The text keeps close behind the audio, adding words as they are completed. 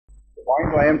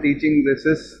point why I'm teaching this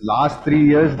is last 3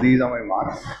 years, these are my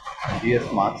marks,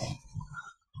 GS marks.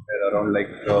 They're around like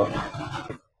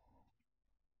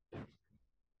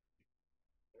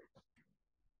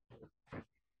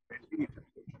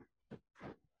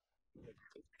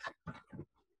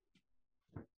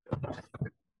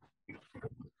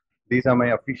these are my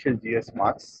official GS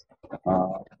marks.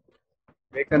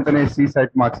 Vekantane CSAT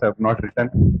marks I have not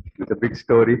written. It's a big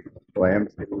story. So I am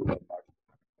still not.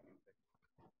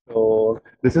 So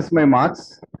this is my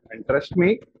marks, and trust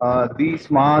me,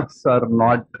 these marks are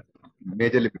not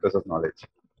majorly because of knowledge.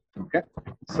 Okay.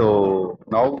 So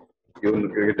now you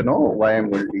get to know why I'm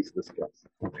going to teach this class.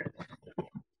 Okay.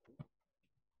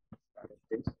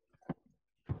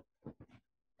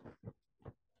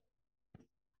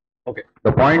 Okay.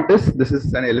 The point is, this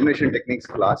is an elimination techniques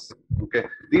class. Okay.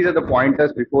 These are the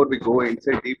pointers before we go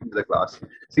inside deep into the class.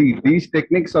 See, these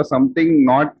techniques are something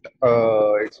not,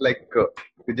 it's like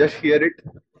you just hear it,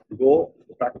 go,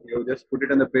 you just put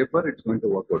it on the paper, it's going to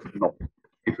work out. No.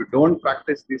 If you don't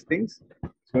practice these things,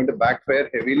 it's going to backfire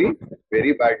heavily,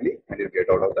 very badly, and you'll get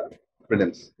out of the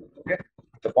prelims. Okay.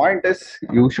 The point is,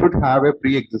 you should have a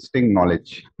pre-existing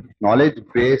knowledge. Knowledge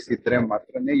base itre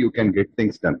matrame you can get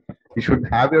things done. You should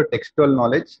have your textual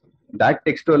knowledge. That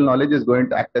textual knowledge is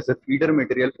going to act as a feeder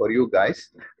material for you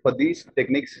guys for these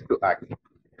techniques to act.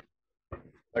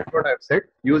 That's what I've said.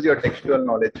 Use your textual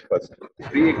knowledge first.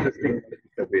 Pre-existing knowledge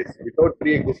is the base. Without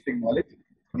pre-existing knowledge,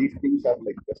 these things are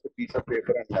like just a piece of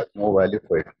paper and have no value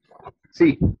for it.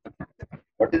 See,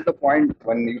 what is the point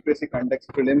when UPSC conducts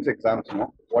prelims exams?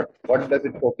 No? What does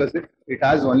it focus on? It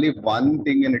has only one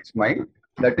thing in its mind,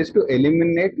 that is to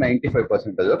eliminate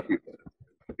 95% of people.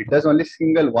 It does only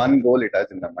single one goal it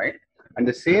has in the mind. And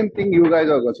the same thing you guys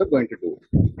are also going to do.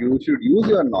 You should use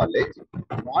your knowledge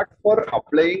not for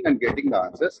applying and getting the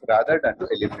answers, rather than to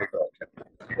eliminate the option.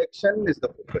 Deduction is the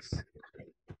focus.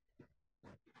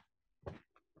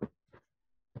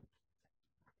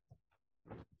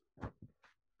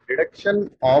 Deduction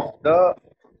of the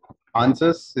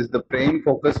answers is the prime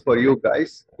focus for you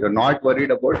guys. You're not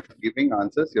worried about giving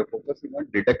answers. You're focusing on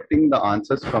deducting the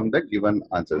answers from the given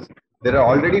answers. There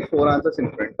are already 4 answers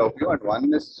in front of you, and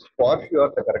one is for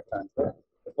sure the correct answer.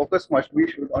 The focus must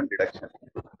be should on deduction.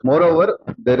 Moreover,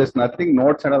 there is nothing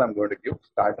notes and all I'm going to give.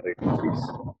 Start writing, please.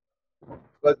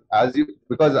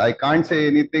 Because I can't say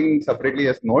anything separately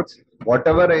as notes.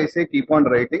 Whatever I say, keep on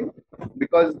writing,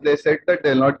 because they said that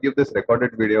they'll not give this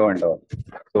recorded video and all,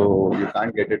 so you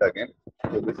can't get it again.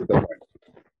 So this is the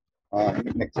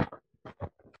point. Next,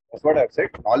 that's what I've said.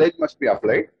 Knowledge must be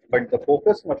applied, but the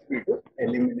focus must be to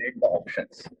eliminate the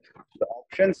options. The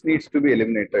options needs to be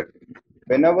eliminated.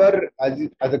 Whenever, as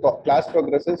the class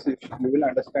progresses, you will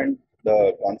understand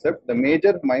the concept. The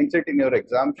major mindset in your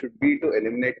exam should be to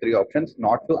eliminate 3 options,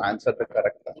 not to answer the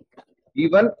correct one.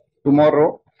 Even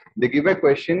tomorrow, they give a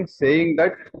question saying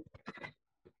that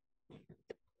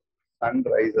sun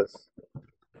rises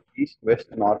east, west,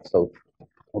 north, south.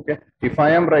 Okay. If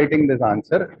I am writing this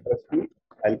answer, trust me,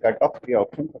 I'll cut off the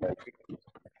options and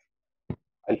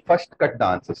I'll first cut the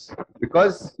answers,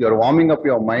 because you're warming up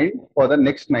your mind for the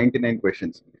next 99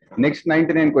 questions. Next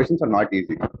 99 questions are not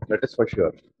easy. That is for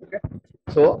sure. Okay.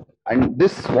 So, and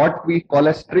this what we call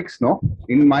as tricks, no?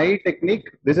 In my technique,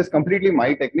 this is completely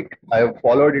my technique. I have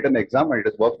followed it in the exam and it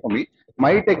has worked for me.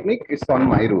 My technique is on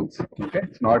my rules. Okay.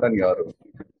 It's not on your rules.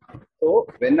 So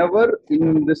whenever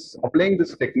in this applying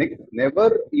this technique,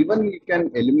 never even you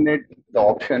can eliminate the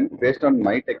option based on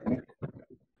my technique.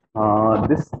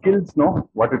 This skills, no,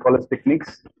 what we call as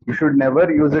techniques, you should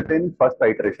never use it in first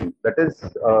iteration. That is,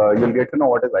 you'll get to know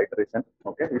what is iteration.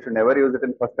 Okay, you should never use it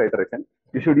in first iteration.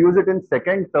 You should use it in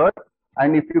second, third,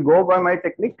 and if you go by my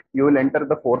technique, you will enter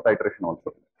the 4th iteration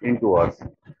also in 2 hours.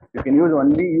 You can use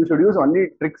only, you should use only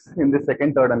tricks in the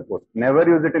second, third, and fourth. Never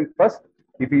use it in first.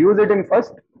 If you use it in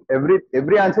first,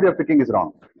 every answer you're picking is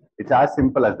wrong. It's as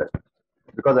simple as that.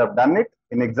 Because I've done it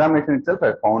in examination itself,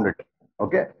 I found it.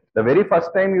 Okay. The very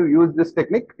first time you use this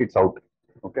technique, it's out.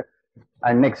 Okay.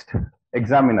 And next,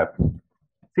 examiner.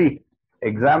 See,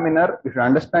 examiner, if you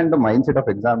understand the mindset of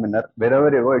examiner,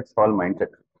 wherever you go, it's all mindset.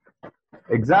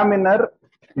 Examiner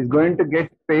is going to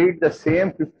get paid the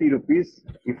same 50 rupees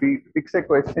if he picks a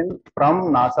question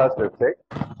from NASA's website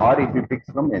or if he picks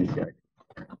from NCI.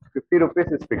 50 rupees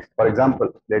is fixed. For example,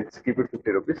 let's keep it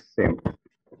 50 rupees, same.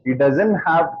 He doesn't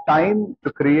have time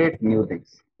to create new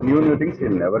things. New things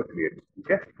he'll never create.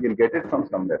 Okay, he'll get it from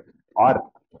somewhere, or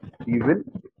he will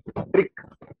trick.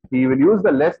 He will use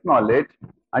the less knowledge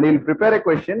and he'll prepare a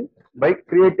question by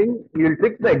creating. He will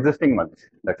trick the existing ones.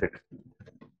 That's it.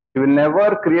 He will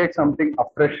never create something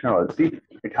afresh. See,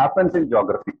 it happens in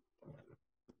geography.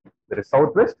 There is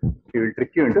southwest, he will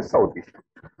trick you into southeast.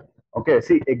 Okay,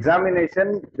 see,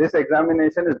 examination, this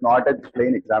examination is not a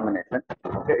plain examination.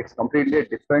 Okay, it's completely a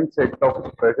different set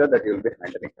of pressure that you will be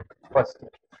handling. First,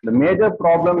 the major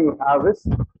problem you have is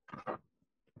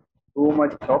too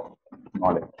much of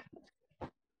knowledge.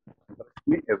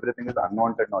 Everything is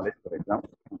unwanted knowledge, for example.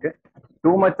 Okay,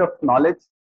 too much of knowledge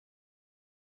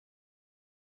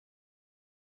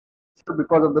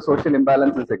because of the social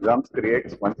imbalances exams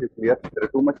creates. Once you clear, there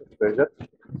is too much of pressure,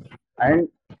 and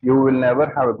you will never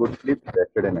have a good sleep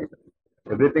yesterday night.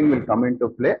 Everything will come into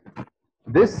play.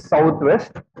 This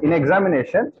southwest in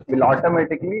examination will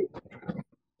automatically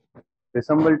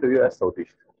resemble to you as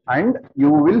southeast, and you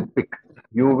will pick.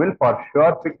 You will for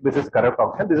sure pick this is correct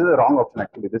option. This is the wrong option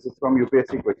actually. This is from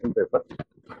UPSC question paper.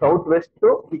 Southwest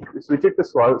to switch it to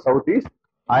southeast.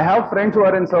 I have friends who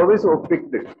are in service who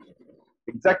picked it.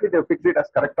 Exactly, they picked it as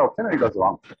correct option and it was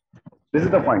wrong. This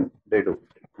is the point they do.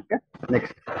 Okay.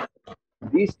 Next,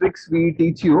 these tricks we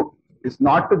teach you is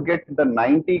not to get the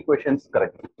 90 questions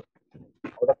correct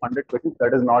out of 100 questions.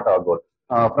 That is not our goal.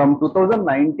 From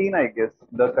 2019, I guess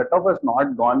the cutoff has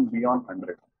not gone beyond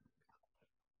 100.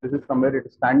 This is somewhere it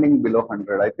is standing below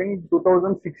 100. I think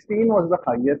 2016 was the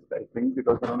highest. I think it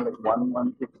was around like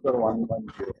 116 or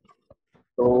 110.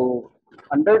 So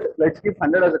 100, let's keep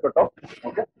 100 as a cutoff.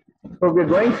 Okay. So we're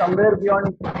going somewhere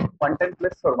beyond 110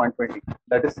 plus or 120.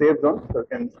 That is safe zone, so you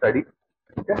can study.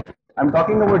 Okay. I'm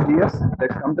talking about GS.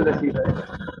 Let's come to the C side.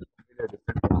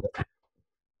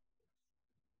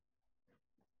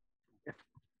 Okay.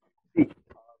 See,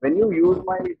 when you use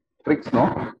my tricks,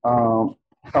 no,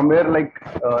 somewhere like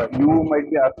you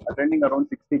might be attending around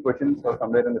 60 questions or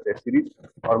somewhere in the test series,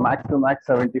 or max to max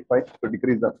 75 to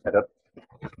decrease the error.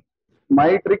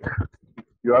 My trick,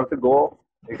 you have to go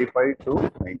 85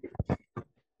 to 90.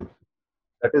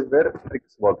 That is where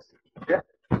tricks works. Okay,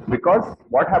 because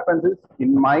what happens is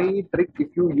in my trick,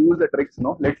 if you use the tricks,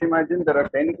 no, let's imagine there are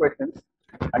 10 questions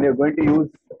and you're going to use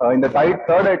in the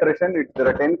third iteration, there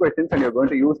are 10 questions and you're going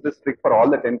to use this trick for all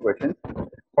the 10 questions.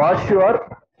 For sure,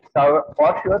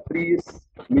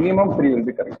 minimum three will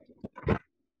be correct.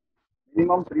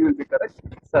 Minimum 3 will be correct.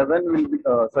 7 will be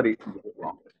sorry,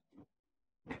 wrong.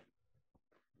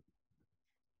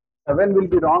 7 will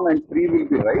be wrong and 3 will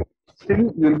be right.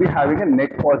 Still, you will be having a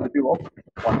net positive of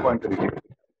 1.3.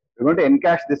 We're going to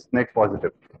encash this net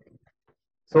positive.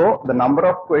 So the number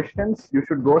of questions you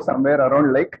should go somewhere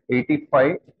around like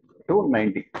 85 to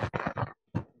 90.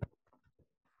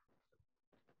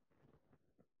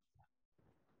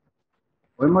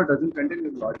 OMR doesn't contain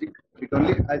your logic, it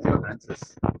only has your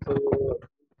answers. So you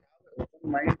have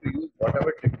open mind to use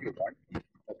whatever trick you want,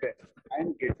 okay,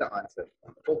 and get the answer.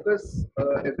 Focus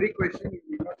every question, you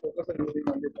will not focus on using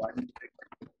only one trick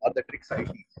or the tricks I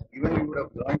teach. Even you would have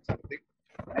learned something,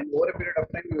 and over a period of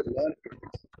time you will learn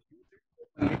tricks.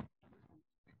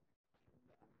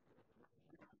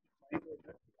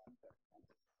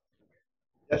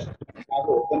 Just have an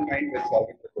open mind while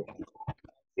solving the question.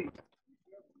 See,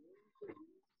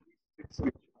 tricks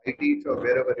which I teach or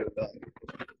wherever you learn,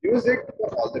 use it for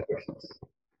all the questions.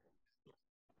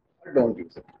 Or don't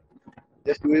use it.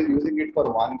 Just using it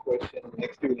for one question,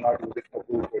 next you will not use it for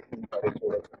two questions.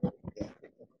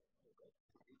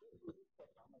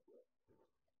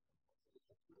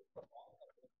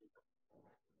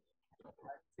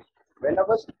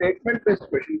 Whenever statement-based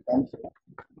question comes,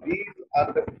 these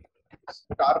are the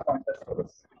star contest for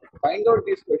us. Find out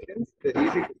these questions, they're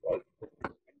easy to solve.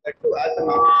 And that too as an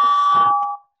option.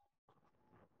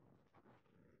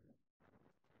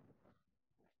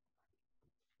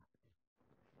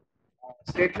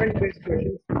 Statement-based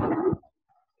questions.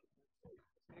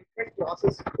 Statement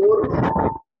clauses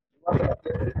 4.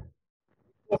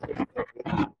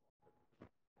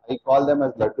 I call them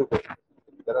as laddu questions.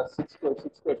 There are six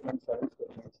statements, 7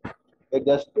 statements. They're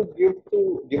just to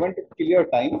given to clear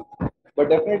time, but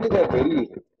definitely they're very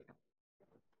easy.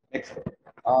 Next,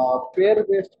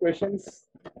 pair-based questions.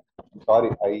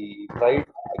 Sorry, I tried.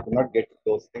 I could not get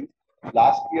those things.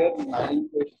 Last year, 9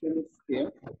 questions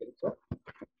came. I think so.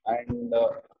 And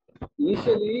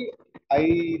initially,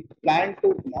 I planned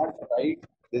to not write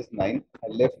this 9. I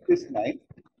left this 9.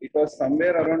 It was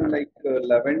somewhere around like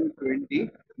 11:20.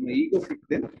 My ego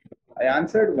kicked in. I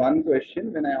answered one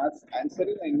question. When I was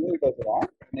answering, I knew it was wrong.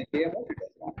 When I came out, it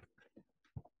was wrong.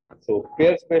 So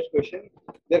pairs-based question,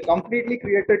 they're completely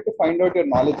created to find out your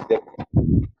knowledge depth.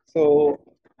 So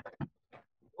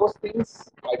those things,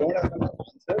 I don't have an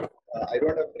answer. I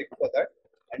don't have a trick for that.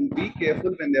 And be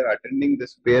careful when they're attending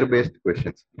this pair-based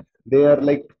questions. They are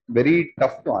like very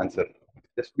tough to answer.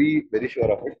 Just be very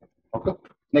sure of it. Okay.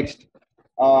 Next,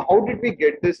 how did we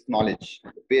get this knowledge?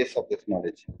 The base of this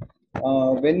knowledge.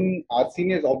 when our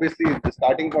seniors, obviously the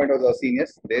starting point was our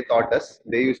seniors, they taught us,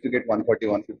 they used to get 140,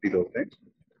 150 those times.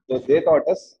 So they taught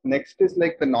us. Next is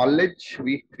like the knowledge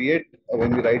we create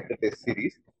when we write the test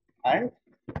series and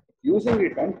using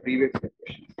it on previous year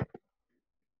questions.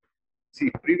 See,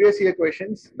 previous year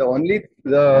questions,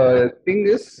 the thing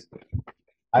is,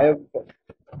 I have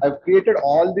I've created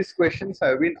all these questions.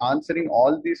 I've been answering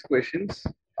all these questions.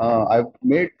 I've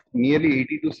made nearly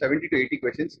 80 to 70 to 80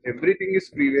 questions. Everything is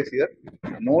previous year.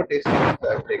 No test questions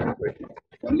I've taken questions.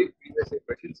 Only previous year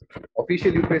questions.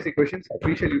 Official UPSC questions,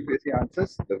 official UPSC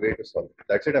answers, the way to solve.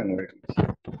 That's it I'm going to teach.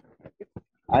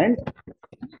 And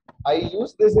I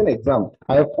use this in exam.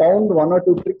 I have found one or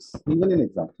two tricks even in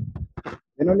exam.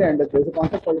 Then only there's a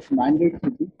concept called mandate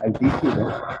shooting. I'll teach you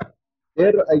that.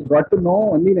 There I got to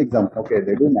know only in exam. Okay,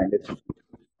 they do mandate shooting.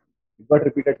 It got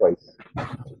repeated twice.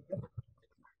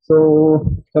 So,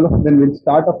 then we'll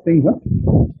start off things. Huh?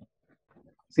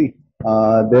 See,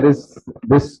 there is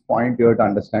this point you have to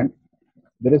understand.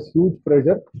 There is huge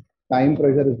pressure. Time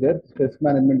pressure is there. Stress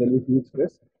management, there is huge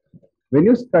stress. When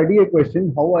you study a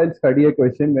question, how I'll study a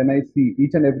question when I see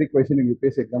each and every question in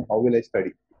UPSC exam, how will I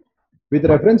study? With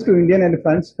reference to Indian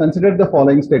elephants, consider the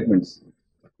following statements.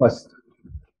 First.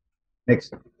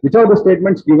 Next. Which of the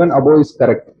statements given above is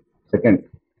correct? Second.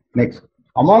 Next.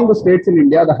 Among the states in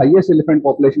India, the highest elephant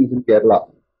population is in Kerala.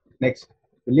 Next.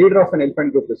 The leader of an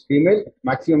elephant group is female.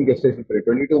 Maximum gestation period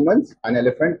 22 months. An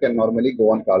elephant can normally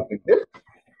go on calving till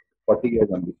 40 years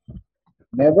only.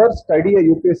 Never study a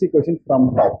UPSC question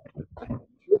from top.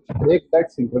 Should break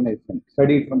that synchronization.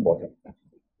 Study it from bottom.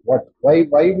 What? Why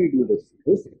we do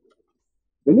this?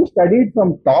 When you study it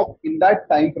from top in that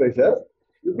time pressure,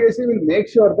 UPSC will make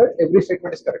sure that every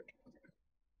statement is correct.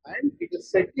 And it will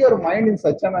set your mind in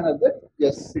such a manner that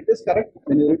yes, it is correct.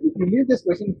 If you leave this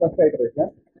question first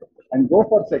iteration and go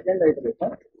for second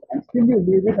iteration, and still you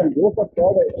leave it and go for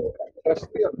third iteration,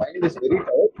 trust me, your mind is very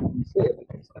tired. You say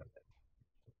everything is correct.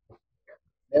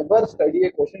 Never study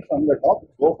a question from the top,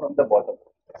 go from the bottom.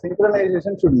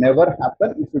 Synchronization should never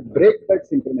happen. You should break that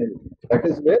synchronization. That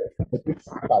is where the tricks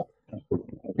start.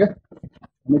 Okay?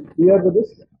 Am I clear with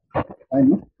this? I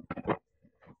know.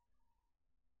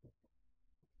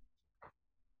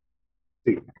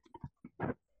 See,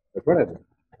 that's what I do.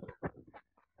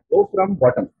 Go from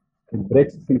bottom. It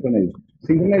breaks synchronization.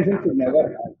 Synchronization should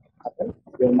never happen.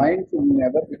 Your mind should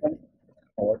never become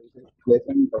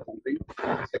pleasant or something.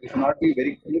 So it should not be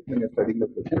very quick when you're studying the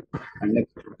question. And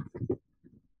next.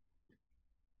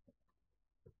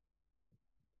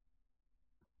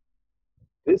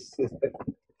 This is the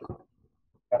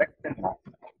correct and wrong.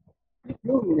 If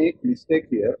you make mistake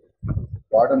here,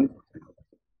 pardon,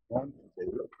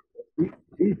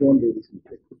 please don't do this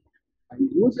mistake.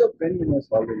 And use your pen when you're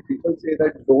solving. People say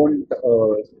that don't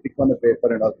stick on the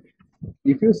paper and all.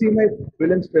 If you see my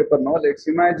prelims paper now, let's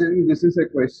imagine this is a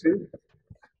question.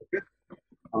 Okay.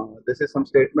 This is some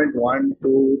statement 1,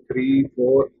 2, 3,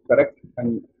 4, correct,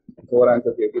 and 4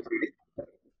 answers ABCD.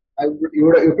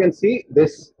 You can see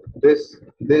this.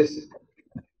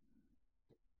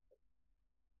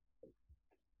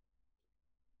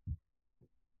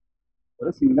 For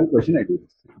a single question, I do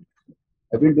this.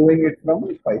 I've been doing it from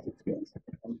 5, 6 years.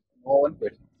 And no one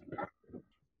questions.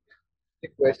 They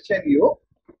question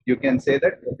you can say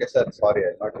that, okay, sir, sorry,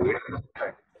 I'll not do it.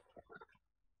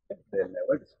 They'll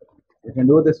never discuss. You can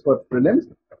do this for prelims.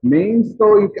 Mains,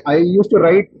 so I used to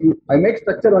write, I make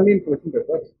structure only in question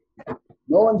papers.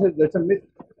 No one says that's a myth.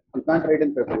 You can't write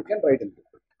in paper. You can write in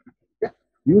paper. Okay?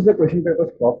 Use the question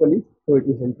papers properly so it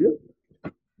will help you.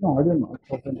 No, I don't know.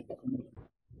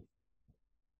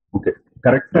 Okay,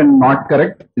 correct and not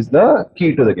correct is the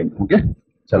key to the game. Okay,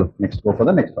 so next go for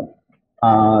the next one.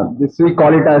 This we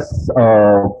call it as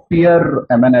peer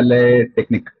MNLA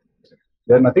technique.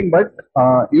 They are nothing but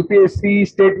UPSC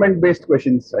statement based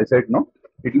questions. I said no.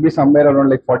 It will be somewhere around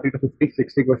like 40 to 50,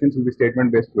 60 questions will be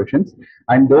statement based questions,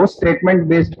 and those statement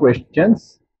based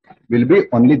questions will be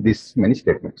only this many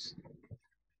statements.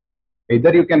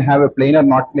 Either you can have a plain or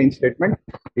not plain statement.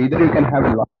 Either you can have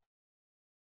a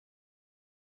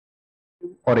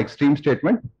or extreme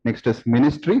statement. Next is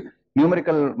ministry.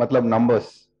 Numerical matlab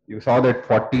numbers. You saw that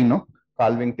 40, no?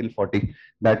 Calving till 40.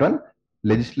 That one.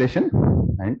 Legislation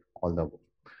and all the above.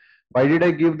 Why did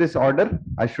I give this order?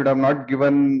 I should have not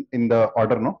given in the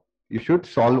order, no? You should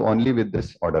solve only with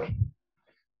this order.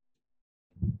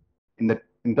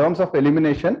 In terms of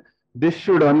elimination, this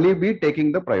should only be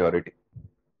taking the priority.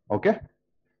 Okay?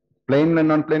 Plain and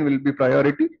non-plain will be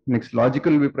priority. Next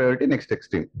logical will be priority. Next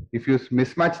extreme. If you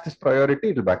mismatch this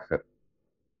priority, it will backfire.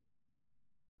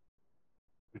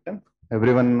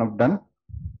 Everyone have done?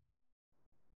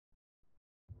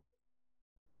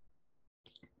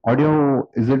 Audio,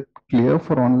 is it clear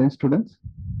for online students?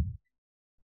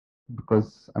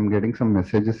 Because I'm getting some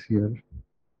messages here.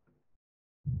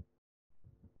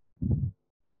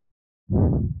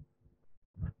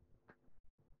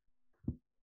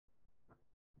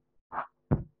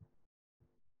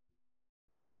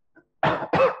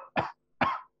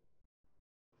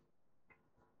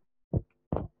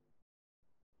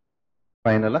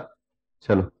 Final.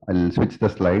 Chalo, I'll switch the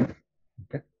slide.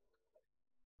 Okay.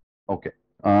 Okay.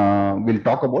 We'll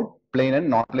talk about plain and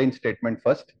non-plain statement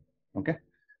first. Okay.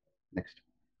 Next.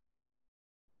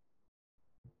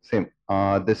 Same.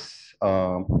 This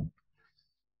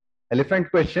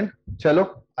elephant question.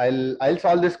 Chalo, I'll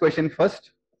solve this question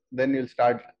first. Then you'll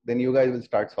start. Then you guys will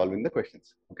start solving the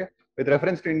questions. Okay. With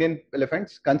reference to Indian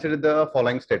elephants, consider the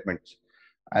following statements.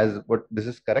 As what this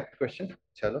is correct question.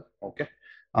 Chalo. Okay.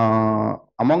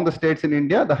 Among the states in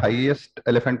India, the highest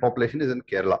elephant population is in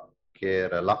Kerala.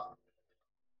 Kerala.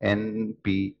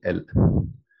 NPL.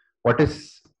 What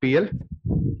is PL?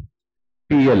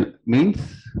 PL means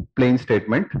plain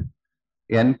statement.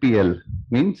 NPL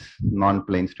means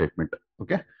non-plain statement.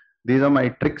 Okay. These are my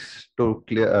tricks to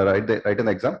clear write in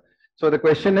the exam. So the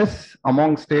question is,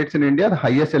 among states in India, the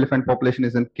highest elephant population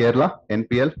is in Kerala.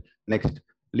 NPL. Next,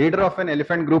 leader of an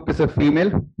elephant group is a female.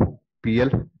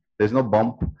 PL. There's no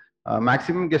bump.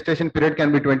 Maximum gestation period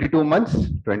can be 22 months.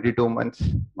 22 months.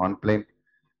 Non-plain.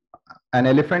 An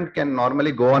elephant can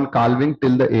normally go on calving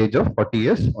till the age of 40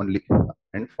 years only,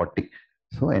 and 40.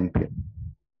 So NPL.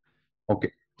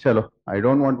 Okay, chalo. I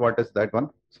don't want what is that one.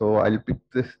 So I'll pick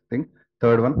this thing.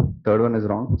 Third one is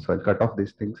wrong. So I'll cut off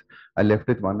these things. I left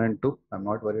with 1 and 2. I'm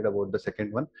not worried about the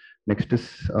second one. Next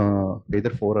is either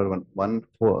 4 or 1. 1,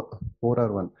 4, 4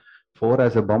 or 1. 4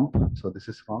 has a bump. So this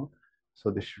is wrong. So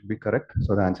this should be correct.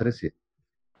 So the answer is A.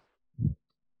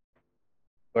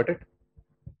 Got it?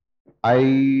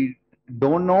 I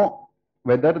don't know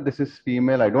whether this is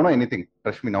female. I don't know anything.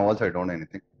 Trust me, now also I don't know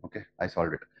anything. Okay, I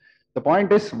solved it. The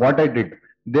point is what I did.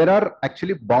 There are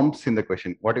actually bumps in the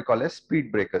question. What you call as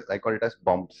speed breakers. I call it as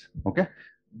bumps. Okay,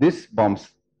 this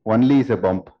bumps. Only is a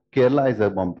bump. Kerala is a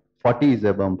bump. 40 is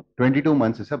a bump. 22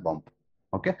 months is a bump.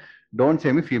 Okay, don't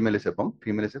say me female is a bump.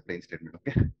 Female is a plain statement.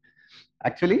 Okay,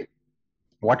 actually,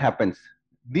 what happens?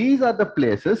 These are the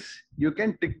places you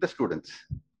can trick the students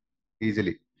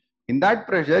easily. In that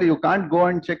pressure, you can't go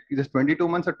and check is 22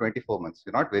 months or 24 months.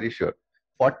 You're not very sure.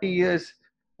 40 years,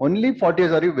 only 40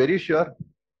 years. Are you very sure?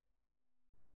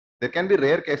 There can be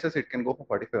rare cases, it can go for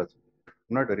 45 also.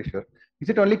 I'm not very sure. Is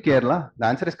it only Kerala? The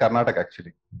answer is Karnataka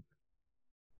actually.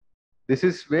 This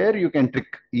is where you can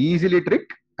trick, easily trick,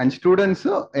 and students,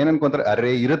 that's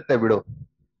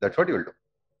what you will do.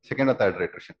 Second or third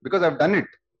iteration. Because I've done it.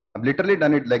 I've literally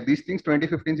done it. Like these things,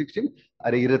 2015, 16,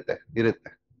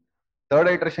 third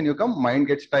iteration you come, mind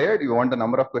gets tired, you want a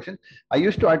number of questions. I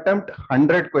used to attempt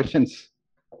 100 questions.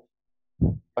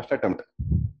 First attempt.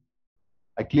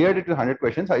 I cleared it to 100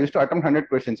 questions. I used to attempt 100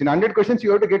 questions. In 100 questions,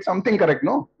 you have to get something correct,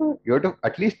 no? You have to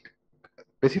at least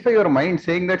specify your mind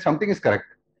saying that something is correct.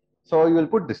 So you will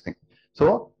put this thing.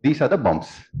 So these are the bumps.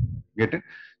 Get it?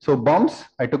 So bumps,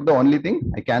 I took the only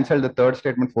thing. I cancelled the third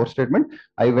statement, fourth statement.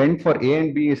 I went for A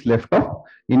and B is left off.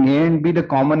 In A and B, the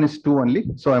common is 2 only.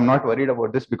 So I'm not worried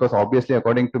about this because obviously,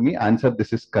 according to me, answer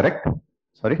this is correct.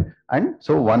 Sorry. And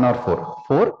so 1 or 4.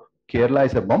 4, Kerala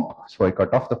is a bump. So I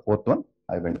cut off the fourth one.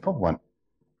 I went for 1.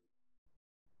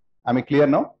 Am I clear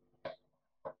now?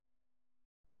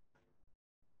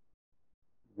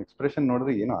 Expression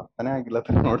nodre ಏನು ಅರ್ಥನೇ ಆಗಿಲ್ಲ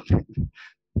ಅಂತ ನೋಡ್ತೀನಿ.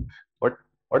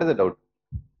 What is the doubt?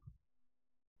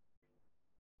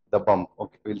 The bump.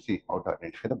 Okay, we'll see how to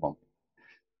identify the bump.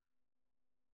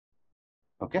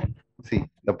 Okay, see,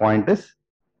 the point is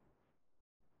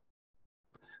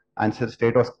answer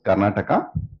state was Karnataka.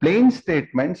 Plain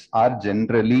statements are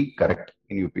generally correct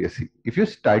in UPSC. If you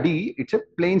study, it's a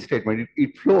plain statement.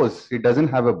 It flows. It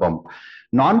doesn't have a bump.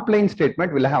 Non-plain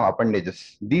statement will have appendages.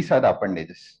 These are the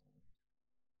appendages.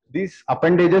 These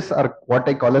appendages are what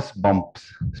I call as bumps,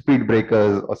 speed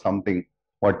breakers or something.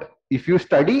 What if you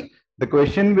study, the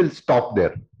question will stop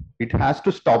there. It has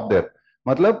to stop there.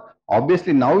 Matlab,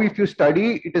 obviously now if you study,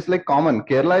 it is like common.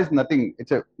 Kerala is nothing.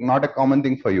 It's not a common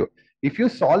thing for you. If you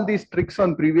solve these tricks on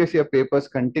previous year papers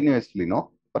continuously, no,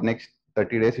 for next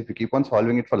 30 days, if you keep on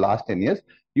solving it for last 10 years,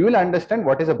 you will understand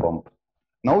what is a bump.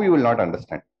 Now you will not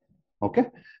understand. Okay.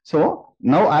 So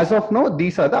now, as of now,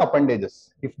 these are the appendages.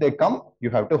 If they come, you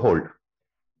have to hold.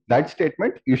 That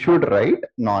statement, you should write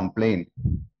non-plain.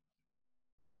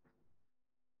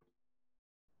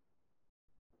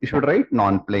 You should write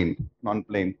non-plain,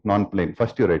 non-plain, non-plain.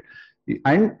 First you write.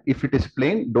 And if it is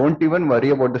plain, don't even worry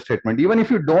about the statement. Even if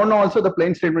you don't know also, the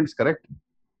plain statement is correct.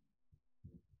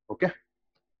 Okay.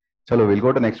 Chalo, we'll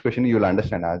go to next question. You will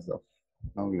understand as of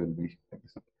now. You will be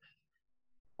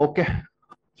okay.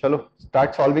 Chalo,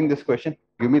 start solving this question.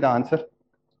 Give me the answer.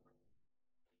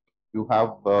 You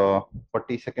have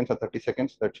 40 seconds or 30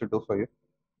 seconds. That should do for you.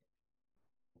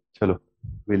 Chalo,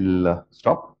 we'll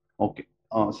stop. Okay.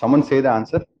 Someone say the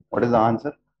answer. What is the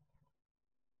answer?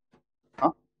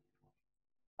 Huh?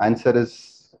 Answer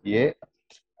is A.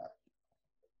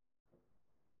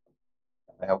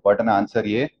 I have got an answer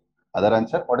A. Other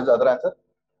answer? What is the other answer?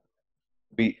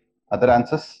 B. Other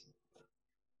answers?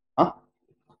 Huh?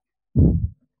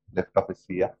 Left of is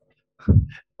C. Yeah.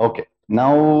 Okay.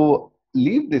 Now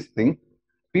leave this thing.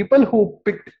 People who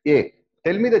picked A,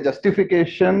 tell me the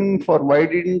justification for why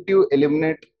didn't you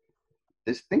eliminate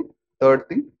this thing? Third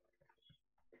thing.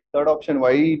 Third option.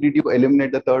 Why did you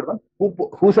eliminate the third one?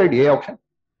 Who said A option?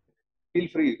 Feel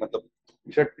free.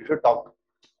 You should talk.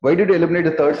 Why did you eliminate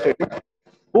the third statement?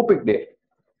 Who picked A?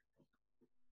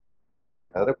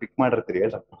 Pick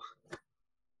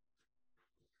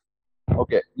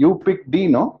okay, you picked D,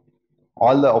 no?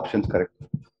 All the options correct.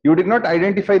 You did not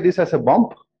identify this as a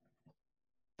bump.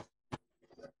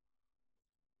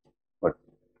 But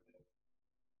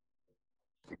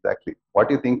exactly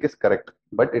what you think is correct,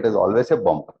 but it is always a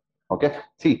bump. Okay.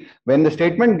 See, when the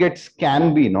statement gets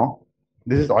can be, no,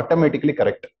 this is automatically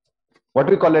correct. What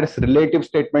we call it as relative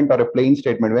statement or a plain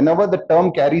statement. Whenever the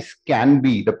term carries can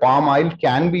be, the palm oil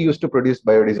can be used to produce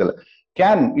biodiesel.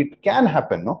 It can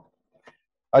happen, no?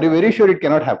 Are you very sure it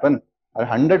cannot happen? Are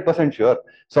 100% sure?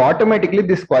 So automatically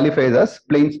this qualifies as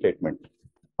plain statement.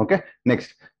 Okay.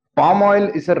 Next, palm oil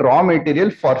is a raw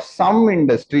material for some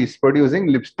industries producing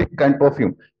lipstick and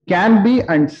perfume. Can be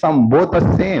and some, both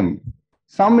are same.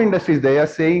 Some industries, they are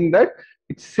saying that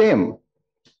it's same.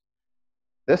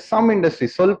 There's some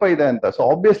industries, ಸ್ವಲ್ಪ ಇದೆ ಅಂತ. So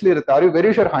obviously, are you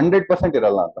very sure 100%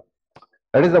 ಇರಲ್ಲ ಅಂತ?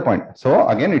 That is the point. So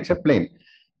again, it's a plain.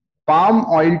 Palm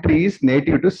oil tree is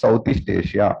native to Southeast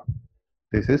Asia.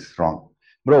 This is wrong.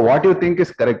 Bro, what you think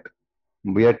is correct?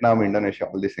 Vietnam, Indonesia,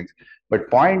 all these things. But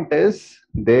point is,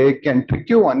 they can trick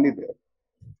you only there.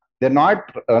 They're not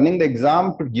running the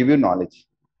exam to give you knowledge.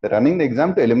 They're running the exam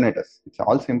to eliminate us. It's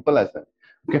all simple as that.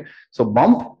 Okay. So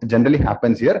bump generally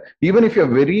happens here. Even if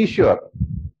you're very sure,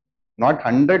 not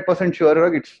 100%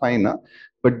 sure, it's fine. Huh?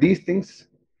 But these things,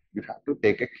 you have to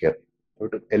take a care. You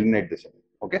have to eliminate this.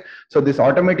 Okay. So this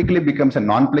automatically becomes a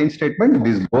non-plain statement.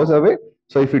 This goes away.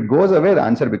 So if it goes away, the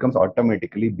answer becomes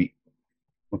automatically B.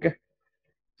 Okay.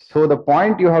 So the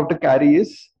point you have to carry is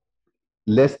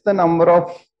less the number of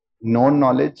known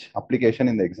knowledge application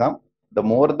in the exam, the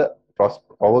more the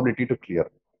probability to clear.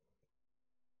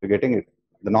 You're getting it?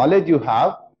 The knowledge you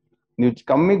have, ನೀವು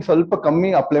ಕಮ್ಮಿಗೆ ಸ್ವಲ್ಪ ಕಮ್ಮಿ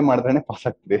apply ಮಾಡಿದ್ರೆ pass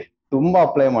ಆಗ್ತದೆ. ತುಂಬಾ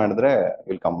apply ಮಾಡಿದ್ರೆ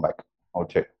will come back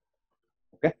outside.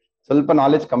 Okay, ಸ್ವಲ್ಪ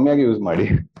knowledge ಕಮ್ಮಿಯಾಗಿ use ಮಾಡಿ.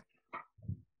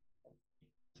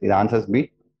 ಇದು answers B.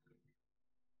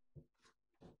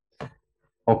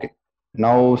 Okay,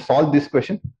 now solve this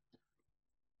question.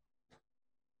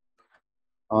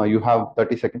 You have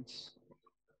 30 seconds.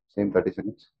 Same 30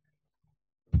 seconds.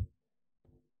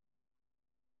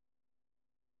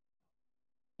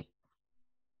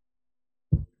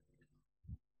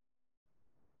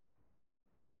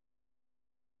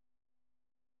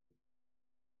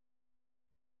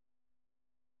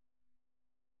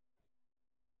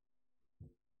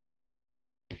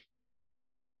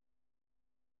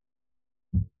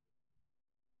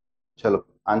 Chalo,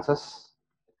 answers.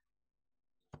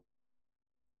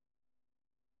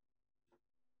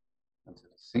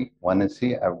 C, one is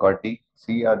C. I've got D.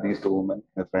 C are these two women.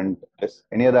 My friend. Yes.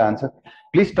 Any other answer?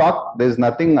 Please talk. There is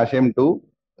nothing ashamed to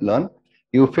learn.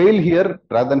 You fail here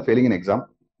rather than failing in exam.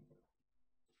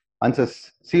 Answers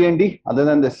C and D. Other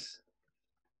than this.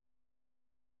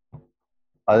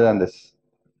 Other than this.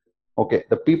 Okay.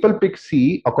 The people pick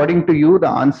C. According to you,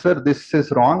 the answer this is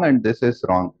wrong and this is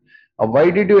wrong.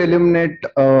 Why did you eliminate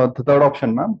the third option,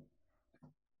 ma'am?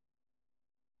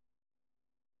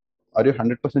 Are you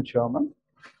 100% sure, ma'am?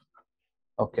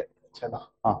 Okay.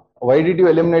 Why did you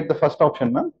eliminate the first option,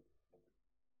 ma'am?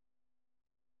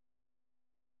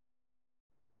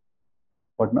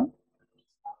 What, ma'am?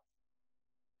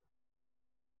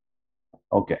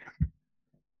 Okay.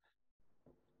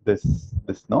 This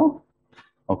no.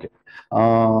 Okay.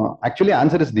 Actually,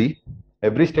 answer is D.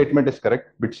 Every statement is correct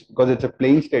because it's a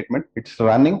plain statement. It's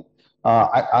running.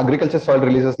 Agriculture soil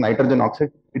releases nitrogen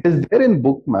oxide. It is there in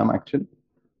book, ma'am. Actually,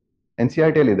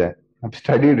 NCERT is there. I've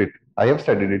studied it. I have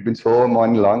studied it. It's been so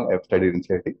long. I've studied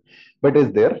NCERT, but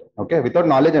it's there. Okay. Without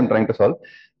knowledge, I'm trying to solve.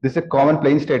 This is a common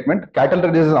plain statement. Cattle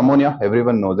releases ammonia.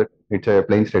 Everyone knows it. It's a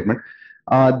plain statement.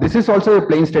 This is also a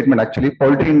plain statement. Actually,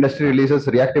 poultry industry releases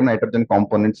reactive nitrogen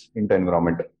components into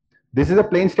environment. This is a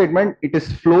plain statement. It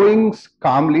is flowing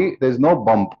calmly. There is no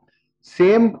bump.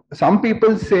 Same, some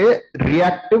people say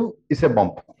reactive is a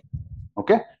bump.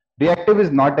 Okay. Reactive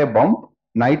is not a bump.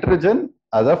 Nitrogen,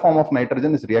 other form of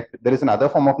nitrogen is reactive. There is another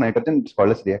form of nitrogen. It's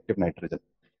called as reactive nitrogen.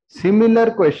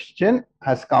 Similar question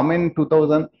has come in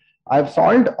 2000. I've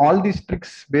solved all these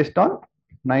tricks based on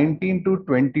 19 to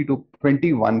 20 to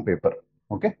 21 paper.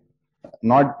 Okay.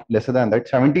 Not lesser than that.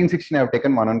 17, 16, I've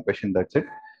taken one question. That's it.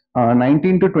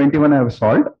 19 to 21, I have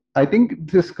solved. I think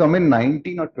this come in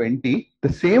 19 or 20.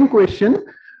 The same question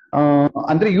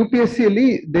under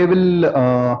UPSC,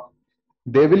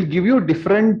 they will give you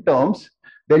different terms.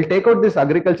 They'll take out this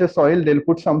agriculture soil, they'll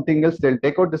put something else, they'll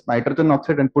take out this nitrogen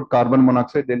oxide and put carbon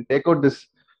monoxide, they'll take out this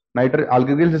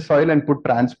agriculture soil and put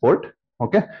transport.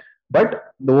 Okay.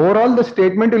 But the overall the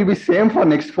statement will be same for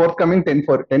next forthcoming 10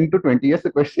 to 20 years.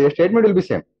 The question statement will be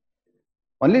same.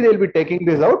 Only they'll be taking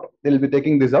this out, they'll be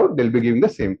taking this out, they'll be giving the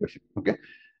same question. Okay.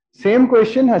 Same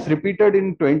question has repeated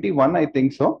in 21, I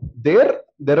think so. There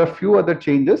are few other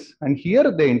changes, and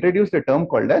here they introduced a term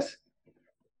called as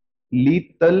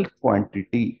lethal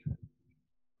quantity.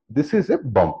 This is a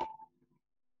bump.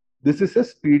 This is a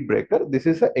speed breaker. This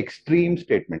is an extreme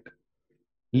statement.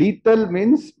 Lethal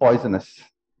means poisonous.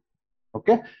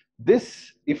 Okay.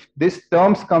 If this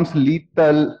terms comes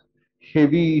lethal,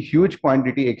 heavy, huge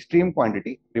quantity, extreme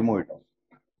quantity, remove it off.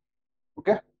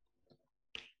 Okay.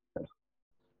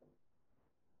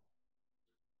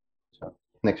 So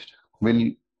next,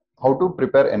 how to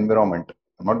prepare environment.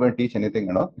 I'm not going to teach anything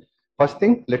at all. First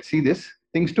thing, let's see this.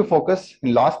 Things to focus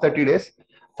in last 30 days.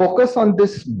 Focus on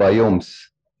this biomes.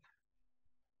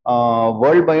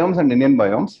 World biomes and Indian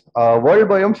biomes. World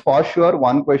biomes, for sure,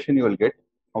 one question you will get.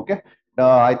 Okay.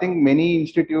 I think many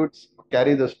institutes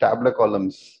carry those tabular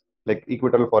columns like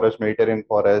equatorial forest, Mediterranean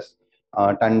forest,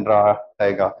 tundra,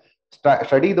 taiga.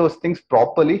 Study those things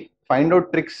properly. Find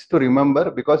out tricks to remember,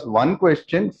 because one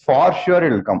question for sure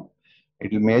it will come.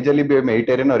 It will majorly be a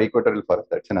Mediterranean or equatorial forest.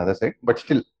 That's another side. But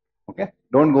still, okay,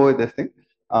 don't go with this thing.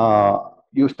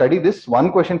 You study this,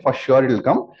 one question for sure it will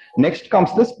come. Next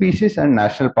comes the species and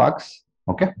national parks.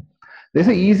 Okay. There's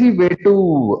an easy way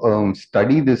to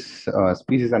study this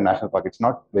species and national park. It's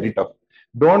not very tough.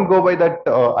 Don't go by that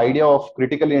idea of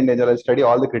critically endangered. I'll study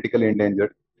all the critically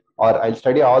endangered, or I'll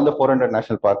study all the 400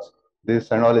 national parks.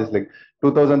 This and all is like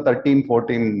 2013,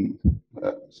 14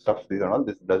 stuff. These and all.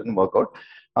 This doesn't work out.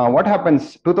 What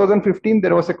happens? 2015,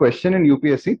 there was a question in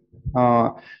UPSC.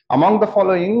 Among the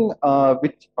following,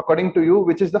 which according to you,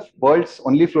 which is the world's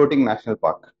only floating national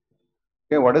park?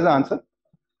 Okay, what is the answer?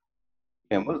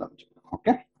 Kembullamjo.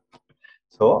 Okay.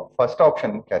 So first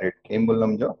option carried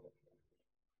Kembullamjo.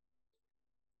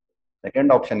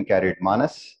 Second option carried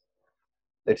Manas.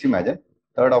 Let's imagine.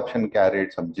 Third option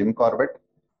carried some Jim Corbett.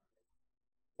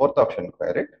 Fourth option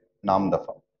carried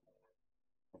Namdafa.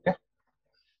 Okay.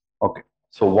 Okay.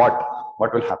 So what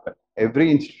will happen?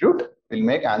 Every institute will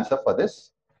make answer for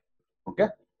this. Okay.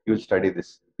 You'll study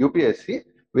this. UPSC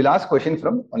will ask question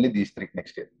from only these three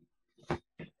next year.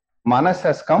 Manas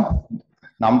has come.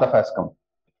 Namdafa has come.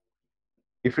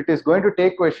 If it is going to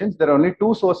take questions, there are only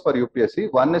two sources for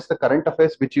UPSC. One is the current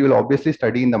affairs, which you will obviously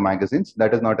study in the magazines.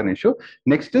 That is not an issue.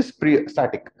 Next is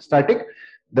static. Static.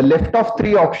 The left of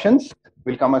three options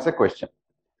will come as a question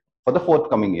for the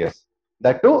forthcoming years.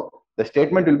 That too, the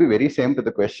statement will be very same to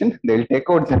the question. They will take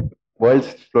out the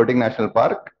world's floating national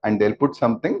park and they'll put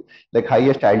something like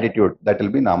highest altitude. That will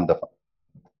be Namdafa.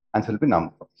 Answer will be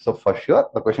Namdafa. So for sure,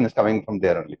 the question is coming from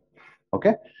there only.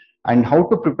 Okay. And how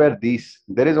to prepare these?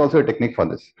 There is also a technique for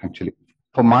this actually.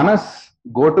 For Manas,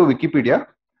 go to Wikipedia.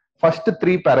 First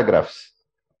three paragraphs.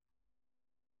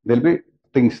 There'll be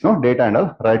things, no data and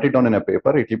all. Write it down in a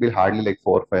paper. It will be hardly like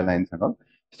 4 or 5 lines and all.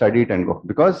 Study it and go,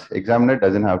 because examiner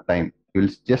doesn't have time. You'll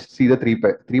just see the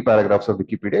three paragraphs of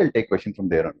Wikipedia. You'll take question from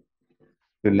there on.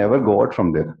 You'll never go out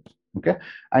from there. Okay.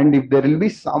 And if there will be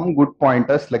some good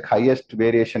pointers like highest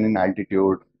variation in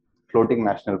altitude, floating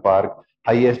national park,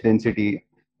 highest density,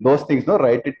 those things, no,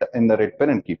 write it in the red pen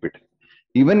and keep it.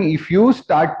 Even if you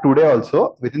start today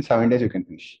also, within 7 days you can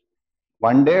finish.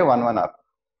 1 day, 1 hour.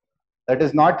 That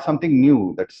is not something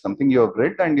new. That's something you have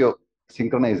read and you're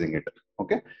synchronizing it.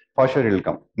 Okay. For sure it will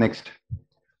come. Next.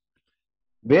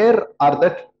 Where are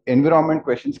that environment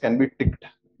questions can be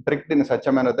tricked in such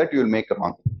a manner that you will make a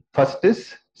wrong. First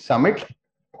is summit,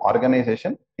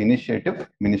 organization, initiative,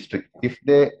 ministry. If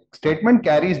the statement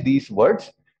carries these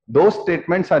words, those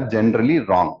statements are generally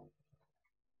wrong.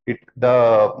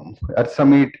 The Earth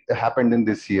Summit happened in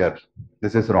this year.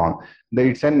 This is wrong.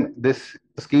 This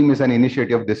scheme is an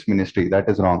initiative of this ministry. That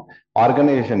is wrong.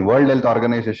 Organization, World Health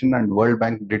Organization and World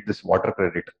Bank did this water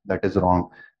credit. That is wrong.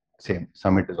 Same.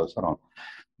 Submit is also wrong.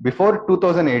 Before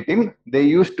 2018, they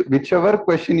used whichever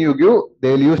question you give,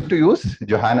 they used to use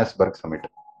Johannesburg Summit.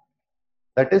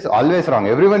 That is always wrong.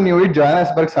 Everyone knew it.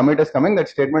 Johannesburg Summit is coming. That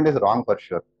statement is wrong for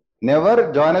sure.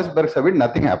 Never Johannesburg Summit.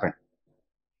 Nothing happened.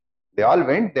 They all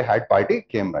went. They had party.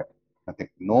 Came back. Nothing.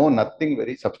 No, nothing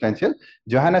very substantial.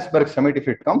 Johannesburg Summit, if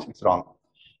it comes, it's wrong.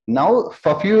 Now,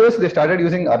 for a few years, they started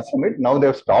using Earth Summit. Now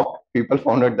they've stopped. People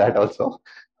found out that also.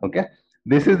 Okay.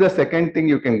 This is the second thing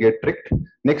you can get tricked.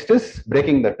 Next is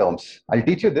breaking the terms. I'll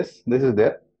teach you this. This is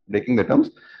there. Breaking the terms.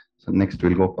 So next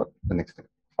we'll go for the next thing.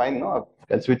 Fine. No,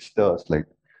 I'll switch the slide.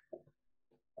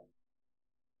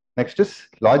 Next is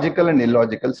logical and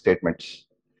illogical statements.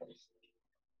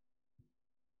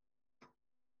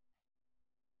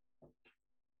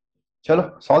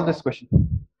 Chalo, solve this question.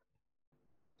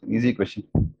 Easy question.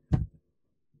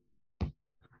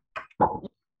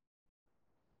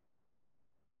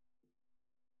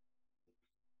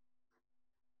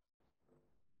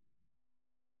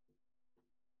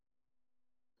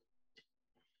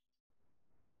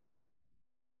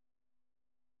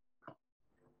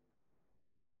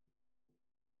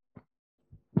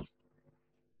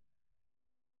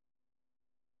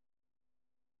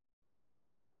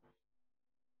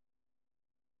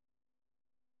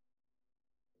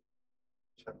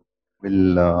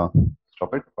 We'll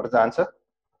stop it. What is the answer?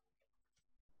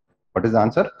 What is the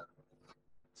answer?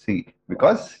 C.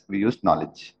 Because we used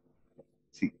knowledge.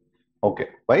 C. Okay.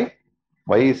 Why?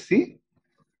 Why is C?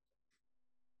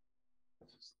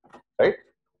 Right?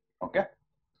 Okay.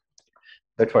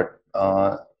 That's what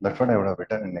I would have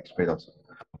written in next page also.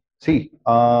 See,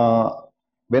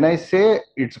 when I say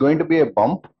it's going to be a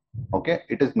bump, okay,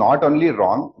 it is not only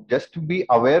wrong. Just to be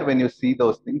aware when you see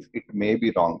those things, it may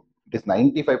be wrong. It is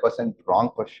 95%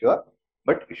 wrong for sure,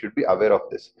 but you should be aware of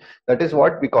this. That is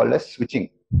what we call as switching.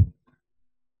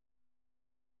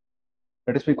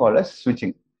 That is we call as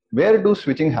switching. Where do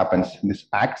switching happens? These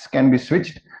acts can be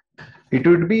switched. It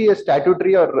would be a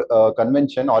statutory or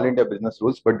convention, all India business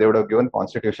rules, but they would have given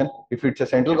constitution. If it's a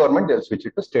central government, they'll switch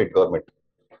it to state government.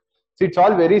 See, it's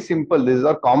all very simple. These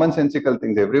are commonsensical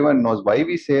things. Everyone knows why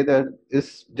we say that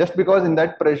is just because in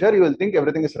that pressure, you will think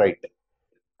everything is right.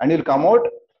 And you'll come out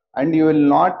and you will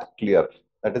not clear.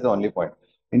 That is the only point.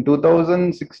 In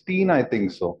 2016, I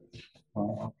think so.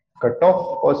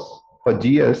 Cutoff was for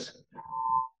GS.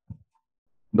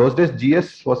 Those days,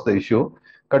 GS was the issue.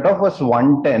 Cutoff was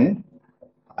 110.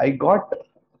 I got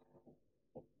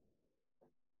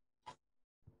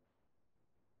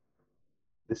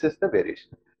this is the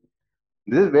variation.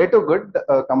 This is way too good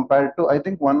compared to I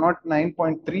think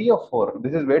 109.3 or 4.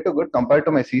 This is way too good compared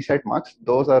to my CSAT marks.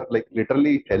 Those are like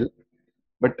literally hell.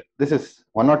 But this is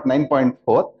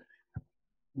 109.4.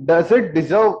 Does it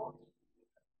deserve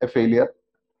a failure?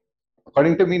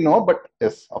 According to me, no. But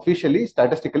yes, officially,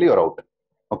 statistically, you're out.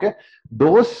 Okay.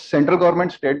 Those central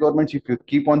government, state governments, if you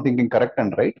keep on thinking correct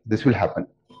and right, this will happen.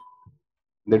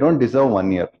 They don't deserve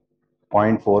 1 year.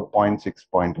 0.4, 0.6,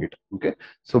 0.8. Okay.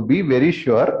 So be very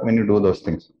sure when you do those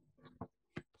things.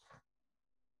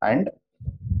 And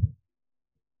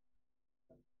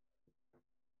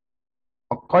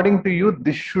according to you,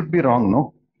 this should be wrong,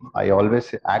 no? I always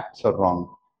say acts are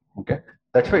wrong. Okay.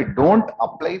 That's why don't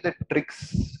apply the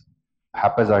tricks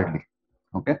haphazardly.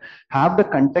 Okay. Have the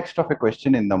context of a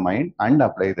question in the mind and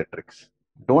apply the tricks.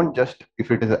 Don't just,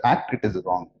 if it is an act, it is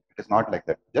wrong. It is not like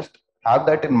that. Just have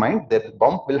that in mind. The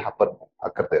bump will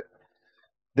occur there.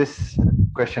 This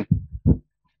question,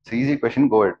 it's an easy question.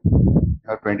 Go ahead. You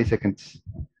have 20 seconds.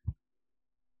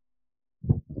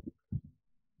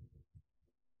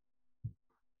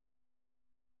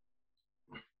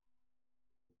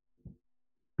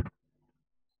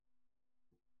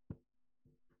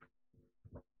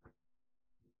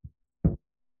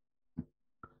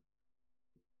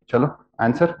 Chalo,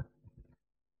 answer.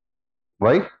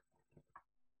 Why?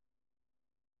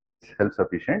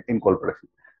 Self-sufficient in coal production.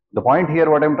 The point here,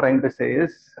 what I'm trying to say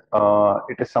is,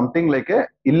 it is something like a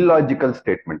illogical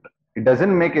statement. It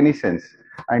doesn't make any sense.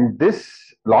 And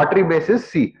this lottery basis,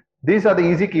 see, these are the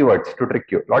easy keywords to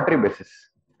trick you. Lottery basis.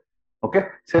 Okay,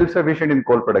 self-sufficient in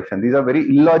coal production. These are very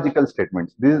illogical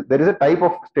statements. There is a type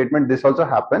of statement. This also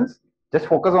happens. Just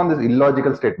focus on this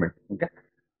illogical statement. Okay.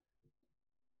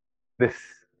 This.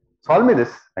 Solve me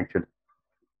this actually.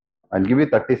 I'll give you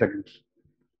 30 seconds.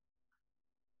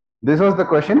 This was the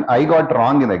question I got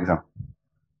wrong in the exam.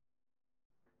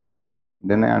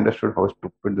 Then I understood how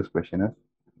stupid this question is.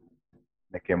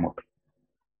 I came out.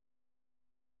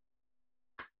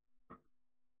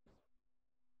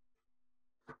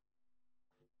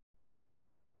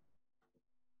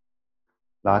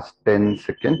 Last 10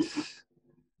 seconds.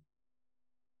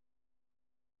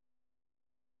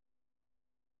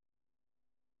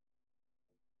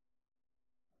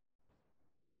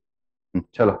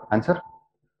 Chalo, answer.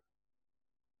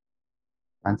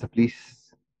 Answer, please.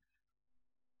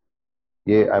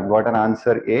 Yeah, I've got an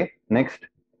answer A. Next.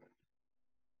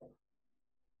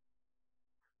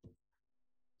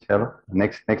 Chalo.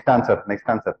 Next answer. Next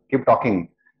answer. Keep talking.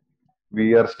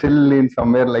 We are still in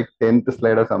somewhere like 10th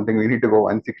slide or something. We need to go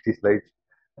 160 slides.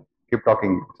 Keep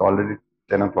talking. It's already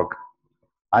 10 o'clock.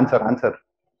 Answer.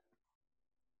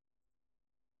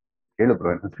 ಹೇಳು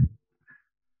bro.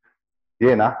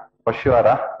 ಏನಾ for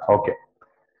sure? Okay.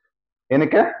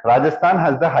 ಏನಕ್ಕೆ Rajasthan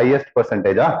has the highest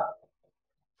percentage?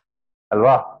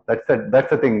 Alva? That's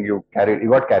the thing you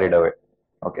got carried away.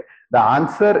 Okay. The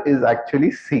answer is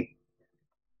actually C.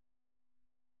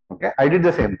 Okay. I did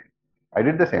the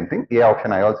same thing. A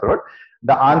option I also wrote.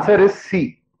 The answer is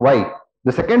C. Why?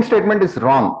 The second statement is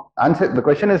wrong. The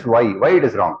question is why? Why it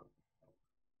is wrong?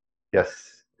 Yes.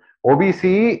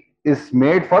 OBC is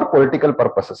made for political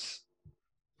purposes.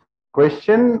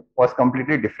 Question was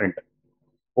completely different.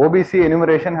 OBC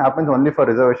enumeration happens only for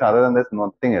reservation. Other than this,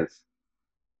 nothing else.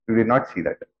 You did not see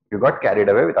that. You got carried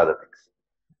away with other things.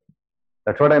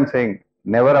 That's what I'm saying.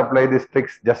 Never apply these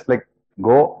tricks. Just like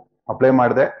go apply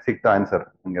madde, seek the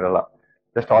answer.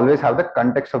 Just always have the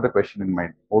context of the question in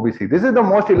mind. OBC. This is the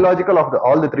most illogical of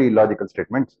all the three illogical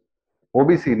statements.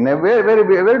 OBC.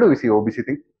 Where do we see OBC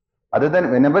thing? Other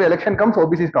than whenever election comes,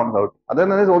 OBC comes out. Other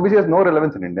than this, OBC has no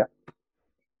relevance in India.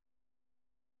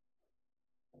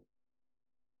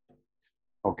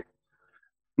 Okay.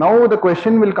 Now the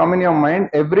question will come in your mind.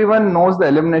 Everyone knows the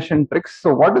elimination tricks.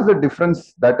 So what is the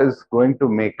difference that is going to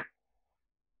make?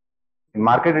 In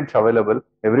market, it's available.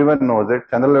 Everyone knows it.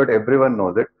 General everyone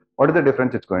knows it. What is the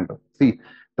difference it's going to? See,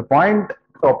 the point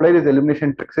to apply this elimination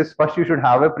tricks is first you should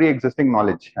have a pre-existing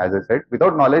knowledge. As I said,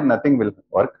 without knowledge, nothing will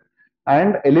work.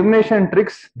 And elimination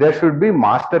tricks, there should be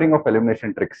mastering of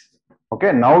elimination tricks.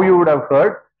 Okay, now you would have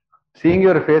heard, seeing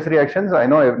your face reactions, I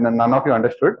know none of you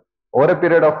understood. Over a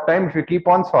period of time, if you keep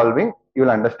on solving, you will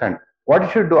understand. What you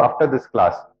should do after this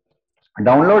class,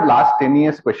 download last 10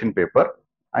 years question paper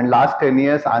and last 10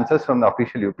 years answers from the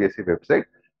official UPSC website.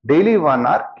 Daily 1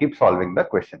 hour, keep solving the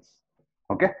questions.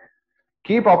 Okay,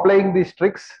 keep applying these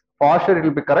tricks. For sure, it will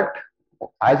be correct.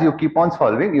 As you keep on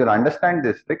solving, you'll understand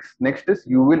these tricks. Next is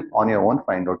you will on your own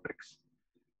find out tricks.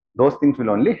 Those things will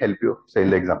only help you sail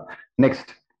the exam. Next,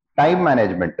 time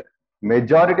management.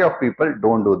 Majority of people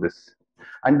don't do this.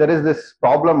 And there is this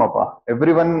problem of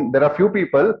everyone, there are few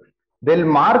people, they'll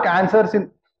mark answers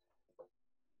in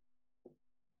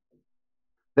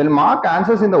the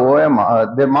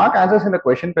OMR, they mark answers in the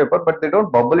question paper, but they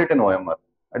don't bubble it in OMR.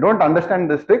 I don't understand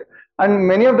this trick. And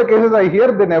many of the cases I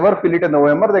hear, they never fill it in the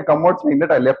OMR. They come out saying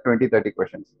that I left 20, 30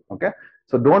 questions. Okay.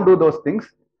 So don't do those things.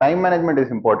 Time management is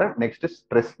important. Next is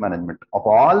stress management. Of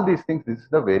all these things, this is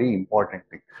the very important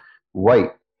thing.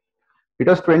 Why? It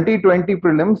was 2020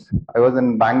 prelims. I was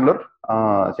in Bangalore.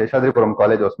 Seshadripuram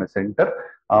College was my center.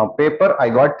 Paper I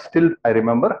got still, I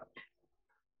remember.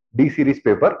 D series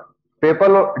paper.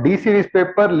 D series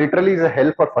paper literally is a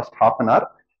hell for first half an hour.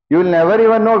 You will never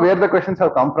even know where the questions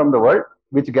have come from the world,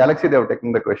 which galaxy they have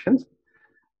taken the questions.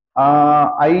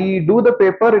 I do the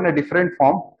paper in a different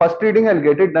form. First reading, I'll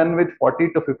get it done with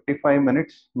 40 to 55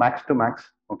 minutes, max to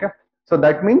max. Okay. So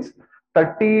that means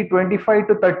 25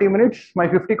 to 30 minutes, my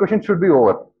 50 questions should be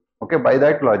over. Okay. By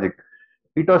that logic,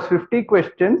 it was 50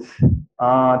 questions,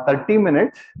 30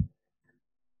 minutes.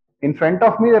 In front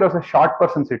of me, there was a short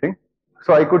person sitting.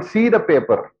 So I could see the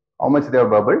paper, how much they have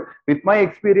bubbled. With my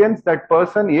experience, that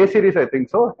person, A series, I think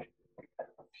so,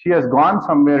 she has gone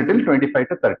somewhere till 25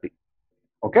 to 30.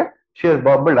 Okay, she has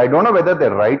bubbled. I don't know whether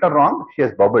they're right or wrong. She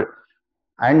has bubbled.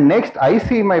 And next, I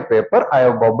see my paper. I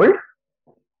have bubbled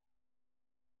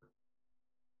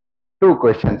 2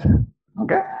 questions.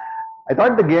 Okay, I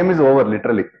thought the game is over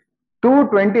literally.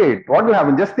 228. What will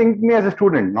happen? Just think me as a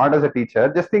student, not as a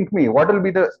teacher. Just think me. What will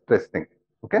be the stress thing?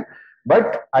 Okay,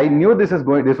 but I knew this was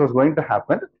going to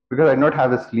happen because I did not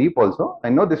have a sleep. Also, I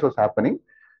know this was happening.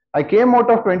 I came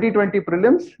out of 2020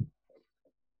 prelims.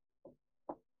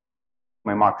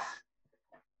 My marks.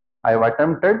 I have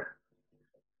attempted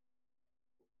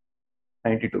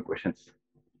 92 questions.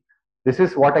 This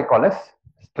is what I call as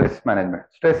stress management.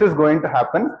 Stress is going to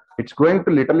happen. It's going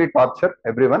to literally torture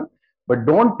everyone, but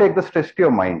don't take the stress to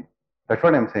your mind. That's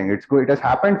what I'm saying. It has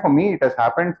happened for me. It has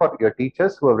happened for your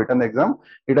teachers who have written the exam.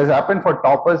 It has happened for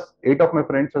toppers. 8 of my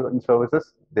friends in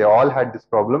services. They all had this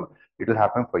problem. It will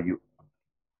happen for you.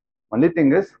 Only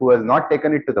thing is, who has not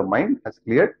taken it to the mind has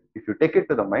cleared. If you take it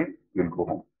to the mind, you'll go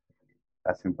home.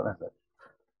 As simple as that.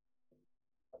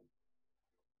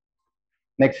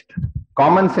 Next,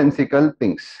 commonsensical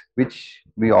things which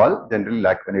we all generally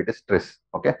lack when it is stress.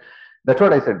 Okay, That's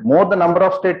what I said. More the number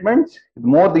of statements,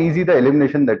 more the easy the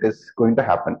elimination that is going to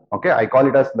happen. Okay, I call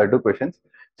it as the two questions.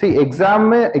 See,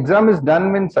 exam is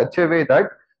done in such a way that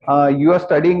you are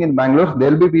studying in Bangalore.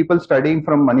 There will be people studying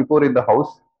from Manipur in the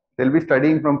house. They'll be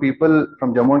studying from people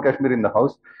from Jammu and Kashmir in the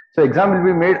house. So exam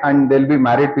will be made, and there'll be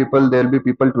married people. There'll be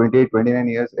people 28, 29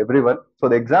 years, everyone. So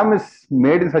the exam is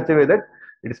made in such a way that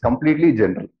it is completely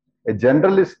general. A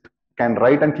generalist can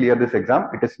write and clear this exam.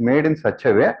 It is made in such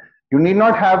a way you need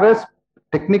not have a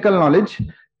technical knowledge.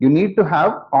 You need to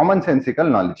have common sensical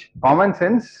knowledge. Common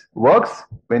sense works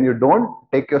when you don't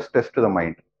take your stress to the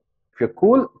mind. If you're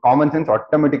cool, common sense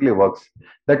automatically works.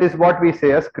 That is what we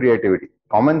say as creativity.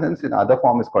 Common sense in other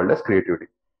form is called as creativity.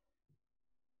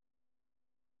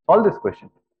 Solve this question.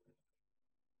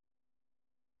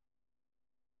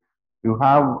 You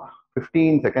have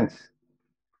 15 seconds.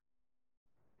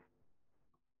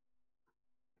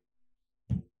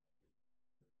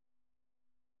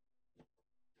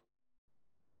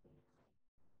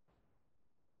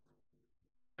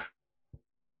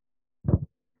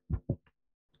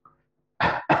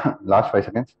 Last 5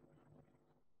 seconds.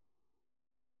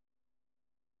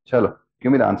 Chalo,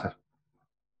 give me the answer.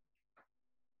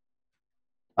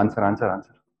 Answer.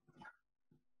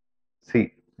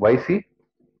 C. Why C?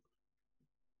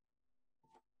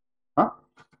 Huh?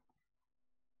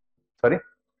 Sorry?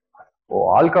 Oh,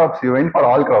 all crops. You went for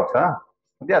all crops, huh?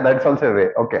 Yeah, that's also a way.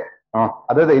 Okay.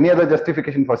 Any other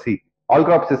justification for C? All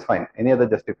crops is fine. Any other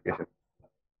justification?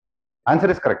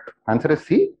 Answer is correct. Answer is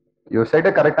C. You said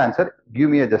a correct answer. Give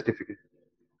me a justification.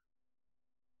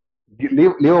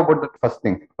 Leave about the first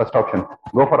thing, first option.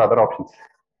 Go for other options.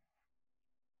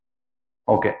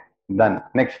 Okay. Done.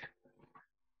 Next.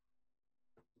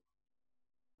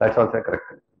 That's also correct.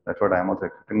 That's what I am also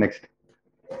expecting.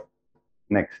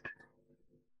 Next.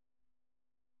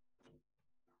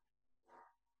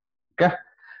 Okay.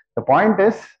 The point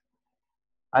is,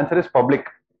 answer is public.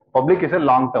 Public is a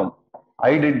long term.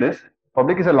 I did this.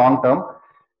 Public is a long term.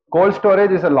 Cold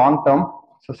storage is a long term.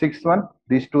 So sixth one,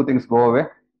 these two things go away.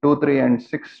 2, 3, and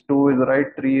 6. 2 is right,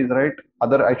 3 is right.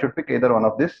 Other, I should pick either one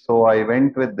of this. So I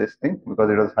went with this thing because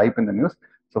it was hype in the news.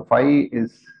 So 5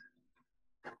 is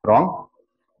wrong.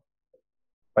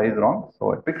 5 is wrong.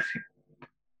 So I pick C.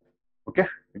 Okay,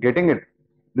 getting it.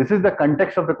 This is the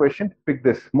context of the question. Pick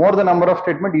this. More the number of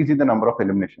statement, easy the number of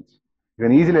eliminations. You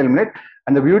can easily eliminate.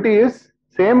 And the beauty is,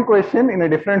 same question in a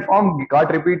different form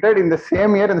got repeated in the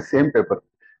same year in the same paper.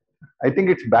 I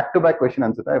think it's back-to-back question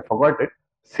answer. I forgot it.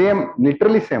 Same,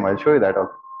 literally same. I'll show you that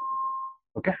also.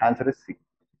 Okay, answer is C.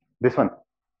 This one.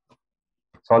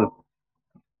 Solve.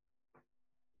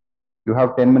 You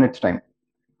have 10 minutes time.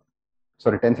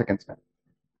 Sorry, 10 seconds time.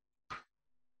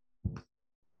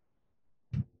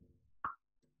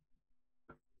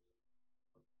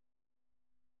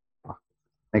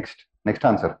 Next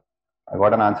answer. I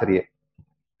got an answer here.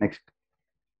 Next.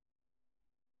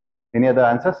 Any other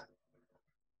answers?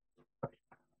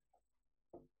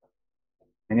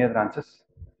 Any other answers?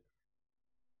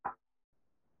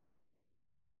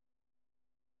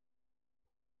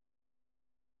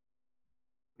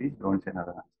 Please don't say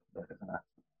another answer. That is an answer.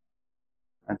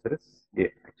 Answer is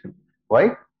A, actually.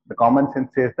 Why? The common sense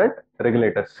says that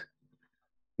regulators.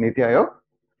 Niti Aayog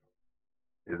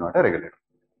is not a regulator.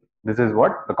 This is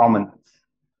what the common sense.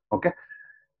 Okay.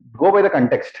 Go by the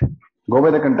context. Go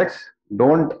by the context.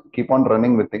 Don't keep on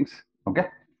running with things. Okay.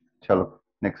 Chalo.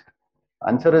 Next.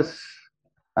 Answer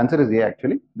is A,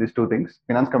 actually. These two things.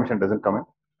 Finance Commission doesn't come in.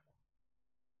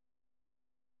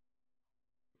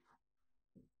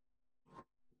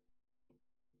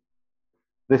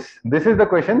 This is the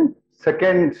question.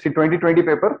 Second 2020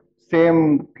 paper,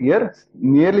 same year,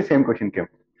 nearly same question came.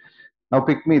 Now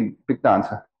pick the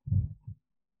answer.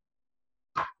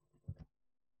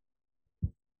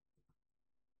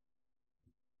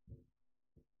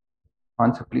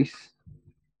 Answer, please.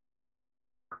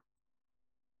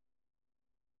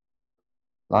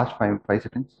 Last 5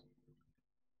 seconds.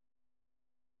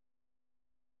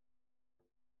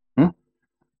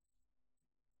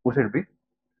 Who said B?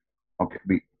 Okay,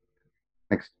 B.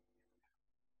 Next.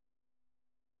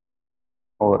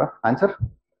 Over. Answer?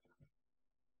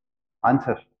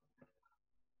 Answer.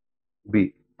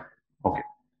 B. Okay.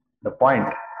 The point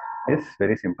is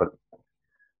very simple.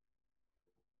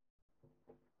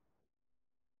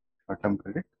 Short-term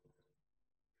credit.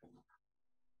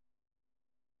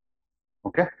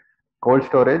 Okay. Cold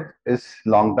storage is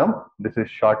long term. This is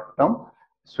short term.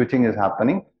 Switching is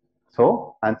happening.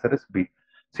 So answer is B.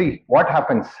 See what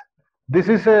happens. This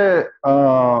is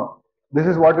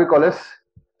what we call as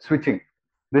switching.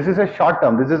 This is a short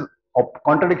term. This is a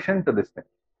contradiction to this thing.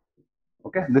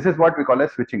 Okay, this is what we call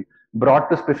as switching. Broad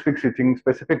to specific switching,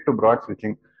 specific to broad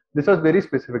switching. This was very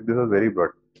specific, this was very broad.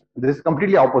 This is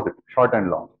completely opposite, short and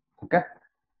long. Okay,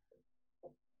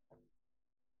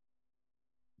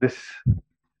 this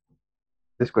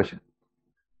question.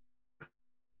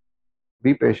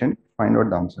 Be patient, find out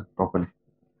the answer properly.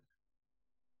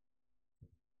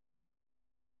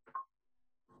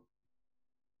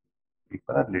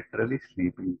 People are literally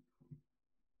sleeping.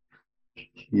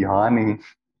 Yani.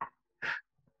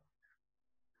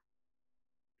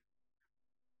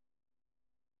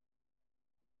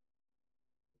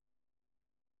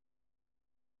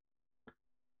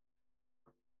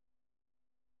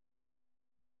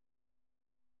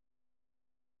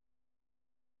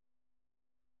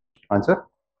 Answer?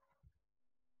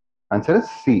 Answer is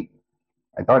C.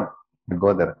 I thought you'd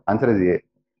go there. Answer is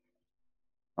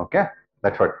A. Okay,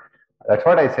 that's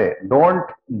what I say. Don't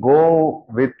go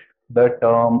with the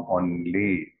term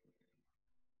only.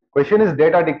 Question is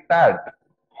data dictate.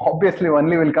 Obviously,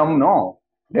 only will come no.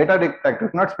 Data dictate.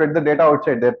 If not spread the data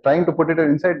outside, they're trying to put it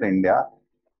inside the India.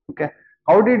 Okay.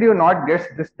 How did you not guess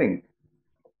this thing?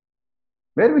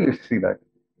 Where will you see that?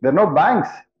 There are no banks.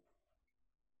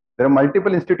 There are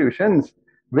multiple institutions.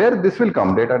 Where this will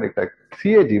come, data dictate.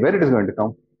 CAG, where it is going to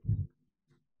come?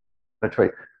 That's why.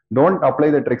 Don't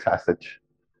apply the tricks as such.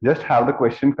 Just have the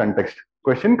question context.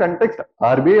 Question context,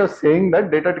 RBI is saying that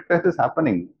data dictate is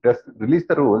happening. Just release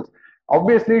the rules.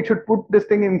 Obviously, it should put this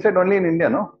thing inside only in India,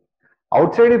 no?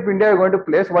 Outside, if India are going to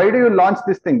place, why do you launch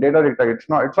this thing, data dictate?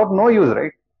 It's of no use,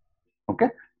 right? Okay,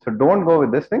 so don't go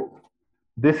with this thing.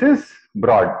 This is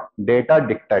broad data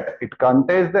dictate. It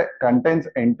contains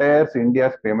entire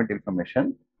India's payment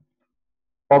information.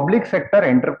 Public sector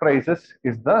enterprises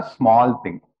is the small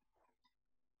thing.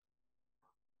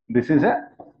 This is a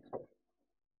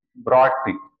broad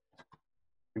thing.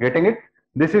 Getting it?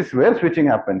 This is where switching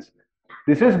happens.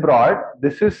 This is broad,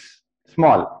 this is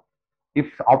small. If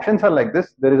options are like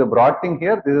this, there is a broad thing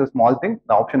here, this is a small thing,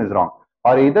 the option is wrong.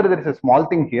 Or either there is a small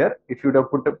thing here, if you would have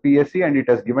put a PSC and it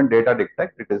has given data dictate,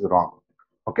 it is wrong.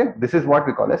 Okay, this is what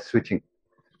we call as switching.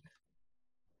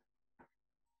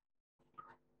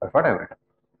 That's what I read.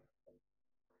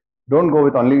 Don't go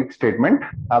with only statement,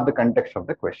 have the context of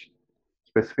the question.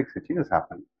 Specific switching is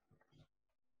happening.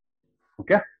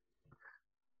 Okay,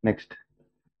 next.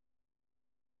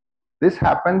 This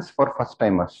happens for first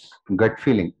timers, gut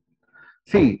feeling.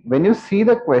 See, when you see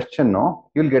the question, no,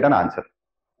 you'll get an answer.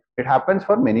 It happens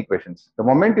for many questions. The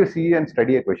moment you see and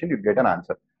study a question, you get an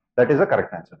answer. That is the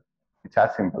correct answer. It's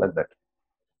as simple as that.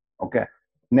 Okay.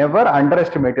 Never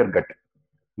underestimate your gut.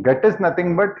 Gut is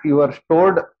nothing but your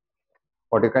stored,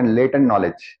 what you can latent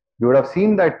knowledge. You would have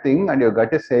seen that thing and your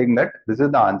gut is saying that this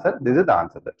is the answer, this is the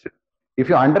answer. That's it. If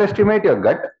you underestimate your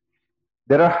gut,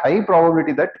 there are high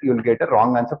probability that you will get a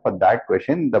wrong answer for that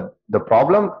question. The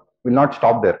problem will not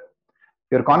stop there.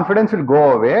 Your confidence will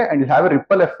go away and you'll have a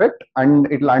ripple effect and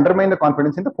it will undermine the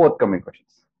confidence in the forthcoming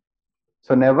questions.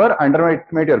 So never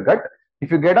underestimate your gut.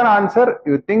 If you get an answer,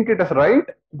 you think it is right,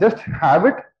 just have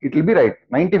it, it will be right.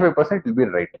 95% it will be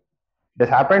right. It has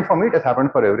happened for me, it has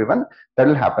happened for everyone. That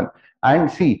will happen. And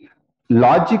see,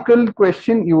 logical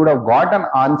question, you would have got an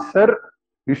answer,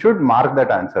 you should mark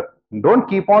that answer. Don't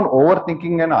keep on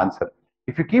overthinking an answer.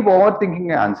 If you keep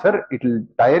overthinking an answer, it will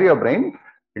tire your brain,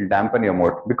 it will dampen your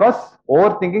mood. Because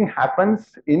overthinking happens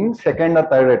in second or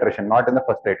third iteration, not in the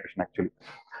first iteration actually.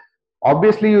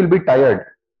 Obviously, you will be tired.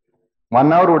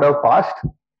 1 hour would have passed,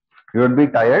 you would be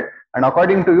tired, and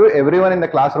according to you, everyone in the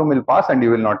classroom will pass and you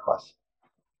will not pass.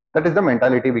 That is the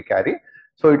mentality we carry.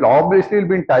 So it obviously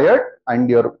will be tired and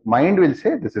your mind will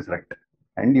say this is right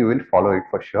and you will follow it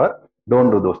for sure.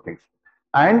 Don't do those things.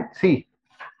 And see,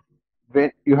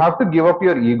 when you have to give up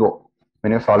your ego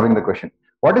when you're solving the question.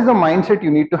 What is the mindset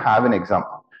you need to have in exam?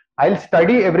 I'll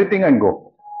study everything and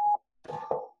go.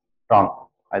 Wrong.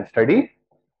 I'll study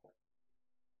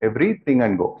everything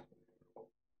and go.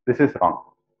 This is wrong.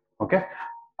 Okay.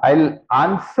 I'll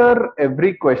answer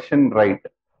every question right.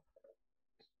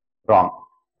 Wrong.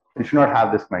 You should not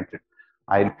have this mindset.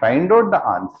 I'll find out the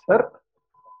answer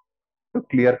to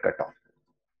clear cutoff.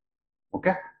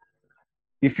 Okay.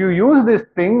 If you use this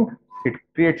thing, it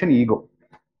creates an ego.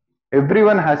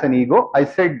 Everyone has an ego. I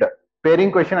said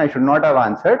pairing question I should not have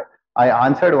answered. I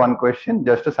answered one question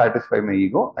just to satisfy my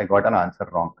ego. I got an answer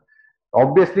wrong.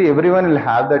 Obviously, everyone will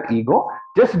have that ego.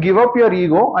 Just give up your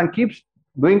ego and keep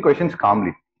doing questions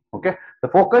calmly. Okay. The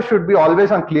focus should be always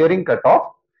on clearing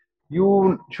cutoff.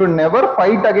 You should never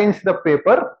fight against the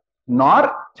paper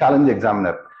nor challenge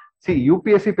examiner. See,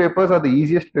 UPSC papers are the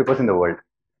easiest papers in the world.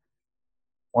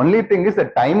 Only thing is the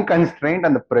time constraint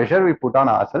and the pressure we put on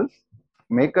ourselves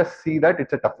make us see that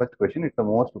it's a toughest question. It's the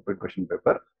most stupid question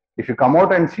paper. If you come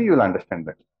out and see, you'll understand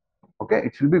that. Okay,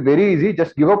 it will be very easy.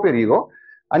 Just give up your ego.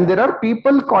 And there are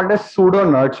people called as pseudo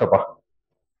nerds.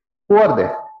 Who are they?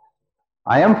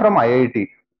 I am from IIT.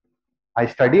 I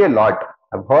study a lot.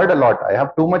 I've heard a lot. I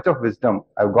have too much of wisdom.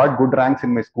 I've got good ranks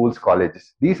in my schools,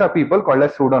 colleges. These are people called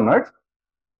as pseudo nerds.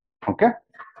 Okay.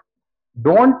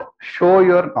 Don't show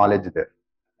your knowledge there.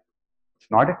 It's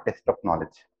not a test of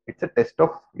knowledge. It's a test of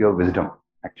your wisdom,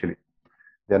 actually.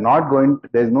 They're not going to,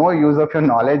 there's no use of your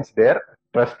knowledge there.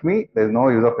 Trust me, there's no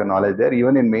use of your knowledge there.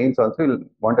 Even in mains also, you'll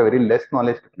want a very less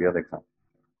knowledge to clear the exam.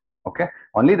 Okay.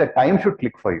 Only the time should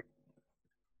click for you.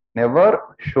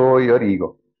 Never show your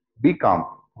ego. Be calm.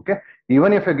 Okay.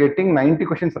 Even if you're getting 90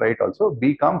 questions right also,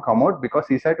 be calm, come out, because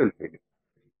CSAT will fail you.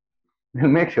 We'll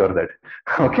make sure that.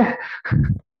 Okay.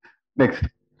 Next.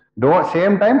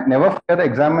 Same time, never fear the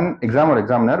exam or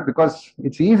examiner, because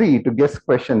it's easy to guess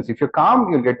questions. If you're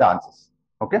calm, you'll get the answers.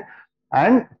 Okay.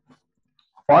 And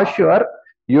for sure,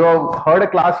 you have heard a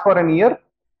class for a year.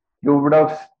 You would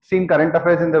have seen current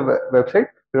affairs in the website.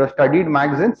 You have studied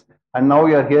magazines, and now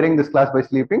you are hearing this class by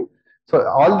sleeping. So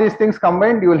all these things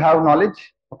combined, you will have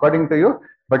knowledge according to you.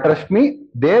 But trust me,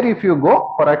 there if you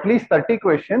go for at least 30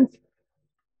 questions,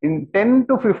 in 10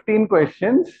 to 15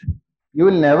 questions, you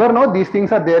will never know these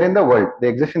things are there in the world. They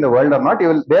exist in the world or not. You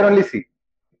will there only see.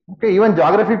 Okay, even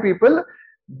geography people,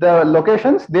 the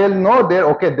locations, they'll know there.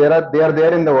 Okay, they are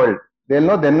there in the world. They'll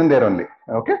know then and there only.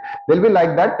 Okay, they'll be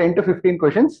like that. 10 to 15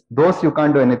 questions. Those you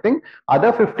can't do anything.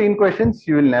 Other 15 questions,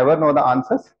 you will never know the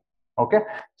answers. Okay,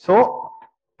 so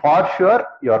for sure,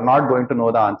 you are not going to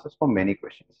know the answers for many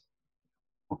questions.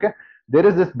 Okay, there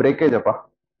is this breakage,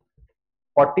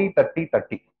 40, 30,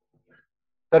 30.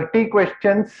 30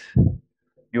 questions,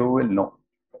 you will know.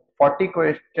 40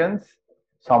 questions,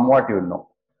 somewhat you will know.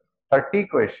 30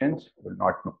 questions, you will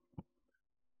not know.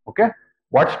 Okay,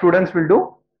 what students will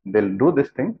do? They'll do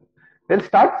this thing. They'll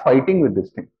start fighting with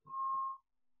this thing,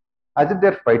 as if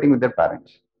they're fighting with their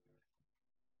parents.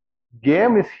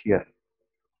 Game is here.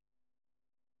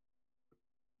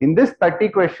 In this 30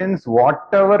 questions,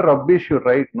 whatever rubbish you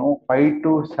write, no, 5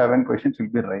 to 7 questions will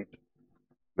be right.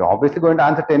 You're obviously going to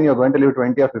answer 10, you're going to leave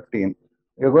 20 or 15.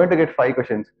 You're going to get 5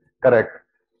 questions. Correct.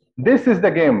 This is the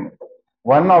game.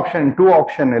 1 option, 2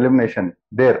 option elimination.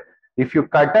 There. If you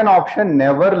cut an option,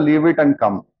 never leave it and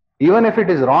come. Even if it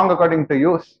is wrong according to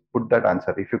you, put that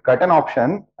answer. If you cut an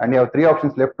option and you have 3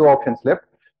 options left, 2 options left,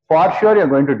 for sure you're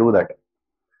going to do that.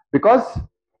 Because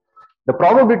the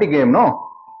probability game, no,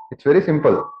 it's very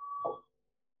simple.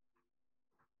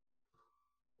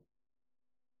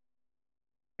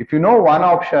 If you know 1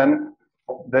 option,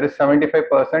 there is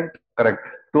 75% correct.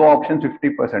 2 options,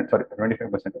 50%, sorry,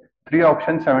 25%. 3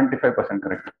 options, 75%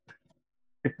 correct.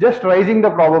 It's just raising the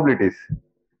probabilities.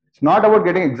 It's not about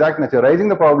getting exactness, you're raising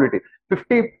the probability.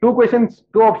 52 questions,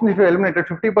 2 options if you eliminated,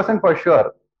 50% for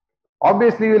sure.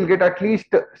 Obviously, you will get at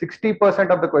least 60%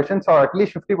 of the questions, or at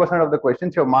least 50% of the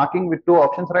questions you're marking with 2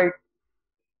 options right.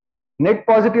 Net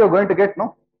positive you're going to get,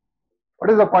 no? What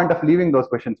is the point of leaving those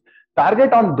questions?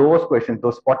 Target on those questions,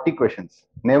 those 40 questions.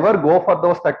 Never go for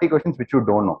those 30 questions which you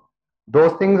don't know.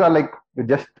 Those things are like,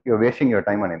 you're wasting your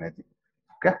time and energy.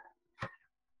 Okay.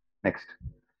 Next.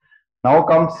 Now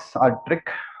comes our trick.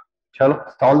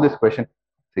 Chalo, solve this question.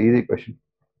 It's an easy question.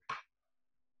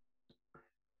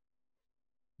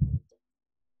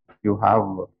 You have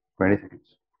 20 seconds.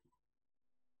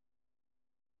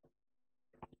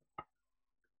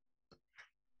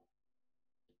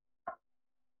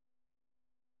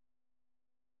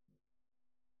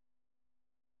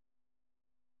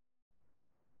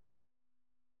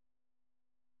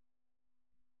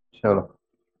 Chalo.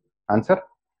 Answer?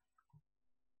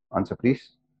 Answer,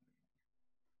 please.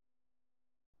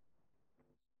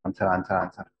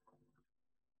 Answer.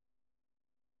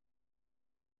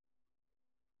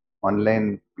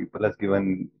 Online people has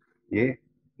given A.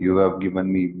 You have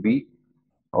given me B.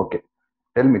 Okay.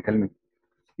 Tell me.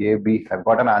 A, B. I've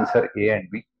got an answer A and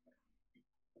B.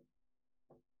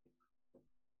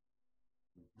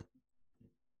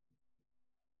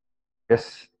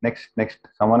 Yes. Next.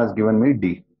 Someone has given me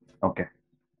D. Okay.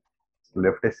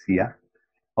 Left is C. Yeah?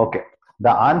 Okay.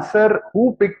 The answer,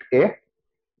 who picked A?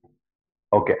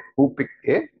 Okay. Who picked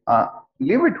A?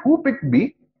 Leave it. Who picked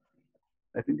B?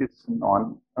 I think it's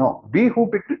no, B. Who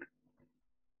picked it?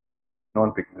 No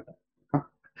one picked it.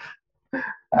 Huh?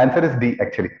 Answer is D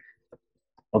actually.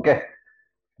 Okay.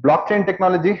 Blockchain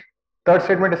technology. Third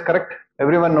statement is correct.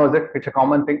 Everyone knows it. It's a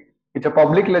common thing. It's a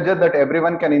public ledger that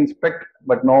everyone can inspect,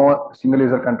 but no single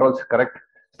user controls. Correct.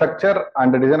 Structure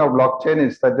and the design of blockchain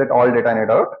is such that all data need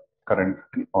out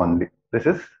currently only. This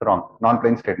is wrong.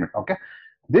 Non-plain statement. Okay.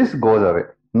 This goes away.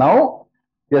 Now,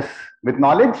 yes, with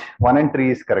knowledge, 1 and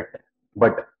 3 is correct.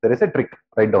 But there is a trick.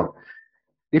 Write down.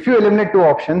 If you eliminate two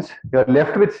options, you are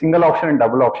left with single option and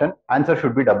double option. Answer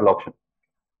should be double option.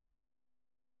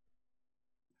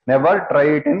 Never try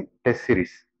it in test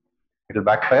series. It will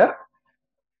backfire.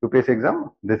 UPSC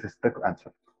exam, this is the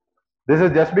answer. This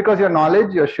is just because your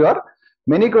knowledge, you're sure.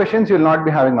 Many questions you will not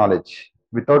be having knowledge.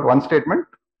 Without one statement,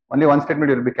 only one statement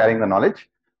you will be carrying the knowledge.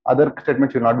 Other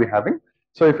statements you will not be having.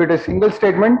 So if it is single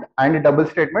statement and a double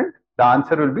statement, the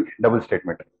answer will be double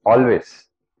statement. Always.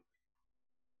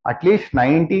 At least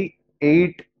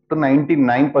 98 to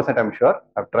 99% I'm sure.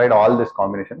 I've tried all these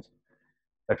combinations.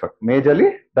 That's what.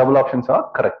 Majorly, double options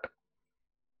are correct.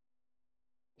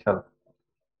 Chalo.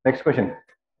 Next question.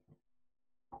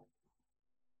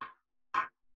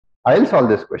 I'll solve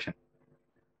this question.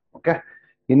 Okay.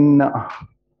 In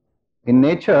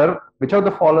nature, which of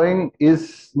the following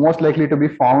is most likely to be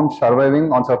found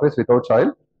surviving on surface without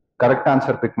soil? Correct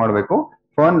answer pick madbeku.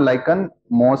 Fern, lichen,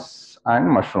 moss, and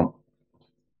mushroom.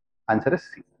 Answer is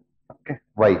C. Okay.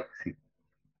 Why C?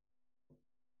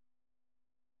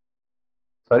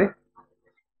 Sorry.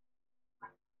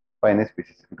 Fine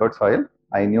species without soil.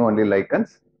 I knew only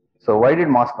lichens. So why did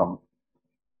moss come?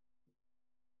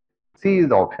 C is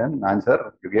the option.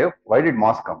 Answer you gave. Why did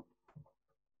moss come?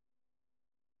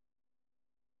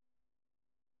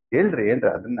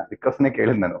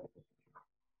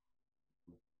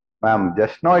 Ma'am,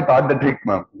 just now I taught the trick,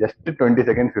 ma'am. Just 20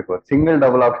 seconds before. Single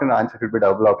double option, answer should be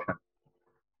double option.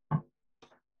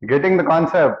 Getting the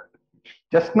concept.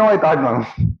 Just now I thought,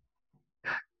 ma'am.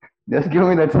 Just give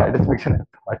me that satisfaction.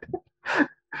 I thought.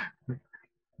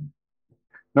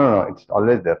 No, it's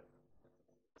always there.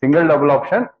 Single double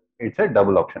option, it's a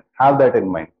double option. Have that in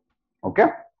mind. Okay.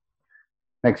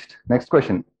 Next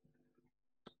question.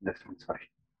 Just one, sorry.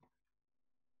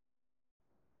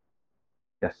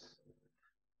 Yes.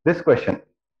 This question,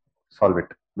 solve it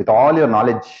with all your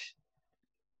knowledge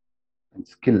and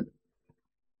skill.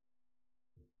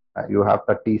 You have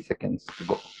 30 seconds to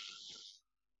go.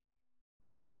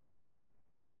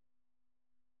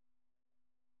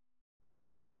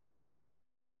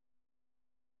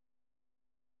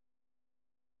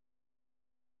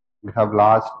 We have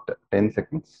last 10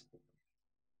 seconds.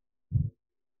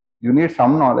 You need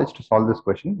some knowledge to solve this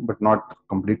question, but not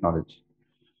complete knowledge.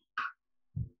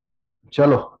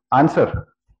 Chalo, answer.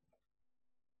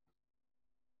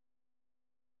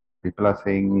 People are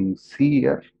saying C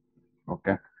here.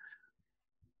 Okay.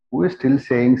 Who is still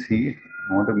saying C?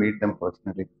 I want to meet them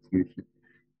personally. Seriously.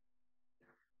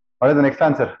 What is the next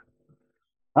answer?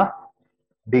 Huh?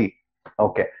 D.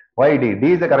 Okay. Why D?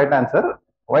 D is the correct answer.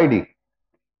 Why D?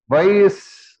 Why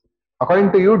is,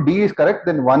 according to you, D is correct,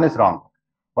 then 1 is wrong.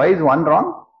 Why is 1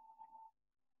 wrong?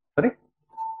 Sorry?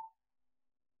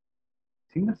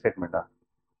 Single statement.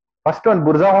 First one,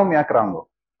 Burza home yak wrong.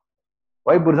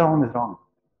 Why Burza home is wrong?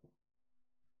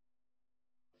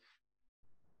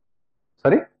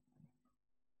 Sorry?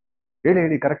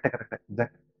 Correct.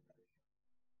 Exactly.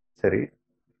 Sorry.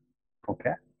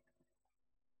 Okay.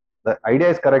 The idea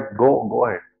is correct. Go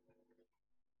ahead.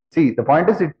 See, the point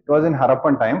is it was in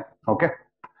Harappan time. Okay.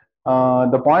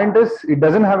 The point is it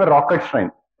doesn't have a rocket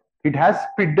shrine. It has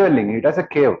pit dwelling. It has a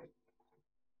cave.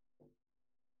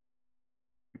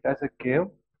 It has a cave.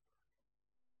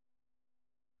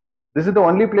 This is the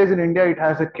only place in India it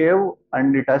has a cave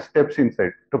and it has steps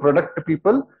inside. To protect the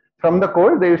people from the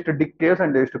cold, they used to dig caves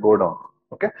and they used to go down.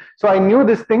 Okay. So I knew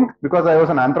this thing because I was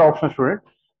an anthro optional student.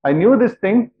 I knew this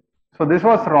thing. So this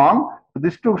was wrong. So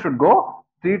this two should go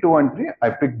 3, 2, and 3. I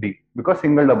picked D because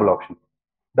single double option.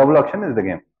 Double option is the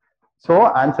game. So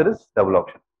answer is double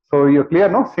option. So you're clear,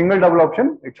 no? Single double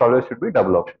option, it always should be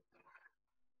double option.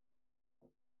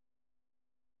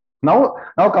 Now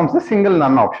comes the single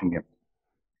none option game.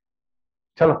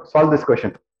 Chalo, solve this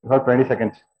question. You have 20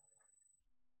 seconds.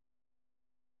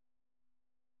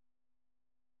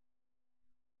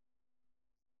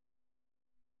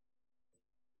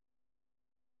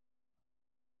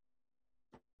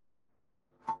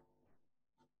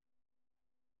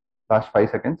 Last 5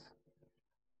 seconds.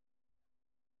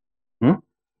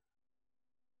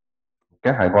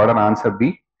 Okay, I got an answer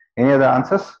B. Any other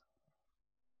answers?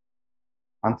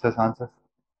 Answers. Answer.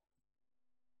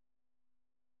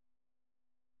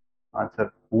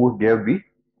 Who gave B?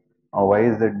 Or why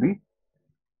is that B?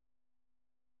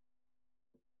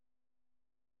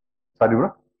 Sorry,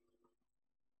 bro.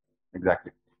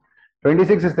 Exactly.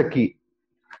 26 is the key.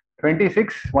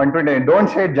 26, 120. Don't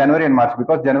say January and March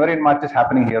because January and March is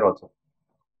happening here also.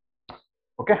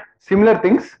 Okay. Similar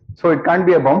things. So it can't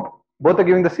be a bump. Both are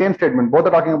giving the same statement. Both are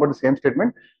talking about the same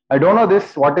statement. I don't know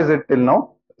this. What is it till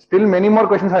now? Still many more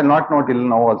questions I not know till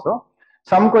now also.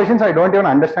 Some questions I don't even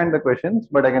understand the questions,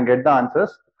 but I can get the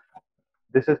answers.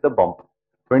 This is the bump.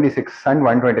 26 and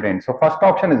 129. So first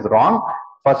option is wrong.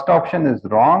 First option is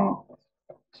wrong.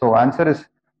 So answer is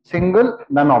single,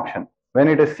 none option. When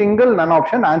it is single, none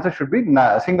option, answer should be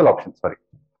single option. Sorry.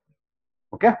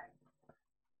 Okay.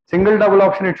 Single double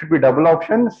option, it should be double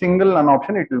option. Single none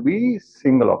option, it will be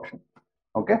single option.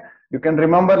 Okay. You can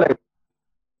remember like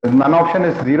none option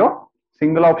is 0,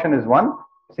 single option is 1,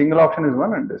 single option is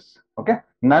 1 and this. Okay.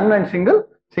 None and single,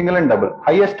 single and double.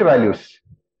 Highest values.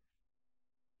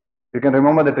 You can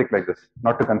remember the trick like this,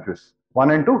 not to confuse.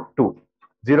 1 and 2, 2.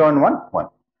 0 and 1, 1.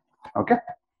 Okay.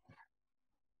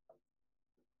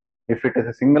 If it is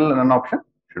a single none option,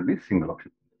 it should be single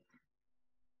option.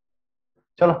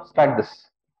 Chalo, start this.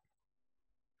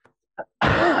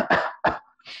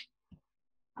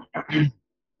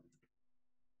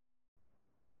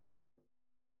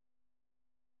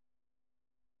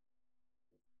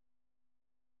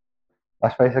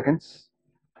 Last 5 seconds.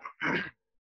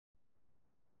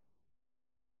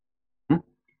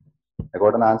 I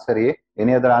got an answer A.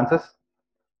 Any other answers?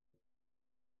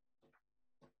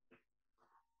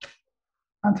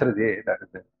 Answer is A. That is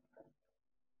it.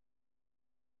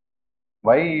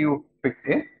 Why you picked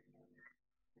A?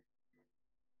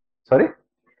 Sorry?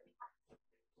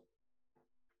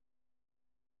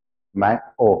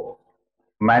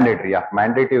 Mandatory. Yeah,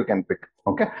 mandatory you can pick.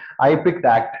 Okay. I picked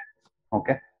act.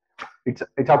 Okay.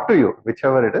 It's up to you.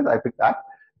 Whichever it is, I picked act.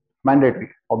 Mandatory.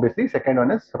 Obviously, second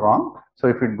one is wrong. So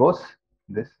if it goes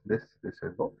this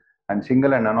will go. And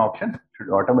single and none option should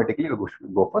automatically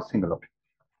go for single option.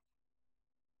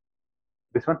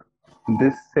 This one,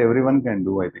 this everyone can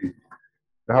do, I think.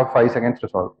 You have 5 seconds to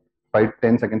solve.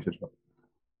 10 seconds to solve.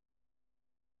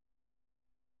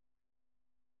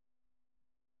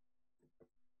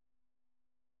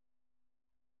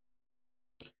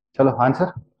 Chalo,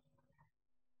 answer.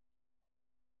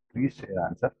 Please say the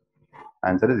answer.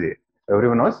 Answer is A.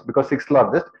 Everyone knows because sixth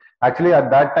largest. Actually, at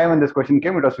that time when this question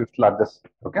came, it was fifth largest.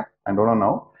 Okay, I don't know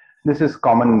now. This is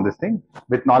common in this thing.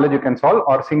 With knowledge, you can solve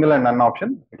or single and none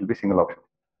option. It will be single option.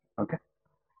 Okay.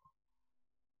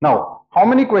 Now, how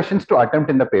many questions to attempt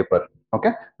in the paper?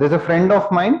 Okay. There's a friend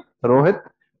of mine, Rohit.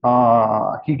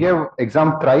 He gave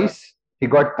exam thrice. He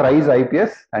got thrice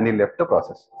IPS and he left the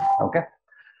process. Okay.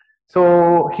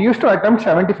 So he used to attempt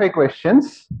 75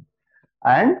 questions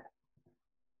and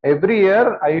every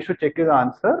year I used to check his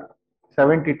answer.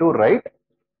 72 right,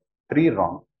 3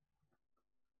 wrong.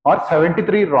 Or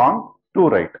 73 wrong, 2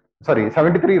 right. Sorry,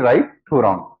 73 right, 2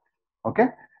 wrong. Okay.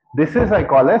 This is I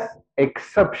call as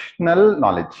exceptional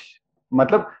knowledge.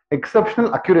 Matlab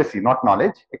exceptional accuracy, not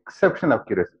knowledge, exceptional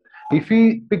accuracy. If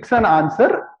he picks an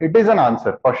answer, it is an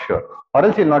answer for sure. Or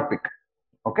else he'll not pick.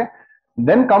 Okay.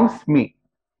 Then comes me.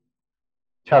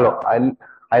 Chalo,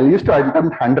 I'll used to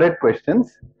attempt 100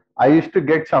 questions. I used to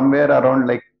get somewhere around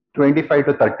like 25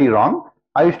 to 30 wrong.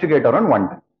 I used to get around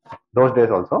 110. Those days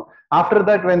also. After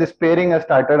that, when this pairing has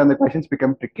started and the questions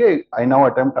become tricky, I now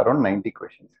attempt around 90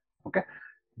 questions. Okay.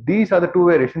 These are the two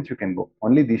variations you can go.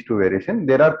 Only these two variations.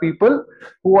 There are people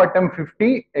who attempt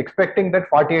 50 expecting that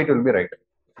 48 will be right.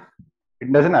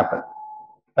 It doesn't happen.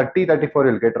 30, 34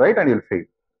 you'll get right and you'll fail.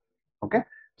 Okay.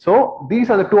 So these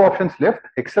are the two options left.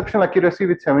 Exceptional accuracy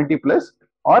with 70 plus,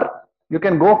 or you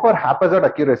can go for haphazard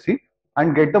accuracy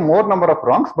and get the more number of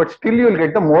wrongs, but still you will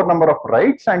get the more number of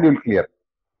rights and you'll clear.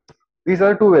 These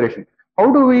are the two variations.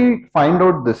 How do we find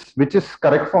out this? Which is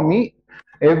correct for me?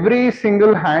 Every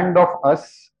single hand of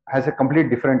us has a complete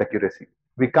different accuracy.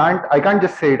 I can't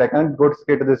just say it. I can't go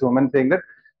straight to this woman saying that,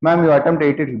 ma'am, you attempt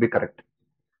 80, it will be correct.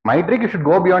 My trick, you should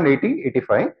go beyond 80,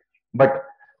 85, but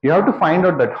you have to find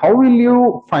out that. How will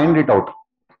you find it out?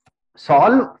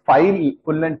 Solve 5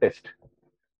 full length test.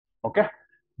 Okay.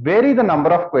 Vary the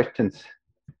number of questions.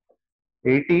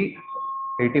 80,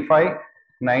 85,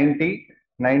 90,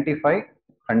 95,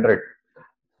 100.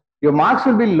 Your marks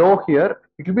will be low here.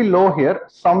 It will be low here.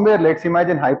 Somewhere, let's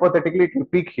imagine hypothetically, it will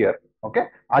peak here. Okay.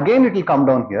 Again, it will come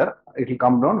down here. It will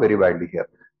come down very badly here.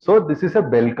 So this is a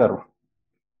bell curve.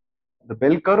 The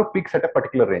bell curve peaks at a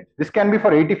particular range. This can be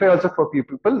for 85 also for few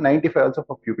people, 95 also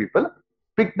for few people.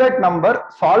 Pick that number,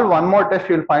 solve one more test,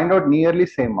 you will find out nearly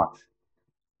same marks.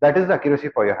 That is the accuracy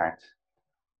for your hands.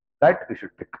 That you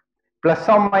should pick. Plus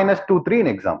or minus 2, 3 in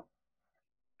exam.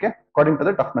 Okay, according to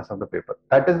the toughness of the paper.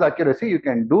 That is the accuracy. You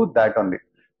can do that only.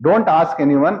 Don't ask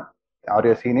anyone or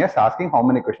your seniors asking how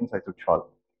many questions I should solve.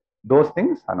 Those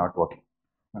things are not working.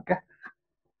 Okay.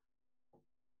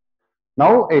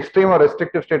 Now, extreme or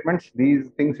restrictive statements, these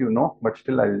things you know, but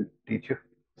still I'll teach you.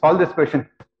 Solve this question.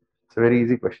 It's a very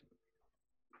easy question.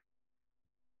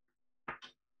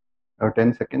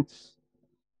 10 seconds.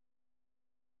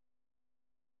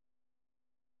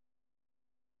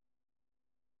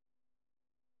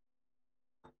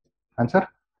 Answer?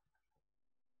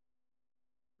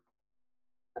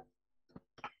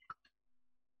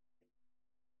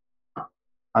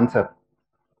 Answer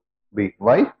B.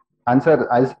 Why? Answer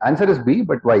is B,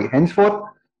 but why? Henceforth,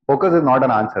 focus is not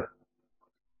an answer.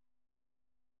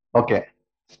 Okay.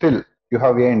 Still, you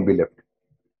have A and B left.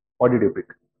 What did you pick?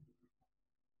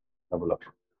 Double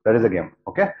option. That is a game.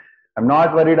 Okay. I'm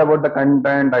not worried about the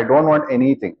content. I don't want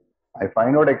anything. I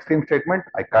find out extreme statement.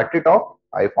 I cut it off.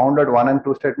 I found out 1 and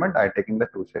 2 statement. I taking the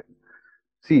 2 statement.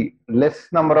 See, less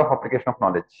number of application of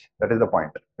knowledge. That is the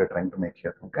point we're trying to make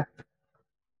here. Okay.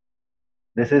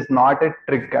 This is not a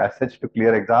trick as such to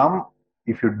clear exam.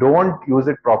 If you don't use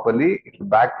it properly, it will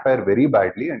backfire very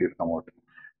badly and you'll come out.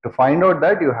 To find out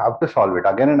that, you have to solve it.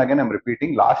 Again and again, I'm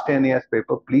repeating, last 10 years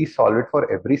paper, please solve it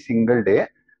for every single day.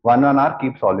 1 hour,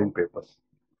 keep solving papers.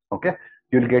 Okay?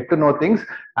 You'll get to know things.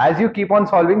 As you keep on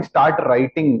solving, start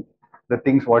writing the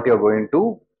things what you're going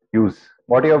to use.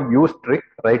 What you have used trick,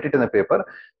 write it in the paper.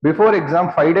 Before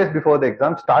exam, 5 days before the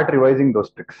exam, start revising those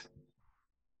tricks.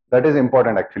 That is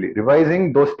important actually.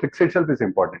 Revising those tricks itself is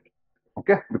important.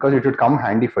 Okay? Because it should come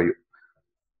handy for you.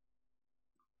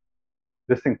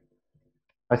 This thing.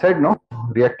 I said no,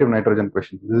 reactive nitrogen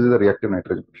question. This is a reactive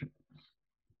nitrogen question.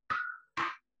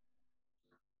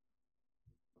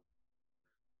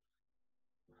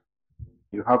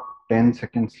 You have 10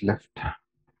 seconds left.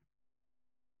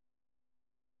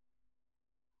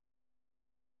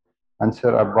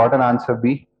 Answer, I've got an answer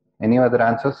B. Any other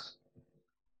answers?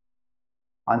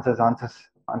 Answers.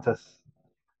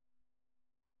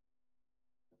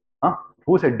 Huh?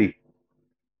 Who said D?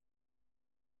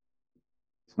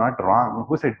 It's not wrong.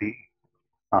 Who said D?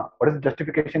 What is the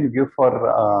justification you give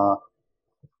for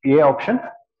A option?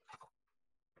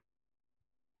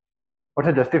 What's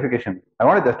the justification? I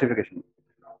want a justification.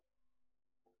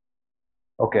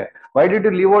 Okay. Why did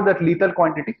you leave out that lethal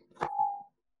quantity?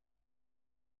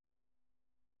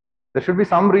 There should be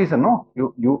some reason, no?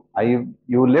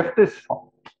 You left this.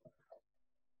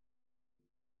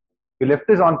 You left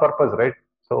this on purpose, right?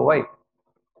 So why?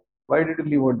 Why did you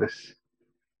leave out this?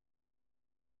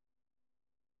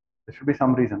 There should be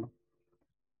some reason.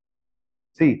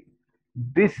 See,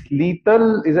 this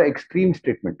lethal is an extreme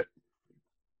statement.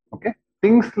 Okay?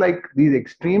 Things like these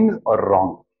extremes are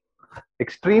wrong.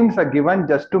 Extremes are given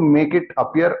just to make it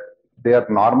appear they are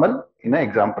normal in an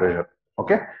exam pressure.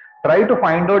 Okay? Try to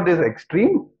find out this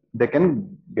extreme, they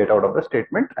can get out of the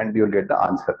statement and you'll get the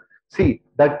answer. See,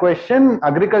 that question,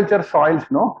 agriculture soils,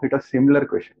 no, it was similar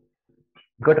question.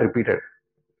 It got repeated.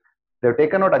 They've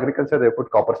taken out agriculture, they put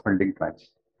copper smelting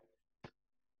plants.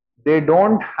 They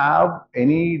don't have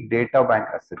any data bank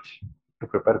as such to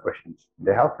prepare questions.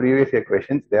 They have previous year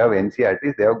questions, they have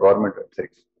NCRTs, they have government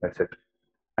websites. That's it.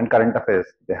 And current affairs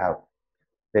they have.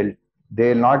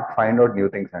 They'll not find out new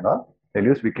things and all. They'll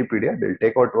use Wikipedia, they'll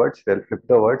take out words, they'll flip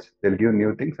the words, they'll give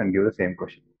new things and give the same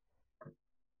question.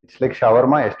 It's like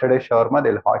shawarma, yesterday's shawarma,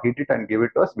 they'll heat it and give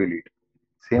it to us, we'll eat.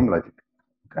 Same logic.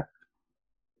 Okay.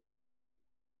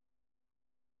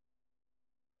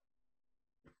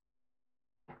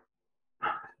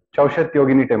 Chaushat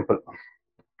Yogini Temple.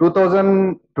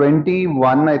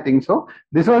 2021, I think so.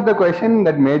 This was the question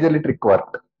that majorly trick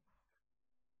worked.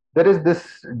 There is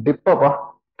this dip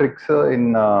up tricks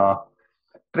in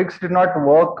tricks did not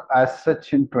work as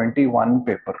such in 21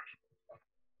 paper.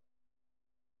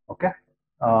 Okay,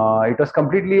 it was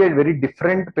completely a very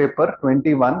different paper.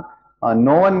 21.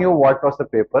 No one knew what was the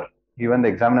paper, even the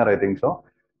examiner, I think so.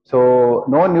 So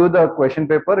no one knew the question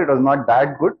paper. It was not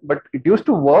that good, but it used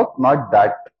to work, not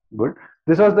that good.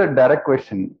 This was the direct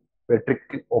question where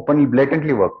trick openly,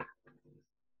 blatantly worked.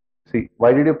 See,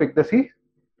 why did you pick the C?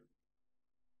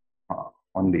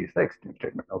 Only is the extreme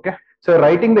statement. Okay, so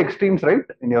writing the extremes right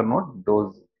in your note,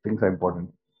 those things are important.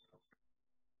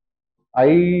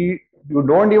 You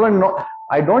don't even know.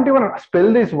 I don't even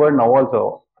spell this word now.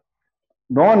 Also,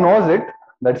 no one knows it.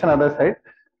 That's another side.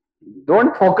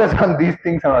 Don't focus on these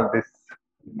things and all this.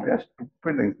 They are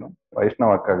stupid things, no?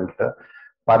 Vaishnava cult,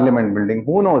 parliament building.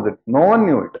 Who knows it? No one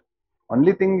knew it.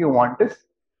 Only thing you want is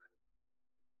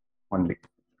only.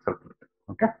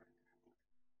 Okay.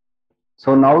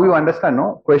 So now you understand,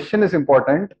 no? Question is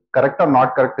important. Correct or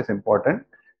not correct is important.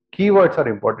 Keywords are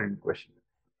important in question.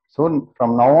 So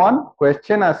from now on,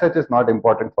 question as such is not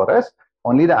important for us.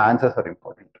 Only the answers are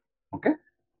important. Okay.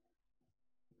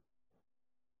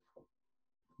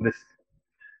 This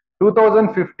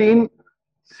 2015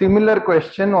 similar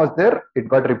question was there. It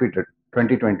got repeated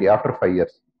 2020 after 5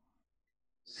 years.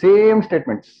 Same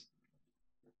statements.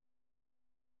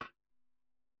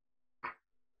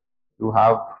 You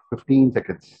have 15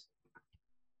 seconds.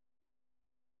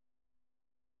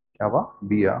 क्या हुआ?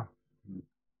 B, yeah.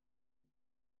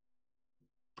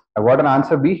 I got an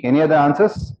answer B. Any other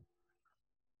answers?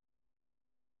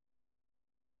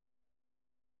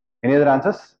 Any other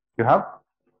answers you have?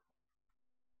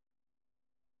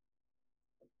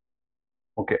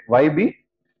 Okay. Why B?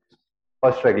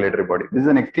 First regulatory body. This is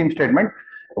an extreme statement.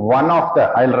 One of the,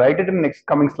 I'll write it in next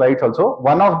coming slides also.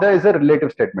 One of the is a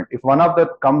relative statement. If one of the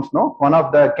comes, no, one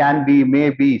of the can be, may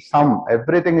be, some,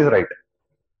 everything is right.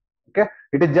 Okay.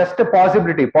 It is just a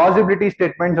possibility. Possibility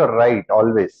statements are right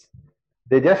always.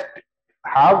 They just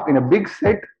have in a big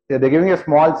set, they're giving a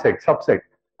small set, subset,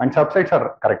 and subsets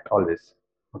are correct always.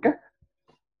 Okay.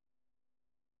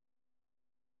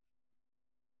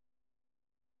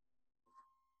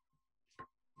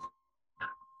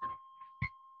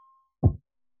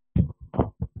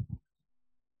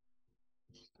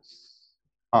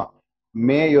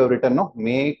 May you have written, no,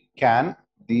 may, can,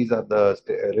 these are the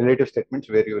relative statements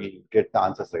where you will get the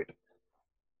answers right.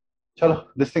 Chalo,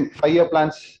 this thing, 5-year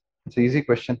plans, it's an easy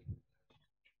question.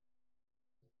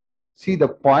 See, the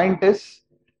point is,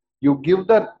 you give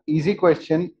the easy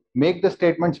question, make the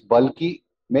statements bulky,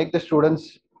 make the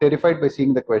students terrified by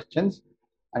seeing the questions,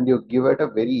 and you give it a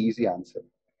very easy answer.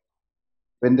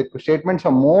 When the statements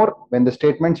are more, when the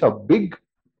statements are big,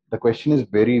 the question is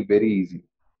very, very easy.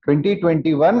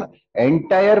 2021,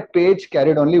 entire page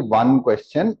carried only one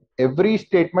question. Every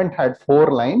statement had 4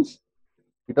 lines.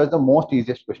 It was the most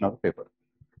easiest question of the paper.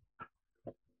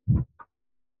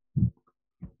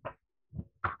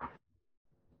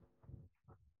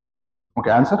 Okay,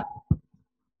 answer?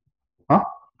 Huh?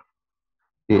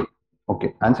 A.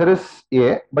 Okay, answer is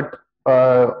A, but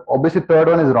obviously third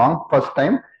one is wrong first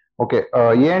time. Okay,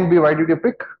 A and B, why did you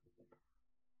pick?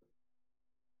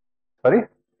 Sorry?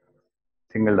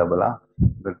 Single double, huh?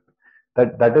 Good.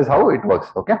 That is how it works.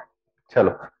 Okay,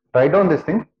 chalo. Write down this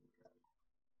thing.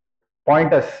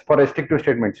 Pointers for restrictive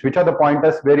statements. Which are the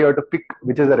pointers where you have to pick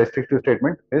which is a restrictive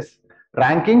statement? Is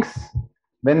rankings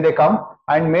when they come,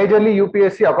 and majorly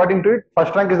UPSC according to it,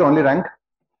 first rank is the only rank.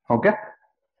 Okay,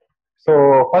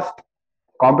 so first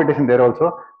competition there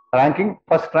also, ranking,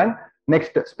 first rank.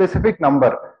 Next specific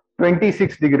number,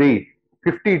 26 degree,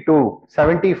 52,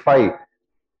 75,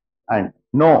 and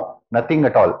no, nothing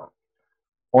at all.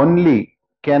 Only,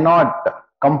 cannot,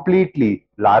 completely,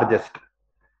 largest.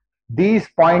 These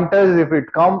pointers, if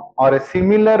it come, or a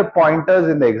similar pointers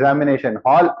in the examination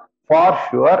hall, for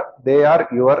sure they are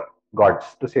your gods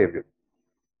to save you.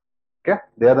 Okay,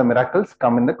 they are the miracles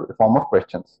come in the form of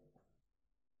questions.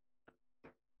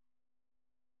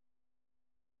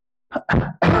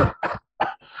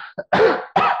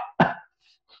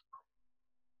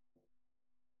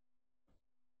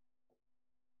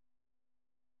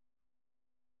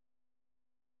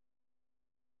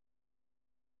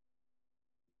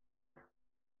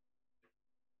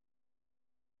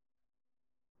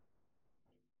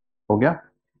 हो गया?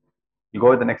 You go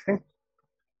with the next thing.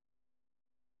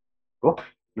 Go.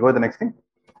 You go with the next thing.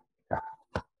 Yeah.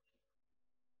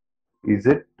 Is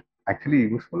it actually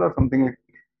useful or something like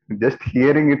just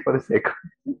hearing it for the sake?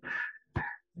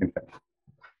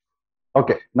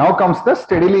 Okay. Now comes the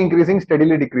steadily increasing,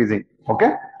 steadily decreasing.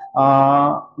 Okay.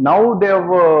 Now they have,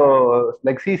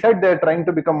 like C said, they're trying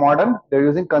to become modern. They're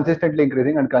using consistently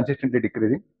increasing and consistently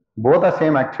decreasing. Both are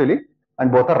same actually, and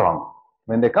both are wrong.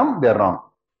 When they come, they're wrong.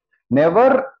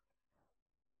 Never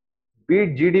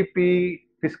beat GDP,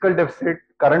 fiscal deficit,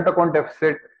 current account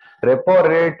deficit, repo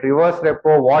rate, reverse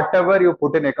repo, whatever you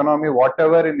put in economy,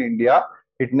 whatever in India,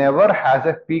 it never has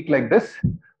a peak like this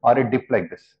or a dip like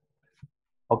this.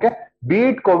 Okay, be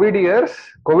it COVID years,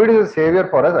 COVID is a savior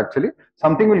for us actually.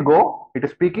 Something will go, it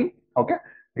is peaking, okay,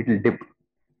 it will dip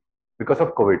because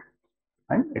of COVID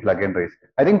and it will again rise.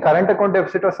 I think current account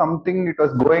deficit or something, it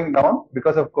was going down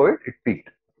because of COVID, it peaked.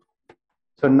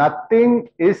 So nothing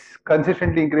is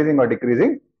consistently increasing or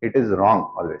decreasing. It is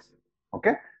wrong always.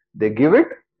 Okay. They give it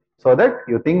so that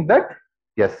you think that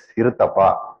yes,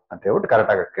 iruttappa. And they would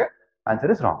correct.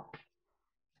 Answer is wrong.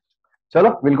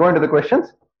 Chalo, we'll go into the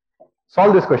questions.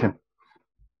 Solve this question.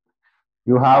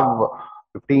 You have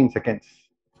 15 seconds.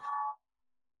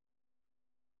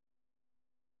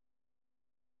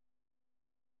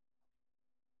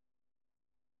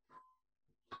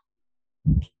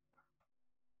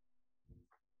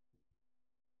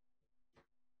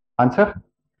 Answer?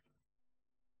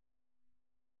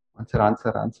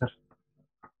 Answer.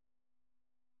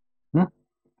 Hmm?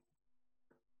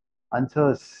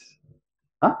 Answers.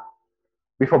 Huh?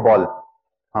 B for ball.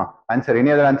 Huh. Answer. Any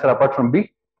other answer apart from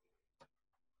B?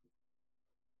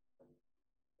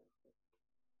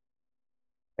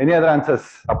 Any other answers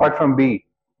apart from B?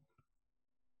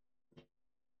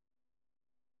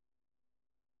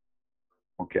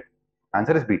 Okay.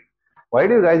 Answer is B. Why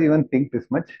do you guys even think this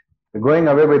much? You're going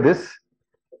away by this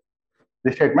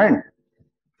statement,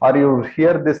 or you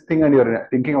hear this thing and you're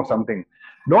thinking of something.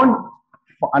 Don't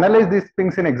analyze these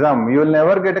things in exam. You will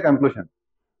never get a conclusion.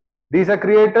 These are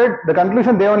created, the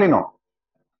conclusion they only know.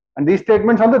 And these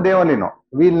statements also they only know.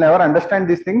 We'll never understand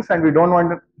these things and we don't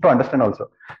want to understand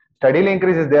also. Steadily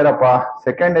increase is there, appa.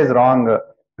 Second is wrong.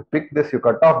 You pick this, you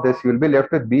cut off this, you will be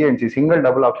left with B and C. Single,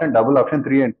 double option,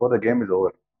 3 and 4, the game is over.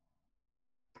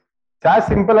 It's as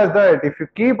simple as that. If you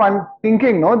keep on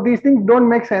thinking, no, these things don't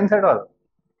make sense at all.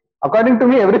 According to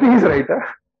me, everything is right.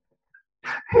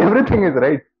 Everything is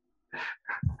right.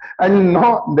 And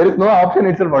no, there is no option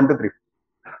itself 1, 2, 3.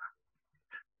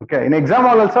 Okay, in exam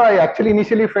hall also, I actually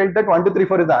initially felt that 1, 2, 3,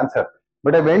 4 is the answer.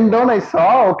 But I went down, I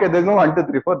saw, okay, there's no 1, 2,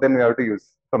 3, 4, then we have to use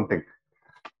something.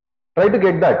 Try to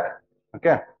get that.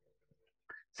 Okay.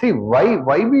 See, why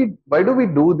do we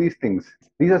do these things?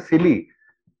 These are silly.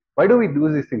 Why do we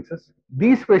do these things?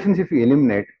 These questions, if we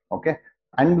eliminate, okay,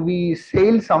 and we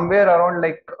sail somewhere around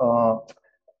like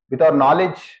with our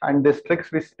knowledge and these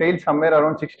tricks, we sail somewhere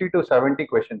around 60 to 70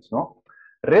 questions. No,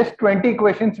 rest 20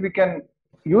 questions we can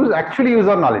actually use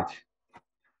our knowledge.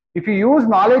 If you use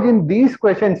knowledge in these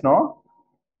questions, no,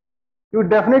 you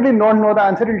definitely don't know the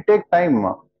answer. It will take time.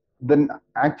 Then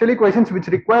actually questions which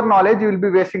require knowledge, you will be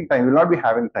wasting time. You will not be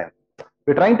having time.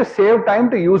 We're trying to save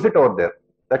time to use it over there.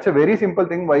 That's a very simple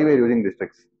thing why we're using these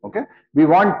tricks. Okay, we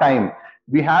want time.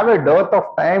 We have a dearth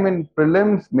of time in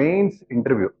prelims, mains,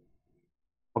 interview.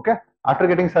 Okay, after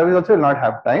getting service also you'll not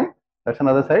have time. That's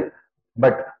another side.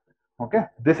 But okay,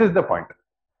 this is the point.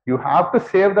 You have to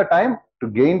save the time to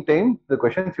gain time. The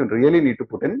questions you really need to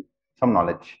put in some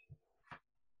knowledge.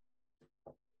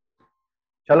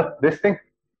 Chalo, this thing.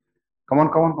 Come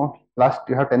on. Last,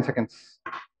 you have 10 seconds.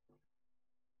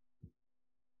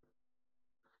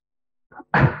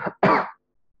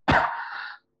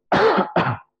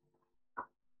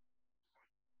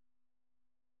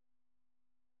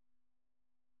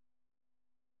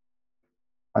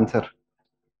 Answer.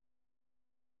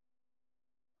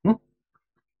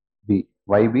 B.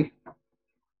 Why B?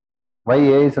 Why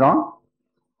A is wrong?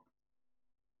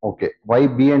 Okay. Why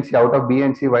B and C? Out of B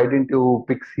and C, why didn't you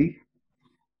pick C?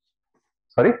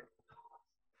 Sorry?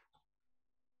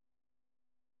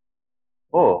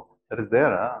 Oh, that is there.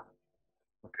 Huh?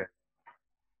 Okay.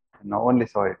 Now only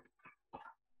saw it.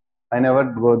 I never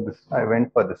go this. I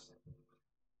went for this.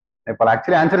 Nepal.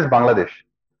 Actually, answer is Bangladesh.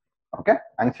 Okay.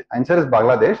 Answer is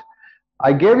Bangladesh.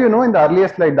 I gave in the earlier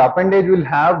slide, the appendage will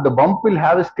have, the bump will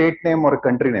have a state name or a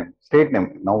country name. State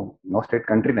name. No state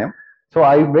country name. So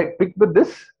I picked with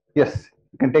this. Yes,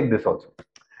 you can take this also.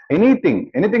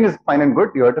 Anything is fine and good.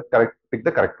 You have to pick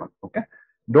the correct one. Okay.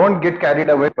 Don't get carried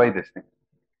away by this thing.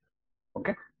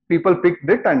 Okay. People picked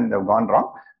it and they've gone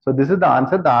wrong. So this is the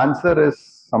answer. The answer is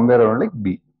somewhere around like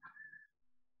B.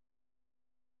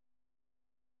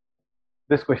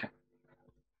 This question.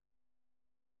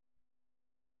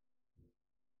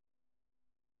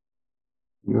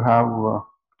 You have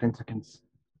 10 seconds.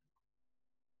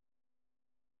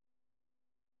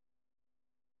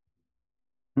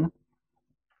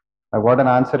 I got an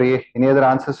answer A. Any other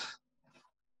answers?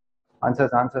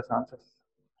 Answers. Answers,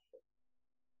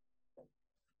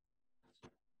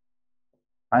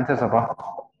 Appa.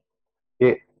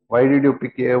 A. Why did you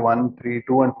pick A? 1, 3,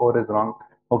 2 and 4 is wrong.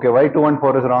 Okay, why 2 and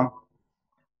 4 is wrong?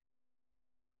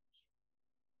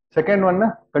 Second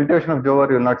one, cultivation of jowar,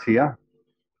 you will not see. Huh?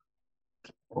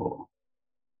 Oh.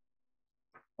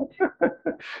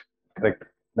 Correct.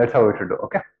 That's how we should do.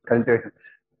 Okay, cultivation.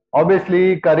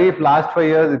 Obviously, Kharif last 5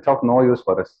 years, it's of no use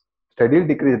for us. Steady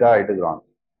decrease, it is wrong.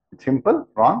 It's simple,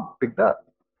 wrong, pick the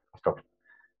first option.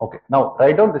 Okay, now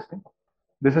write down this thing.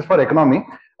 This is for economy.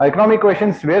 Economy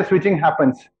questions where switching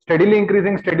happens. Steadily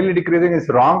increasing, steadily decreasing is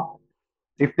wrong.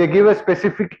 If they give a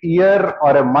specific year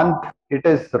or a month, it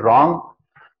is wrong.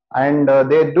 And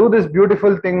they do this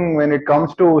beautiful thing when it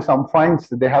comes to some funds.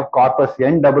 They have corpus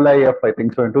NIIF, I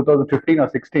think so. In 2015 or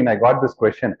 16, I got this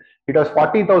question. It was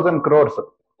 40,000 crores.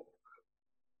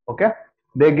 Okay,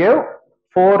 they gave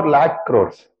 4 lakh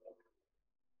crores.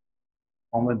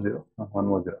 How much zero? One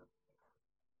more zero.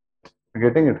 You're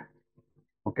getting it?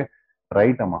 Okay,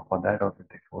 right, Amma, for that also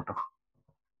take photo.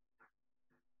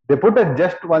 They put a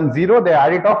just 1 0, they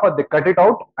add it off or they cut it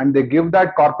out and they give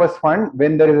that corpus fund.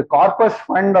 When there is a corpus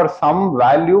fund or some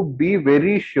value, be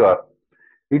very sure.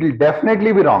 It will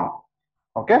definitely be wrong.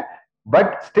 Okay,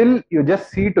 but still you just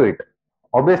see to it.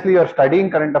 Obviously, you're studying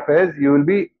current affairs, you will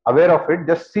be aware of it.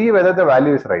 Just see whether the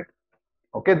value is right.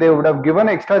 Okay, they would have given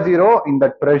extra 0 in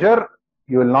that pressure.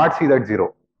 You will not see that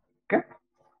 0. Okay.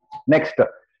 Next,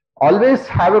 always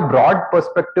have a broad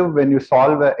perspective when you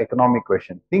solve an economic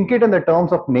question. Think it in the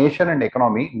terms of nation and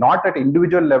economy, not at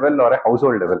individual level or a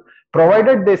household level.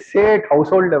 Provided they say at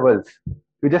household levels,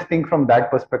 you just think from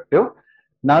that perspective.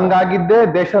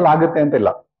 Nangagidde desha lagutte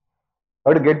antilla.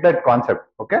 How to get that concept?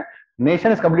 Okay.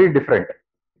 Nation is completely different.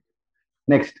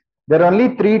 Next, there are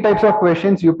only 3 types of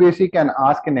questions UPSC can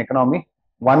ask in economy.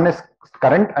 One is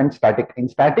current and static. In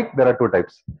static, there are 2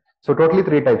 types. So totally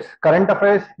 3 types. Current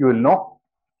affairs, you will know.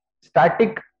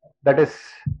 Static, that is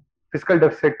fiscal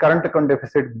deficit, current account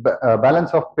deficit,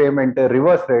 balance of payment,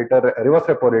 reverse rate, reverse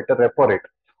repo rate.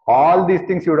 All these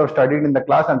things you would have studied in the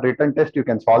class, and written test you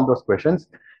can solve those questions.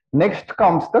 Next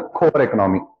comes the core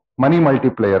economy, money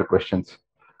multiplier questions.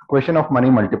 Question of money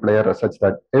multiplier such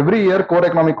that every year core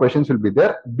economic questions will be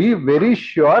there. Be very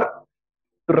sure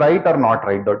to write or not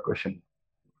write that question.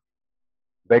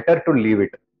 Better to leave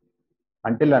it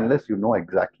until unless you know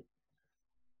exactly.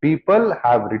 People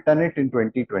have written it in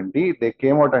 2020. They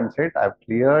came out and said, I've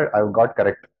cleared, I've got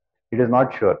correct. It is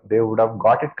not sure. They would have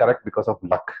got it correct because of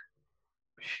luck,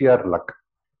 sheer luck,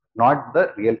 not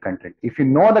the real content. If you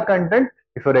know the content,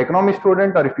 if you're an economy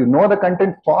student or if you know the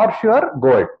content for sure,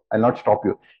 go ahead. I'll not stop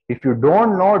you. If you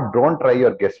don't know, don't try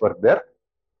your guesswork there.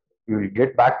 You will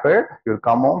get backfired. You'll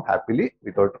come home happily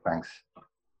without thanks.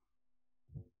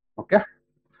 Okay.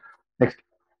 Next.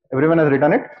 Everyone has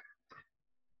written it.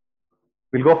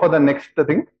 We'll go for the next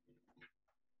thing.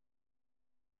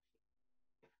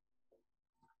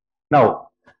 Now,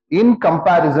 in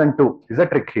comparison to is a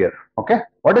trick here. Okay.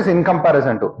 What is in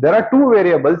comparison to? There are 2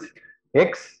 variables,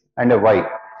 x and a y.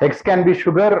 X can be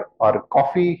sugar or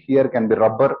coffee. Here can be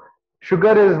rubber.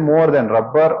 Sugar is more than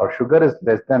rubber or sugar is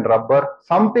less than rubber.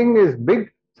 Something is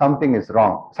big, something is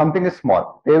wrong, something is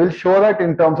small. They will show that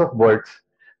in terms of words.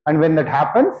 And when that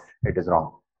happens, it is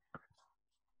wrong.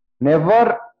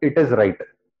 Never it is right.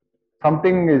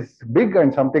 Something is big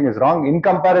and something is wrong. In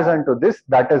comparison to this,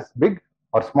 that is big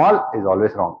or small is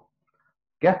always wrong.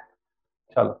 Okay?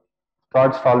 Chalo.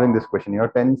 Start solving this question. You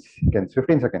have 10 seconds,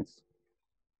 15 seconds.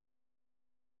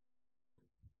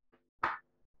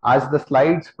 As the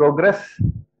slides progress,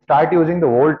 start using the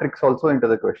old tricks also into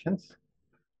the questions.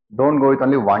 Don't go with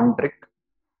only one trick.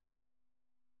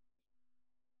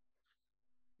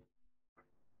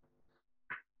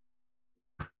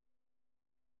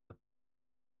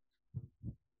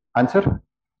 Answer?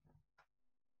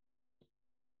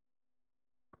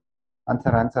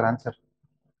 Answer.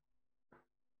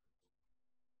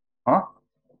 Huh?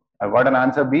 I've got an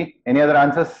answer B. Any other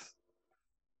answers?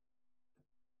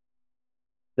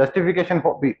 Justification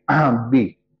for B.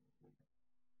 B.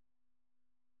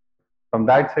 From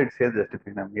that side says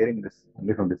justification. I'm hearing this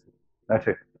only from this. That's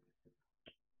it.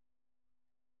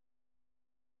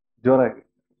 Joragi.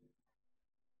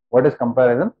 What is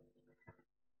comparison?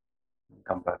 In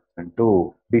comparison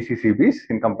to DCCBs,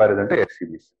 in comparison to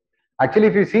FCBs. Actually,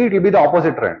 if you see, it will be the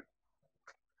opposite trend.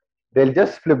 They'll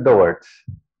just flip the words.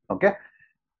 Okay.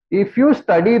 If you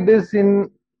study this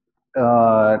in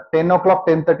 10 o'clock,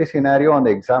 10:30 scenario on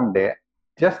the exam day,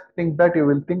 just think that you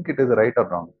will think it is right or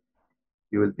wrong.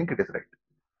 You will think it is right.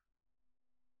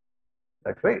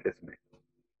 That's why it is made.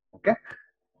 Okay.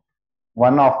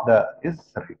 One of the is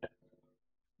right.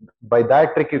 By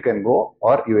that trick you can go,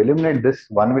 or you eliminate this,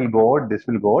 one will go out, this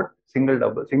will go out, single,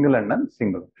 double, single and none,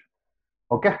 single.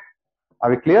 Okay. Are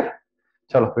we clear?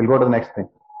 Chalo, we'll go to the next thing.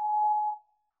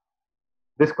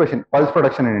 This question, pulse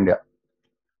production in India.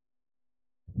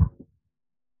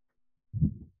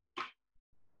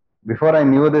 Before I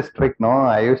knew this trick, no,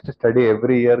 I used to study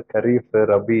every year Kharif,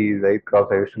 Rabi, Zaid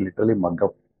crops. I used to literally mug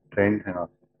up trends and all.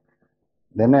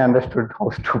 Then I understood how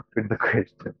stupid the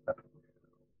question are.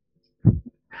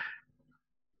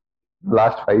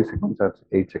 Last 5 seconds or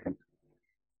 8 seconds.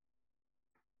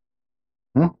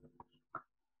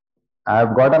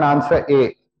 I've got an answer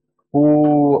A.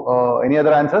 Who? Any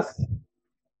other answers?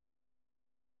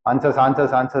 Answers.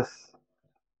 Answer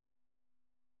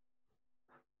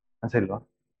ilva?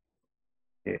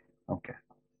 A. Okay.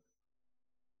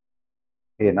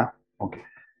 A na? Okay.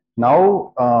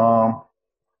 Now,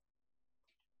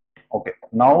 okay.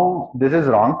 Now this is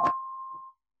wrong.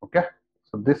 Okay.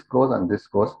 So this goes and this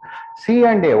goes. C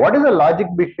and A. What is the logic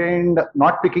behind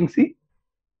not picking C?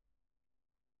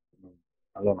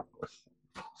 Alone, of course.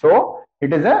 So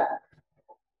it is a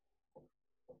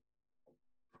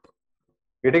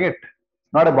getting it,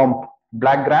 not a bump.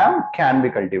 Black gram can be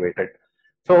cultivated.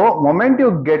 So moment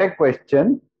you get a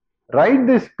question, write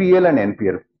this PL and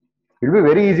NPL. It will be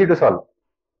very easy to solve.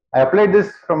 I applied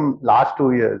this from last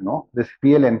 2 years. No, this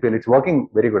PL NPL. It's working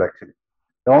very good actually.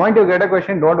 The moment you get a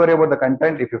question, don't worry about the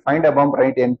content. If you find a bump,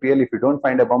 write NPL. If you don't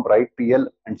find a bump, write PL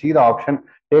and see the option.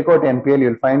 Take out NPL,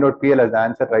 you'll find out PL as the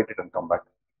answer, write it and come back.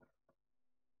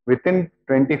 Within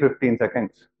 20-15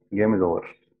 seconds, game is over.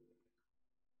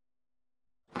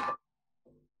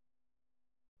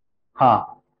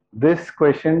 This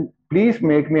question, please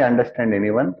make me understand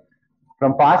anyone.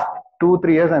 From past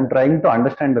 2-3 years, I'm trying to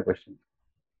understand the question.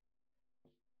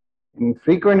 In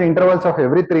frequent intervals of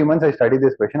every 3 months, I study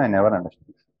this question. I never understand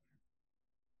this.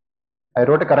 I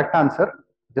wrote a correct answer.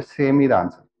 Just say me the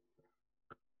answer.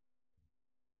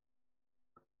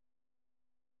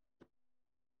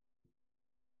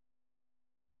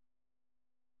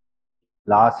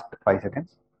 Last 5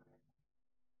 seconds.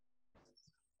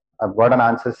 I've got an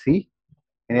answer C.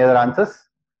 Any other answers?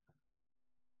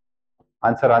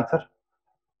 Answer.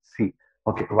 C.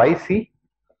 Okay. Why C?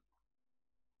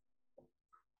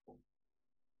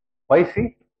 Why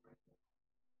C?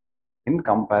 In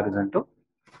comparison to.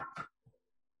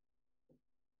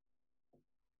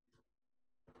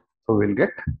 So we'll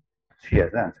get C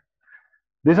as the answer.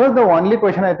 This was the only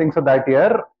question I think so that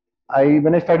year.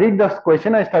 When I studied this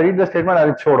question, I studied the statement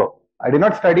Arichodo. I did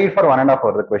not study it for 1.5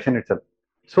 hours, the question itself.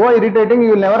 So irritating, you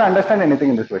will never understand anything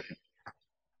in this question.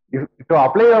 If, to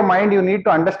apply your mind, you need to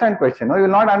understand question. No, you will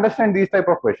not understand these type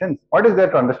of questions. What is there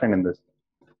to understand in this?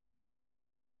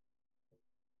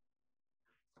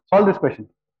 Solve this question.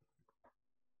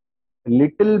 A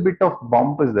little bit of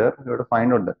bump is there. You have to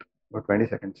find out that. For 20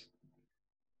 seconds.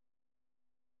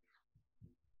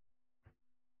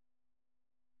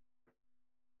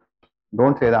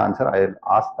 Don't say the answer. I'll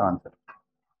ask the answer.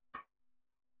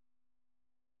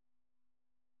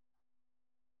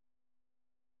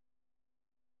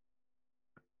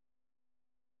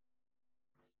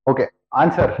 Okay.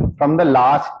 Answer from the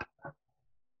last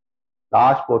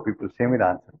 4 people. Say me the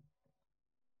answer.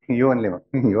 You only one.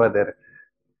 You are there.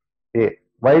 A.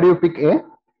 Why do you pick A?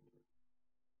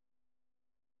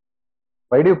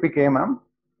 Why do you pick A, ma'am?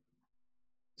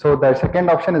 So the second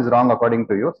option is wrong according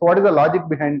to you. So what is the logic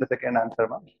behind the second answer,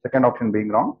 ma'am? Second option being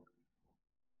wrong?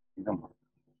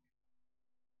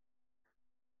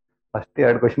 First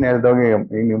question question.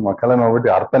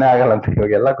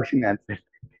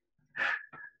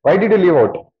 Why did you leave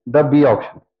out the B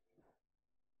option?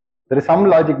 There is some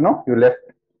logic, no? You left.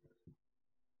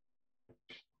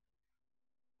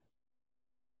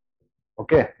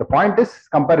 Okay, the point is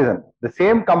comparison. The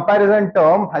same comparison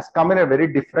term has come in a very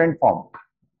different form.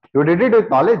 You did it with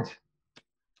knowledge.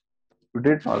 You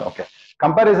did it knowledge. Okay.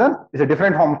 Comparison is a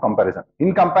different form of comparison.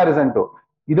 In comparison to,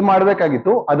 idu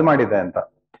madbekagitu, adu madide anta.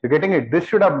 You're getting it. This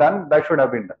should have done, that should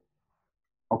have been done.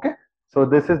 Okay. So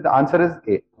this is the answer is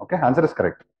A. Okay. Answer is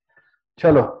correct.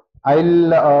 Chalo.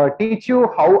 I'll teach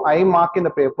you how I mark in the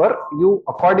paper. You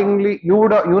accordingly, you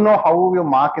know how you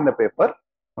mark in the paper.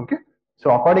 Okay. So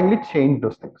accordingly change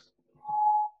those things.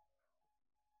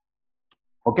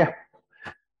 Okay.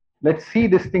 Let's see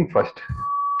this thing first.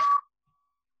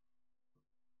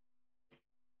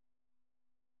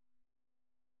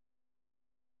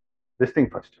 This thing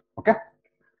first. Okay.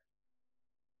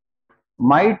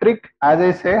 My trick, as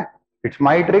I say, it's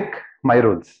my trick, my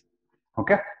rules.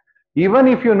 Okay. Even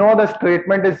if you know the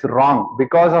statement is wrong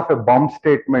because of a bump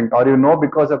statement, or you know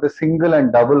because of a single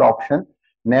and double option,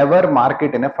 never mark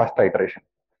it in a first iteration.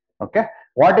 Okay.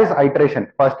 What is iteration?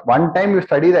 First, one time you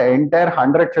study the entire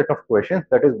 100 set of questions,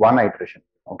 that is one iteration.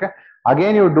 Okay.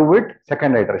 Again, you do it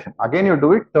second iteration. Again, you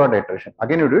do it third iteration.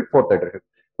 Again, you do it fourth iteration.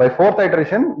 By fourth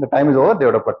iteration, the time is over, they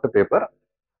would have cut the paper.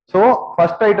 So,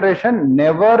 first iteration,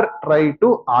 never try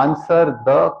to answer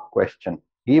the question.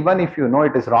 Even if you know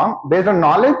it is wrong, based on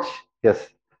knowledge, yes.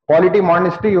 Quality,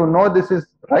 modesty, you know this is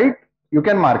right, you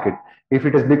can mark it. If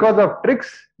it is because of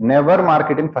tricks, never mark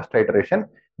it in first iteration.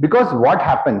 Because what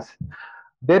happens?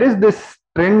 There is this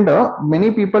trend,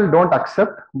 many people don't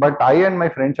accept, but I and my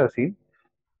friends have seen.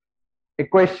 A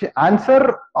question,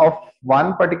 answer of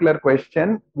one particular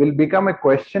question will become a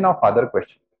question of other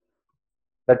question.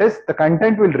 That is, the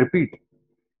content will repeat,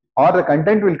 or the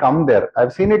content will come there.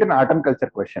 I've seen it in art and culture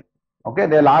question. Okay,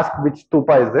 they'll ask which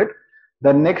stupa is it.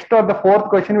 The next or the fourth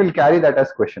question will carry that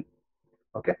as question.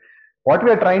 Okay, what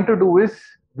we are trying to do is,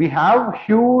 we have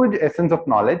huge essence of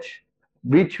knowledge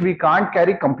which we can't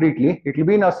carry completely. It will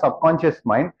be in our subconscious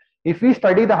mind. If we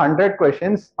study the 100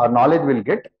 questions, our knowledge will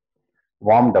get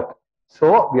warmed up.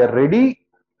 So we are ready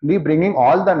bringing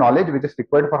all the knowledge which is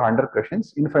required for 100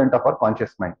 questions in front of our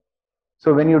conscious mind.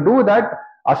 So when you do that,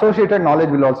 associated knowledge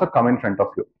will also come in front of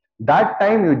you. That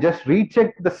time you just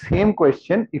recheck the same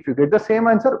question. If you get the same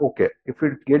answer, okay. If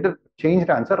you get a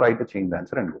changed answer, write a changed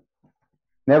answer and go.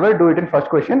 Never do it in first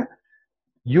question.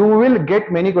 you will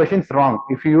get many questions wrong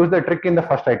if you use the trick in the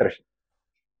first iteration.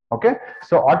 Okay,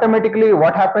 so automatically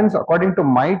what happens according to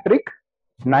my trick,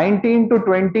 19 to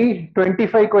 20,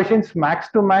 25 questions max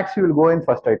to max you will go in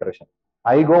first iteration.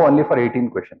 I go only for 18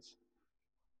 questions.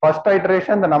 First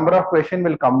iteration, the number of question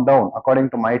will come down according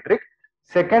to my trick.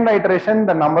 Second iteration,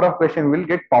 the number of question will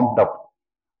get pumped up.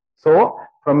 So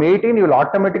from 18, you will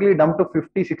automatically dump to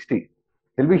 50, 60.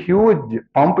 There will be huge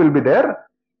pump will be there.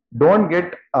 Don't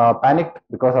get panicked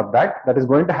because of that. That is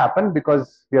going to happen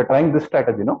because we are trying this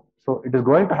strategy, no? So it is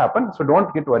going to happen. So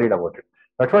don't get worried about it.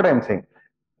 That's what I'm saying.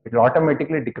 It will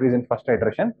automatically decrease in first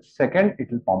iteration. Second,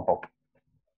 it will pump up.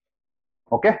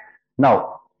 Okay.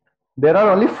 Now, there are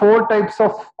only 4 types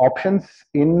of options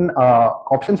in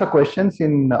options or questions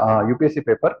in UPSC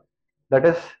paper. That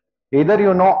is, either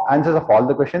you know answers of all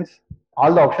the questions,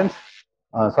 all the options,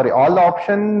 all the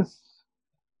options.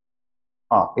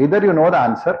 Either you know the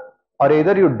answer, or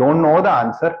either you don't know the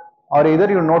answer, or either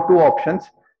you know 2 options,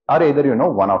 or either you know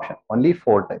 1 option. Only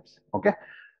 4 types. Okay.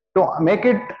 To make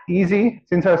it easy,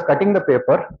 since I was cutting the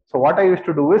paper, so what I used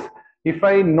to do is, if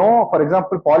I know, for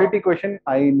example, polity question,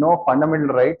 I know fundamental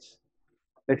rights.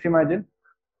 Let's imagine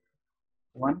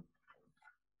 1,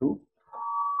 2,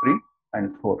 3,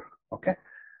 and 4. Okay.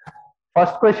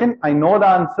 First question, I know the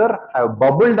answer. I have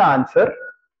bubbled the answer.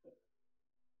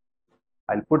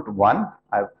 I'll put 1.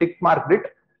 I've tick marked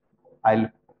it. I'll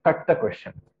cut the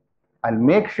question. I'll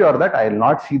make sure that I will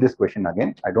not see this question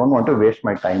again. I don't want to waste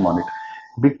my time on it.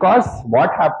 Because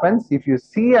what happens if you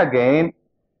see again,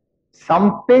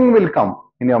 something will come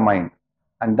in your mind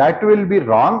and that will be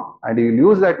wrong, and you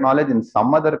will use that knowledge in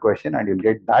some other question and you'll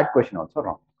get that question also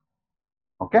wrong.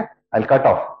 Okay, I'll cut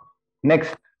off.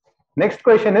 Next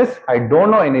question is, I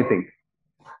don't know anything.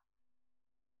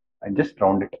 I just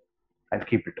round it. I'll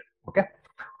keep it. Okay.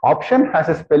 Option has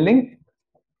a spelling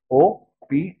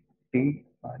OPTION.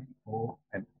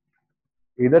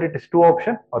 Either it is 2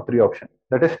 option or 3 option.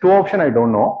 That is 2 option I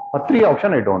don't know, or 3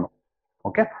 option I don't know.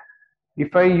 Okay.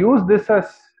 If I use this as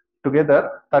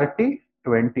together 30,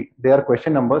 20, they are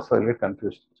question numbers, so I'll get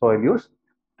confused. So I'll use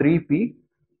 3P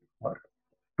or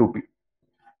 2P.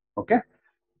 Okay.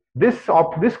 This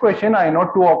question I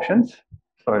know 2 options,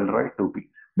 so I'll write 2P.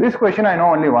 This question I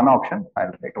know only 1 option,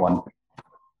 I'll write 1P.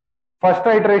 First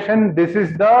iteration, this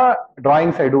is the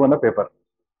drawings I do on the paper.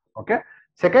 Okay.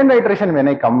 Second iteration, when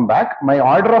I come back, my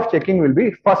order of checking will be,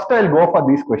 first I'll go for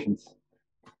these questions.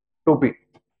 2P.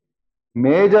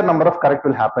 Major number of correct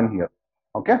will happen here.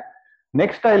 Okay.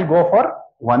 Next I'll go for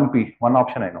 1P, 1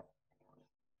 option I know.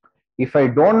 If I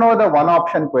don't know the 1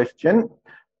 option question,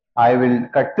 I will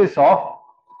cut this off.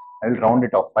 I will round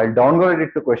it off. I'll downgrade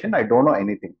it to question. I don't know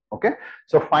anything. Okay.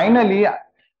 So finally,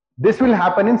 this will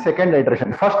happen in second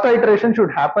iteration. First iteration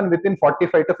should happen within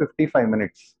 45 to 55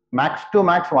 minutes. Max to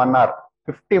max 1 hour.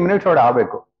 50 minutes or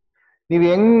abeku.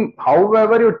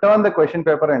 However you turn the question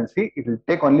paper and see, it will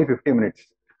take only 50 minutes.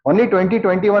 Only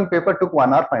 2021 paper took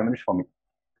 1 hour 5 minutes for me.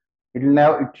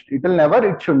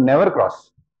 It should never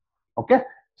cross. Okay.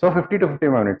 So 50 to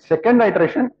 55 minutes. Second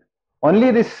iteration, only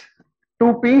this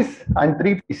 2 P's and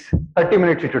 3 P's, 30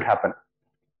 minutes it should happen.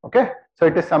 Okay. So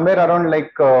it is somewhere around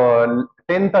like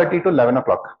 10:30 to 11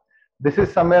 o'clock. This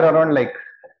is somewhere around like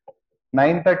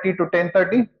 9:30 to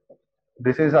 10:30.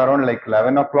 This is around like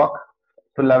 11 o'clock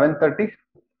to 11:30.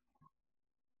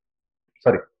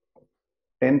 Sorry,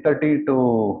 10:30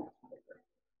 to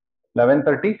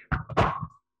 11:30.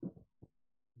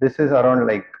 This is around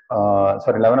like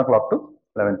 11 o'clock to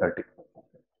 11:30.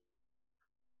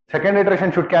 Second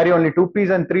iteration should carry only 2 P's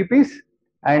and 3 P's,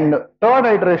 and third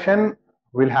iteration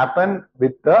will happen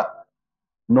with the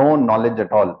no knowledge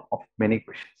at all of many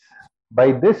questions.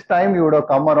 By this time, you would have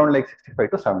come around like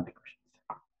 65 to 70 questions.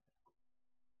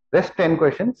 Rest 10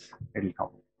 questions, it will come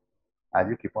as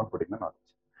you keep on putting the knowledge.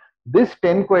 This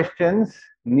 10 questions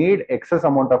need excess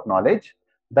amount of knowledge.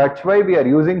 That's why we are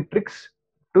using tricks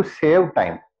to save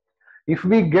time. If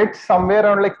we get somewhere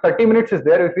around like 30 minutes is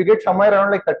there, if we get somewhere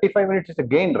around like 35 minutes is a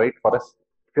gain, right, for us.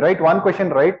 If you write 1 question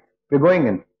right, we're going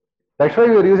in. That's why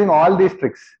we are using all these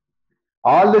tricks.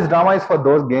 All this drama is for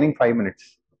those gaining 5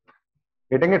 minutes.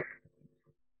 Getting it?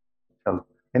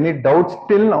 Any doubts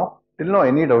till now? Till now,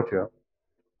 any doubts here?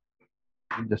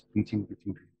 I'm just teaching.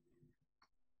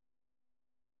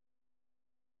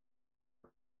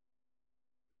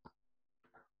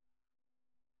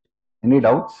 Any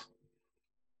doubts?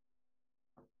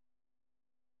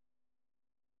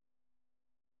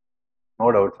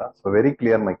 No doubts, huh? So very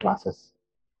clear my classes.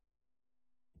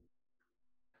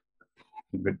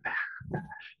 Good.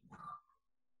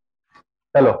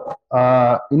 Hello.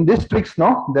 In this tricks,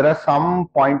 no, there are some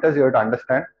pointers you have to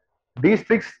understand. These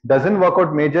tricks doesn't work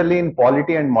out majorly in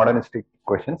polity and modernistic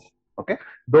questions. Okay,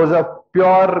 those are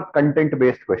pure content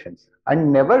based questions,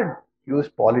 and never use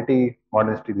polity,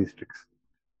 modernity, these tricks.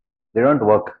 They don't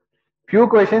work. Few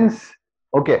questions,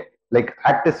 okay, like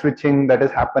active switching that is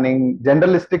happening,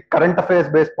 generalistic current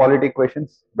affairs based polity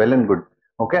questions, well and good.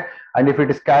 Okay, and if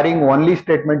it is carrying only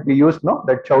statement we use, no,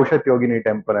 that Chaushat Yogini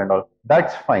temple and all,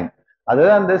 that's fine. Other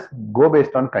than this, go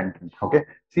based on content. Okay,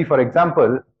 see, for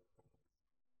example,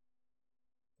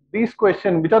 these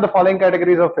questions, which are the following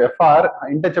categories of FR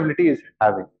intouchability is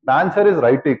having? The answer is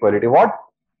right to equality. What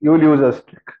you will use as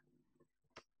trick?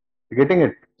 You're getting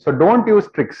it? So don't use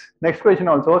tricks. Next question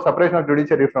also, separation of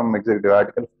judiciary from executive,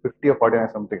 article 50 or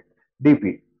 49 something,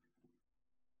 DP.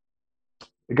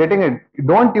 You're getting it?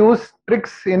 Don't use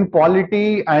tricks in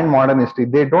polity and modern history.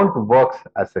 They don't work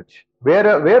as such.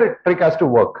 Where trick has to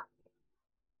work?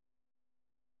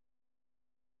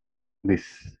 This.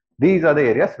 These are the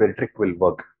areas where trick will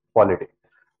work. Polity.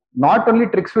 Not only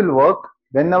tricks will work,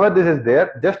 whenever this is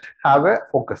there, just have a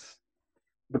focus.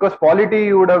 Because polity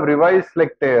you would have revised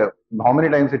like how many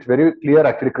times, it's very clear,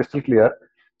 actually crystal clear.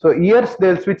 So years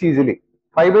they'll switch easily.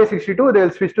 5 by 62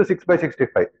 they'll switch to 6 by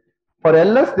 65. For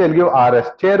LS they'll give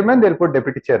RS. Chairman they'll put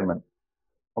deputy chairman.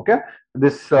 Okay.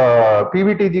 This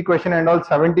PVTG question and all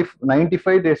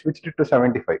 95 they switched it to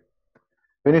 75.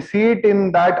 When you see it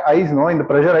in that eyes, no, in the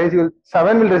pressure eyes,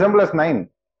 7 will resemble as 9.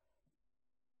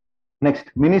 Next,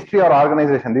 ministry or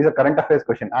organization. These are current affairs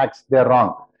question. Acts, they are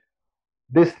wrong.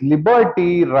 This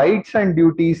liberty, rights and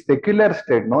duties, secular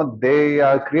state, no, they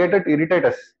are created to irritate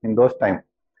us in those times.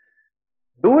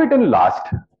 Do it in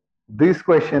last. This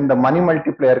question, the money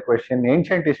multiplier question,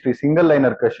 ancient history, single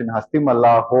liner question,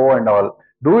 Hastimalla, Ho and all.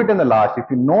 Do it in the last. If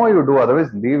you know, you do,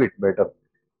 otherwise leave it better.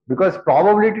 Because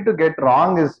probability to get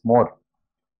wrong is more.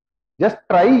 Just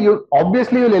try, you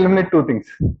obviously you'll eliminate two things.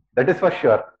 That is for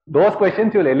sure. Those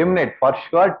questions you'll eliminate for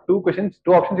sure. Two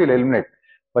options you'll eliminate.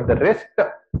 But the rest,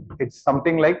 it's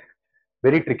something like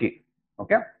very tricky.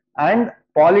 Okay. And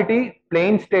polity,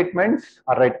 plain statements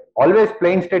are right. Always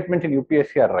plain statements in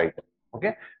UPSC are right.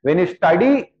 Okay. When you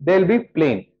study, they'll be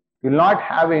plain. You'll not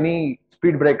have any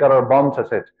speed breaker or bombs or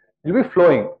such. It'll be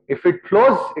flowing. If it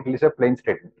flows, it is a plain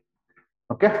statement.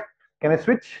 Okay. Can I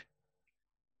switch?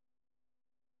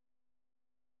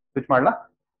 Switch ಮಾಡಲಾ?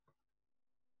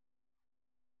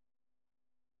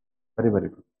 very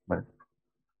good. Very good.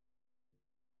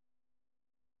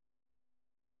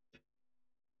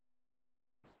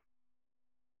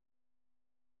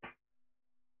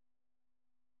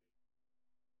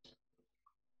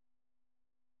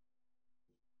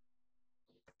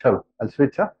 Chalo, I'll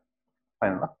switch.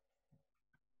 Fine.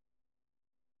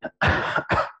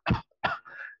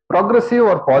 Progressive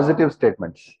or positive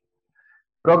statements?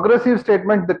 Progressive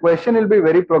statement, the question will be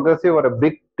very progressive or a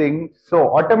big thing.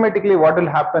 So automatically what will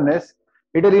happen is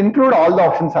it will include all the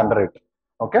options under it.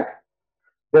 Okay.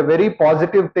 The very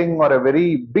positive thing or a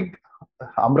very big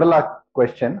umbrella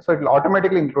question. So it will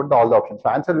automatically include all the options. So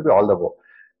answer will be all the above.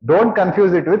 Don't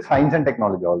confuse it with science and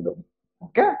technology although.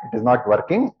 Okay. It is not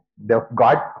working.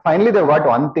 Finally they've got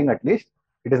one thing at least.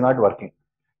 It is not working.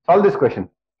 Solve this question.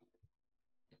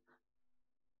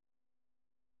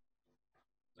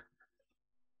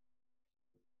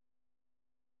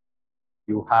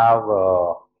 You have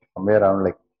somewhere around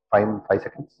like 5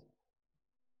 seconds.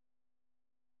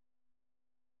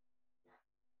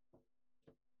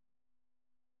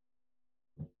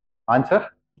 Answer?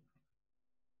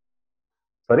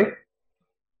 Sorry?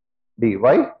 D.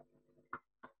 Why?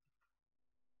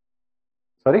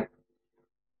 Sorry?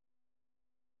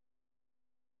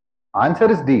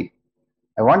 Answer is D.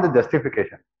 I want the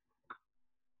justification.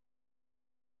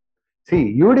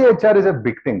 See, UDHR is a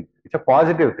big thing. It's a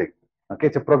positive thing. Okay,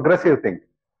 it's a progressive thing.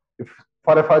 If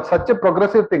for such a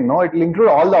progressive thing, no, it will include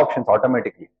all the options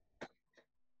automatically.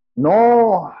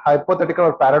 No hypothetical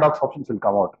or paradox options will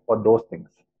come out for those things.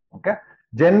 Okay,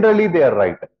 generally they are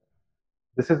right.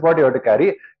 This is what you have to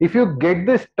carry. If you get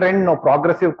this trend of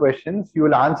progressive questions, you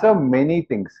will answer many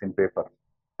things in paper.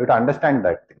 You have to understand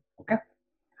that thing. Okay.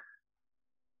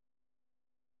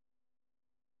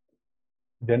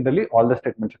 Generally, all the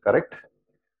statements are correct.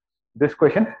 This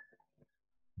question,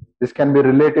 this can be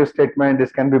relative statement,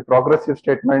 this can be progressive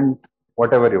statement,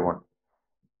 whatever you want.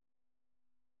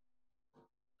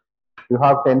 You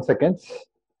have 10 seconds.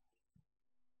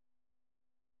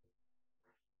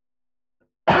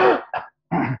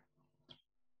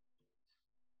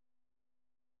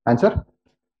 Answer?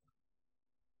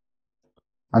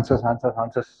 Answers.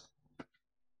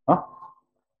 Huh?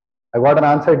 I got an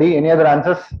answer D. Any other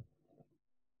answers?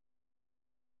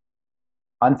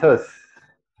 Answers.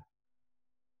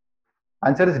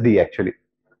 Answer is D actually.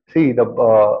 See, the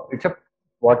it's a,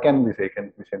 what can we say?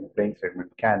 Can we say in plain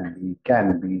statement? Can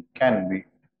be.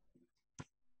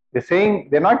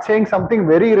 They're not saying something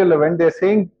very irrelevant. They're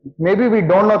saying maybe we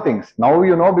don't know things. Now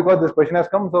you know because this question has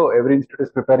come, so every institute is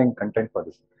preparing content for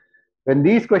this. When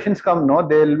these questions come, no,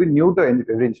 they will be new to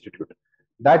every institute.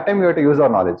 That time you have to use our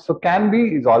knowledge. So can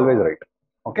be is always right.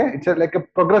 Okay, it's like a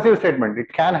progressive statement.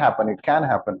 It can happen. It can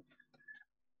happen.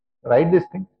 Write this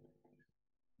thing.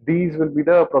 These will be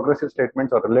the progressive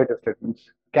statements or relative statements.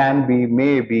 Can be,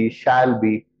 may be, shall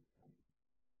be.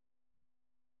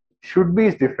 Should be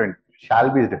is different.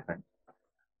 Shall be is different.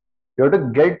 You have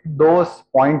to get those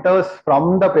pointers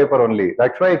from the paper only.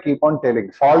 That's why I keep on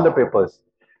telling. Solve the papers.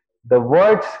 The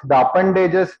words, the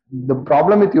appendages. The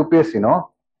problem with UPSC,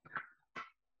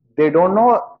 they don't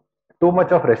know too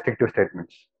much of restrictive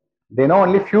statements. They know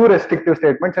only few restrictive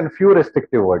statements and few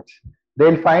restrictive words.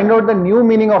 They'll find out the new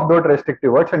meaning of those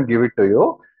restrictive words and give it to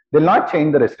you. They'll not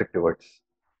change the restrictive words.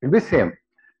 It'll be same.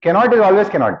 Cannot is always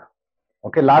cannot.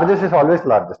 Okay, largest is always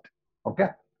largest. Okay.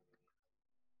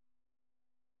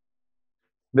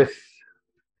 This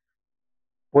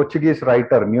Portuguese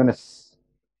writer, Nunes.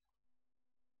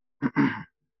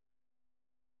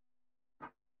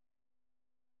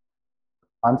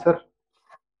 Answer?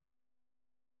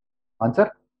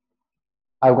 Answer?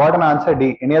 I've got an answer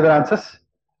D. Any other answers?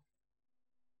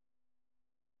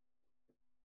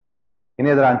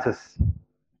 Any other answers?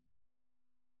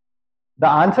 The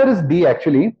answer is D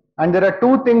actually. And there are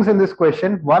two things in this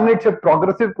question. One, it's a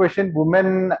progressive question,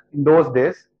 women in those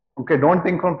days. Okay, don't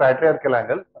think from patriarchal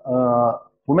angle.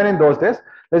 Women in those days.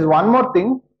 There's one more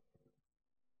thing.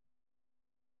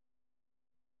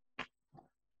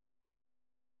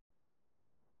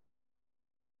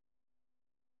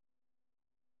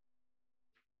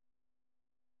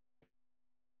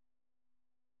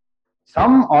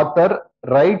 Some author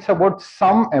writes about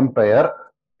some empire.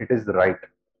 It is right.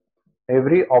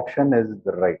 Every option is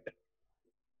right.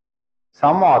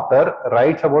 Some author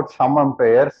writes about some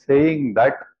empire saying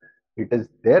that it is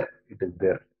there, it is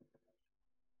there.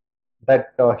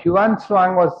 That Huan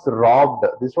Shuang was robbed.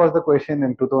 This was the question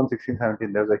in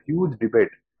 2016-17. There was a huge debate.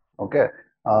 Okay.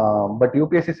 But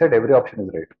UPSC said every option is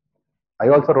right. I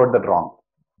also wrote that wrong.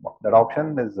 That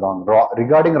option is wrong.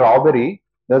 Regarding robbery,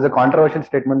 there was a controversial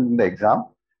statement in the exam,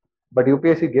 but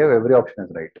UPSC gave every option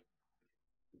is right.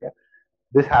 Okay.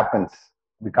 This happens.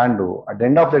 We can't do. At the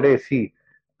end of the day, see,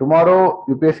 tomorrow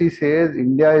UPSC says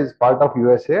India is part of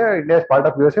USA, India is part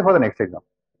of USA for the next exam.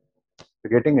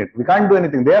 You're getting it. We can't do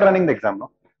anything. They are running the exam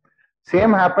now.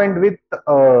 Same happened with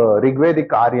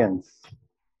Rigvedic Aryans.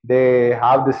 They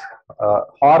have this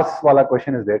horse wala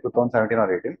question is there, 2017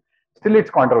 or 18. Still, it's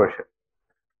controversial.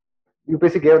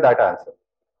 UPSC gave that answer.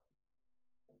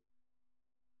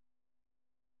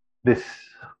 This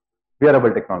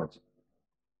wearable technology.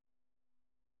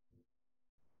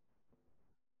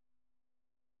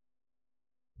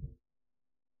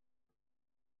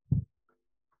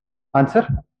 Answer?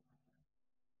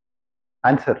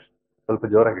 Answer. ಸ್ವಲ್ಪ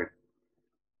ಜೋರಾಗಿ ಹೇಳಿ.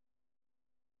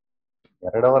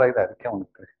 2 hour ಆಗಿದೆ ಅದಕ್ಕೆ ಅವನು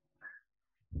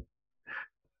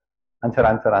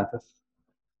answers.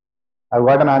 I've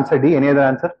got an answer D. Any other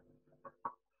answer?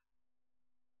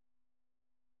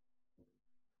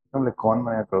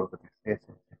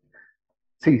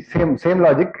 See, same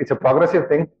logic. It's a progressive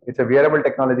thing. It's a wearable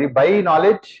technology. By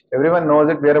knowledge, everyone knows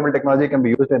that wearable technology can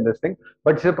be used in this thing,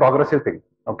 but it's a progressive thing.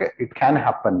 Okay, it can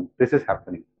happen. This is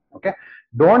happening. Okay,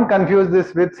 don't confuse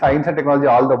this with science and technology.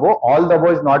 All the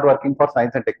above is not working for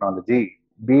science and technology.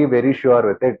 Be very sure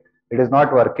with it. It is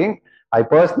not working. I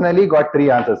personally got 3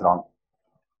 answers wrong.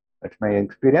 That's my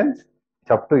experience.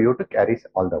 It's up to you to carry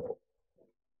all the above.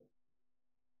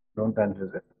 Don't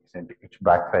confuse it. It's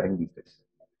backfiring these days.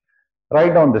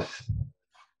 Write down this.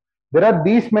 There are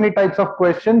these many types of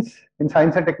questions in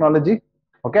science and technology.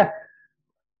 Okay.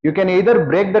 You can either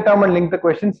break the term and link the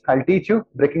questions. I'll teach you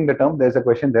breaking the term. There's a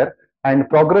question there. And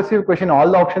progressive question, all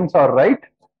the options are right.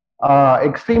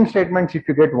 Extreme statements, if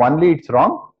you get only, it's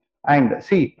wrong. And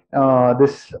see,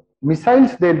 this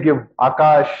missiles, they'll give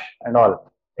Akash and all.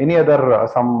 Any other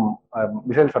some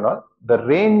missiles and all. The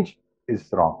range is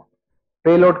wrong.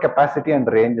 Payload capacity and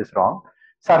range is wrong.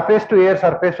 Surface to air,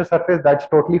 surface to surface, that's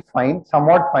totally fine,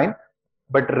 somewhat fine,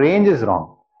 but range is wrong.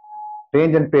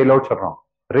 Range and payloads are wrong,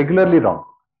 regularly wrong.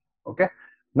 Okay.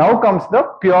 Now comes the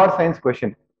pure science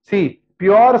question. See,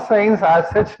 pure science as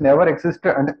such never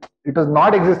existed, and it was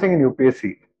not existing in UPSC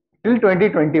till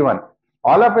 2021.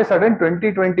 All of a sudden,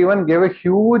 2021 gave a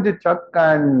huge chuck,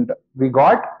 and we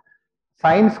got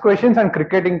science questions and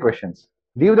cricketing questions.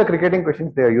 Leave the cricketing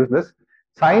questions; they are useless.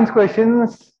 Science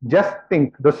questions, just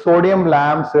think the sodium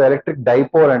lamps, electric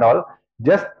dipole and all,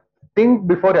 just think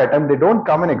before you attempt. They don't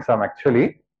come in exam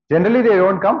actually. Generally, they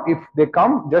don't come. If they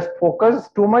come, just focus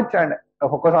too much and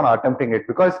focus on attempting it,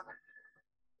 because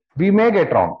we may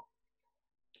get wrong.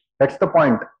 That's the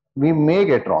point. We may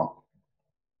get wrong.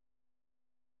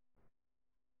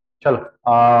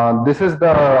 Chalo. This is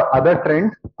the other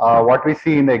trend, what we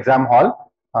see in the exam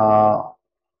hall.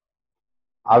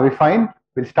 Are we fine?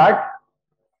 We'll start.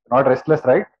 Not restless,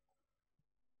 right?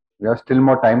 We have still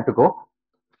more time to go.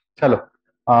 Chalo.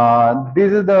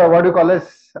 This is the what you call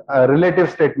as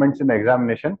relative statements in the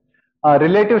examination.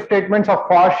 Relative statements are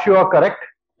for sure correct.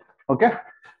 Okay.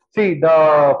 See,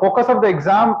 the focus of the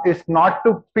exam is not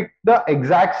to pick the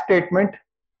exact statement.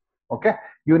 Okay.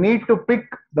 You need to pick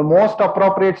the most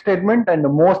appropriate statement and the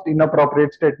most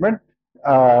inappropriate statement.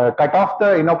 Cut off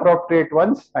the inappropriate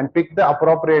ones and pick the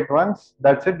appropriate ones.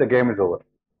 That's it. The game is over.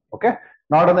 Okay.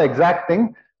 Not on the exact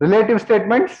thing. Relative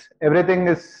statements, everything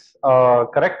is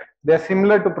correct. They are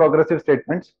similar to progressive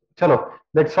statements. Chalo,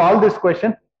 let's solve this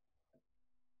question.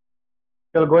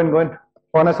 Chalo, go in.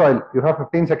 Furnace oil. You have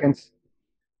 15 seconds.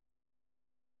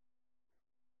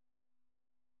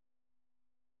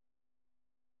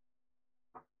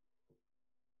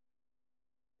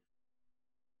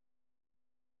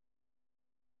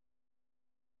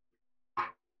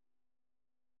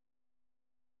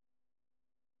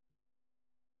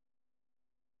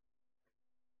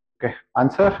 Okay,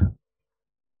 answer.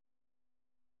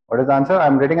 What is the answer?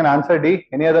 I'm getting an answer D.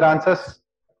 Any other answers?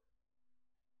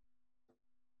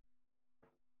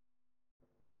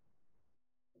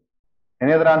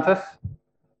 Any other answers?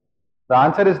 The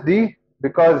answer is D,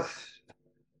 because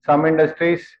some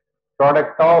industries,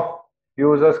 product of,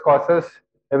 users, causes,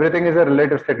 everything is a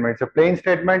relative statement. It's a plain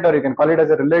statement, or you can call it as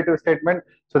a relative statement.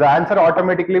 So the answer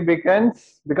automatically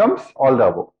becomes all the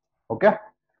above. Okay.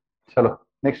 Chalo.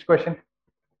 Next question.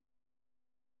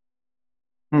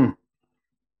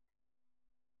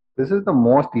 This is the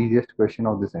most easiest question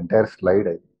of this entire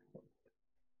slide.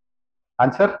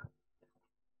 Answer?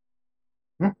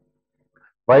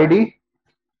 Why D?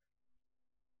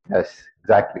 Yes,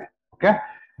 exactly. Okay.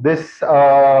 This,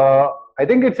 I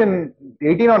think it's in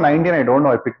 18 or 19, I don't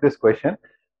know, I picked this question.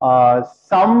 The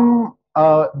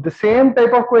same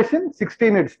type of question,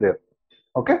 16 it's there.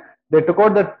 Okay. They took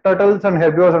out the turtles and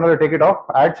herbivores and they take it off,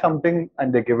 add something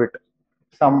and they give it.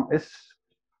 Some is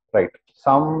right.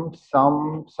 Some.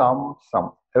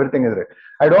 Everything is right.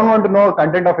 I don't want to know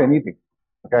content of anything.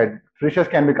 Okay. Fishes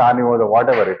can be carnivores or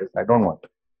whatever it is. I don't want.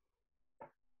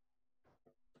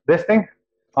 This thing,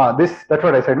 that's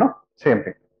what I said, no? Same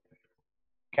thing.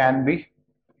 Can be,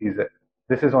 is it?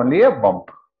 This is only a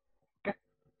bump. Okay.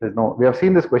 There's no, we have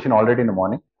seen this question already in the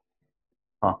morning.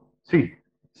 See,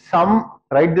 some,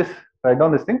 write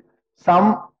down this thing.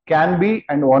 Some, can be,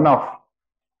 and one of.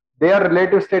 They are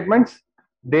relative statements.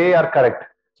 They are correct.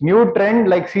 New trend,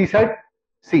 like C said,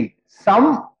 see,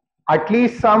 some, at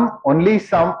least some, only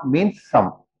some means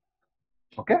some.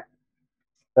 Okay.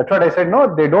 That's what I said.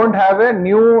 No, they don't have a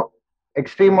new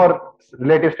extreme or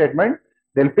relative statement.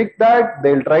 They'll pick that,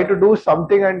 they'll try to do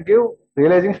something and give,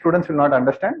 realizing students will not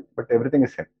understand, but everything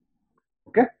is same.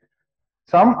 Okay.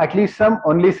 Some, at least some,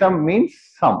 only some means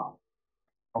some.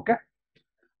 Okay.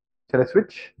 Shall I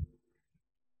switch?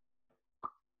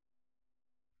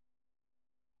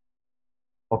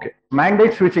 Okay.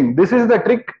 Mandate switching. This is the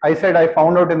trick I said I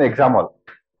found out in the exam hall.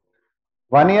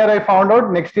 1 year I found out,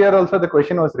 next year also the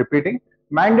question was repeating.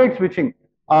 Mandate switching.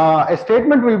 A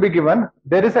statement will be given.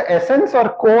 There is an essence or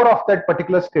core of that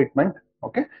particular statement.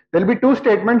 Okay. There will be two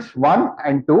statements, 1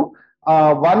 and 2.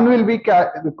 One will be,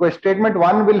 statement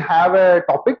 1 will have a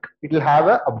topic. It will have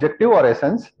an objective or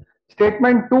essence.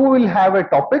 Statement 2 will have a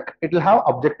topic. It will have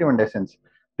objective and essence.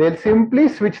 They'll simply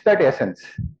switch that essence.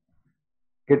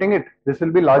 Getting it? This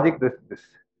will be logic, this.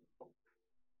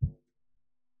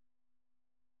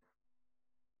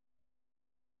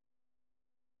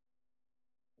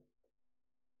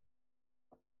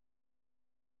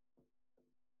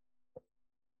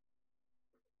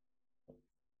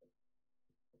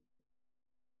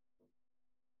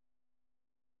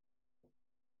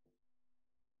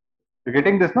 You're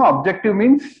getting this, no? Objective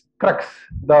means crux,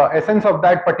 the essence of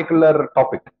that particular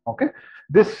topic. Okay.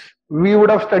 This we would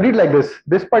have studied like this.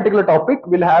 This particular topic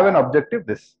will have an objective,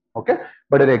 this. Okay.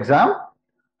 But in exam,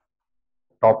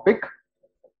 topic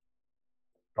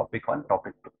 1,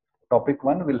 topic 2. Topic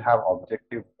 1 will have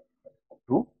objective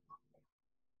 2.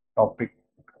 Topic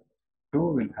 2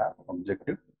 will have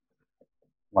objective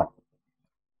 1.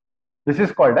 This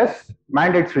is called as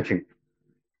mandate switching.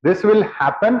 This will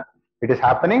happen. It is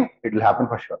happening. It will happen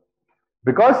for sure.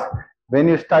 Because when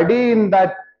you study in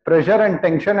that pressure and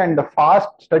tension and the fast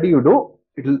study you do,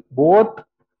 it will both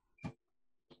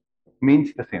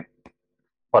means the same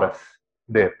for us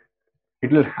there.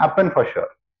 It will happen for sure.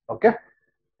 Okay,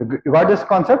 you got this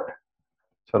concept?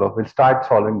 So we'll start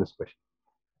solving this question.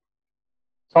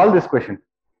 Solve this question.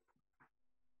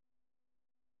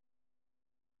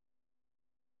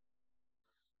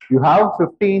 You have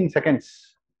 15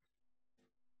 seconds.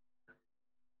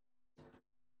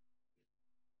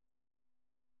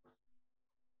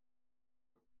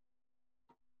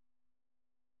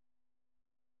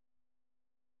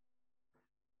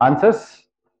 Answers?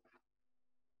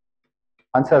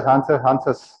 Answers.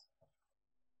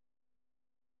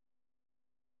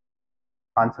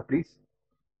 Answer, please.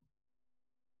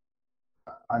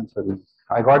 Answer is,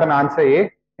 I got an answer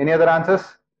A. Any other answers?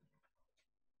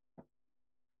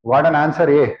 Got an answer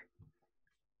A.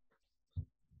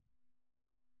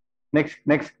 Next.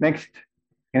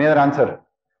 Any other answer?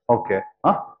 Okay.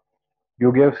 Huh?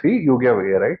 You gave C, you gave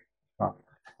A, right? Huh.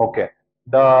 Okay.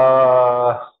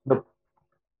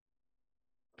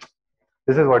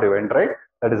 This is what you went, right?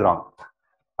 That is wrong.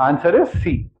 Answer is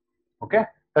C. Okay.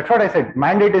 That's what I said.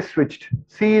 Mandate is switched.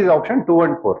 C is option 2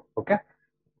 and 4. Okay.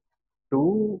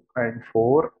 2 and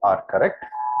 4 are correct.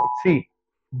 C.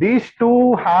 These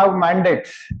two have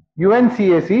mandates.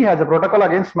 UNCAC has a protocol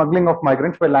against smuggling of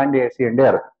migrants by land, sea and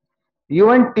air.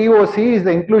 UNTOC is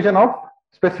the inclusion of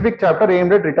specific chapter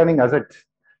aimed at returning assets.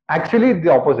 Actually, the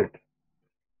opposite.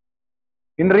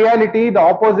 In reality, the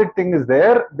opposite thing is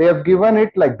there. They have given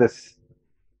it like this.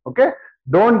 Okay.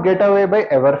 Don't get away by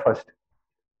ever first.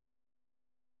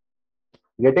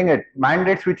 Getting it?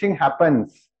 Mandate switching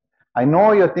happens. I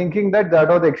know you're thinking that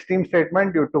was the extreme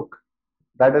statement you took.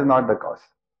 That is not the cause.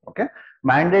 Okay.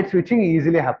 Mandate switching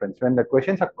easily happens when the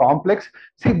questions are complex.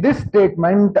 See, this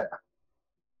statement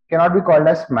cannot be called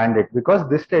as mandate because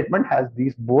this statement has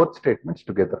these both statements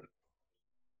together.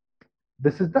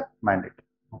 This is the mandate.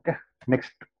 Okay.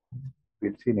 Next.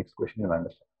 We'll see next question, you'll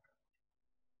understand.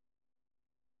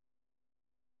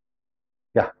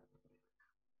 Yeah.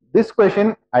 This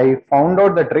question, I found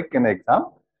out the trick in the exam.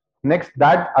 Next,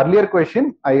 that earlier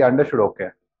question, I understood. Okay.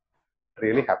 It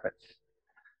really happens.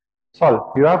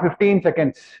 Solve. You have 15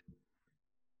 seconds.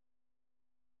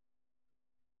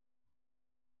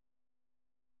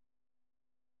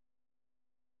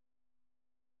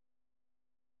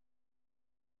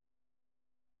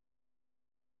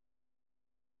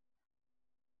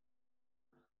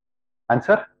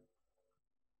 Answer?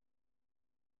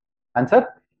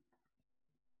 Answer?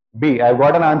 B. I've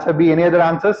got an answer B. Any other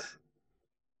answers?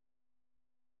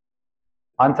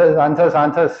 Answers.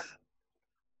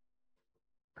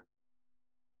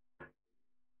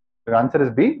 The answer is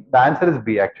B. The answer is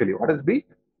B actually. What is B?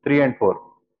 3 and 4.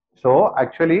 So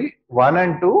actually 1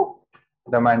 and 2,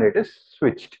 the mandate is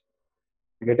switched.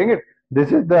 You getting it?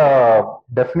 This is the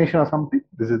definition of something.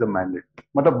 This is the mandate.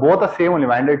 But both are same only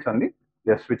mandates only.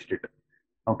 They have switched it.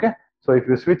 Okay. So if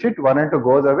you switch it, 1 and 2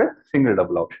 goes away. Single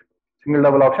double option. Single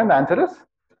double option. The answer is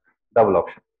double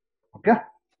option. Okay.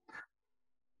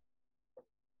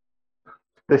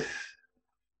 This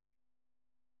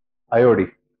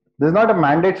IOD. This is not a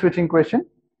mandate switching question,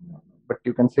 but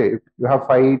you can say you have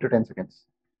 5 to 10 seconds.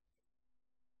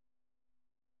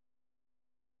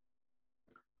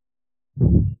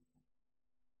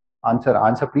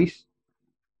 Answer please.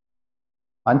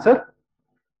 Answer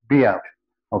B.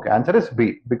 Okay, answer is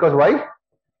B. Because why?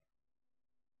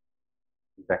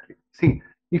 Exactly. See,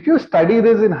 if you study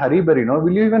this in hurry burry,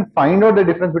 will you even find out the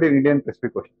difference between Indian and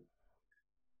Pacific Ocean?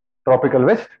 Tropical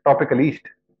West, tropical East.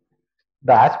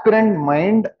 The aspirant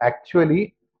mind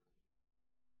actually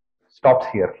stops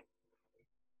here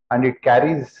and it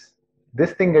carries,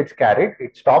 this thing gets carried,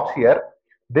 it stops here,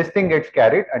 this thing gets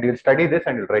carried, and you'll study this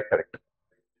and you'll write correct.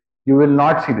 You will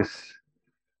not see this.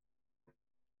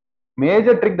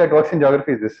 Major trick that works in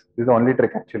geography is this. This is the only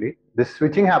trick actually. This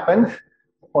switching happens,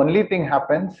 only thing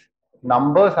happens,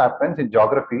 numbers happens in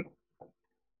geography,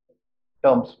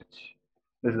 term switch.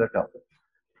 This is the term.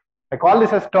 I call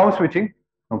this as term switching.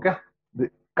 Okay.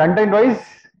 Content wise,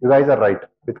 you guys are right.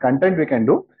 With content we can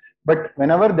do, but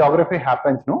whenever geography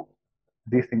happens,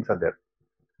 these things are there.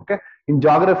 Okay. In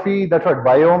geography, that's what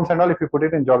biomes and all. If you put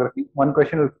it in geography, one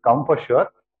question will come for sure.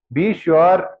 Be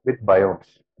sure with biomes.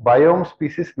 Biome,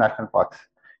 species, national parks.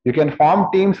 You can form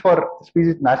teams for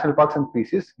species, national parks and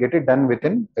species. Get it done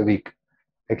within a week.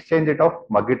 Exchange it off,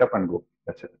 mug it up and go.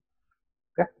 That's it.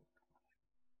 Okay.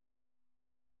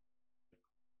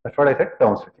 That's what I said.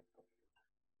 Term switching.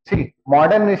 See,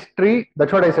 modern history,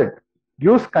 that's what I said.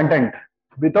 Use content.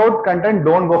 Without content,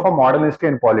 don't go for modern history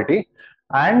and polity.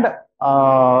 And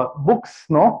books,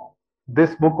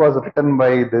 this book was written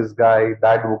by this guy,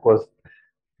 that book was,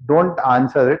 don't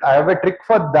answer it. I have a trick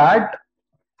for that.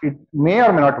 It may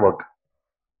or may not work.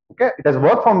 Okay, it has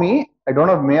worked for me. I don't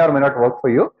know, may or may not work for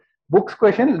you. Books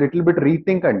question, little bit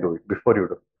rethink and do it before you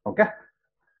do. Okay.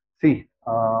 See,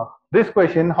 this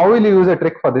question, how will you use a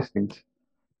trick for these things?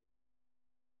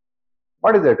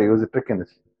 What is that? Use a trick in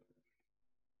this.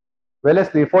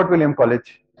 Wellesley, Fort William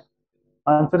College.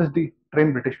 Answer is D.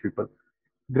 Train British people.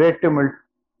 Great tumult.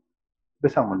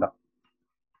 Bisamunda.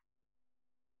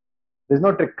 There's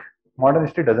no trick. Modern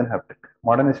history doesn't have trick.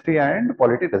 Modern history and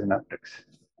polity doesn't have tricks.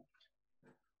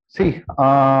 See,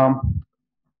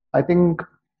 I think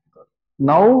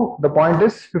now the point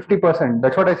is 50%.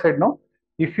 That's what I said, no?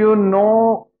 If you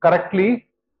know correctly,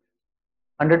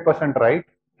 100% right.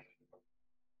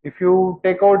 If you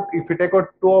take out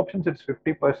two options, it's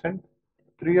 50%.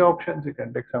 Three options, you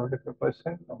can take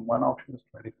 75%. One option is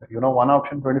 25. You know, one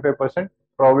option 25%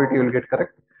 probability you will get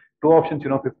correct. Two options, you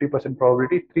know, 50%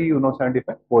 probability. Three, you know,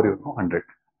 75. Four, you know, 100.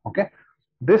 Okay.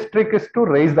 This trick is to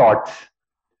raise the odds,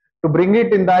 to bring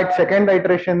it in that second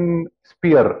iteration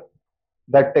sphere,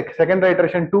 that second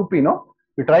iteration 2p, no?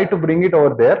 We try to bring it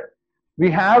over there. We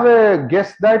have a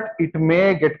guess that it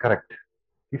may get correct.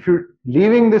 If you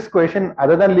leaving this question,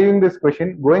 other than leaving this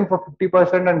question, going for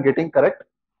 50% and getting correct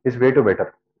is way too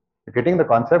better. You're getting the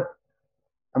concept.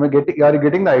 I mean, you are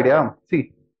getting the idea.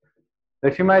 See,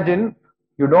 let's imagine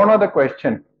you don't know the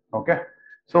question. Okay,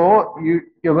 so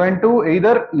you're going to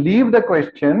either leave the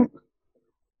question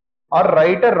or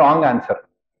write a wrong answer.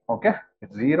 Okay,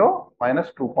 0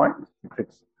 minus 2.6.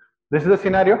 This is the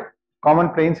scenario, common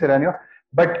plain scenario.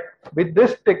 But with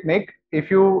this technique,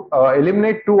 if you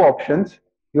eliminate two options,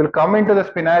 you will come into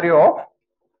the scenario of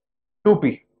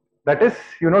 2p. That is,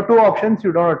 you know, two options,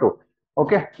 you don't know two.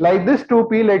 Okay, like this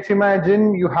 2p, let's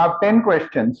imagine you have 10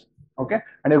 questions. Okay,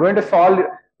 and you're going to solve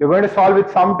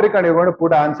with some trick, and you're going to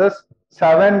put answers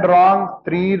 7 wrong,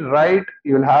 3 right.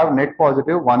 You will have net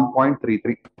positive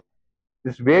 1.33.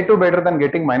 This is way too better than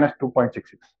getting minus 2.66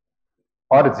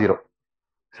 or 0.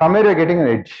 Somewhere you're getting an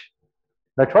edge.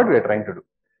 That's what we are trying to do.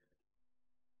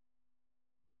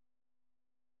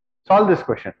 Solve this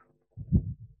question.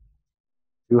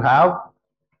 You have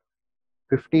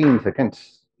 15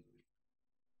 seconds.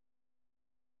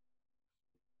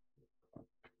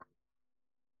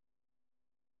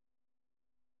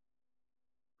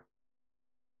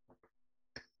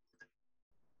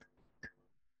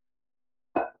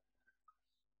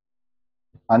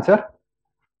 Answer?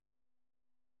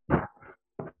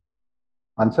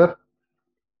 Answer?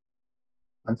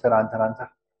 Answer.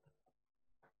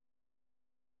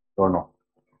 Don't know.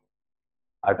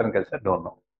 Alternate answer, don't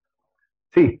know.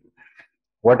 See,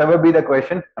 whatever be the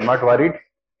question, I'm not worried.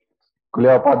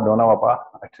 Kuleapa, Donavapa,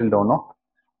 I still don't know.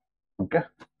 Okay.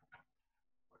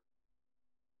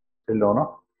 Still don't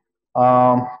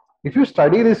know. If you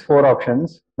study these 4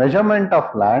 options, measurement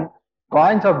of land,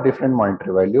 coins of different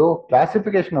monetary value,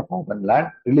 classification of open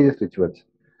land, religious rituals.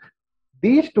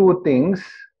 These two things,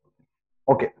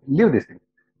 okay, leave this thing.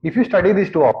 If you study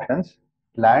these two options,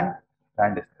 land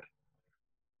is there.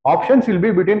 Options will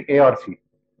be between A or C.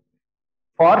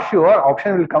 For sure,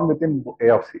 option will come within A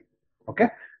or C. Okay,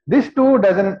 these two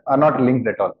are not linked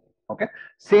at all. Okay,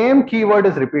 same keyword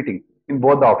is repeating in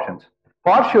both the options.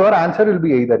 For sure, answer will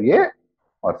be either A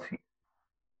or C.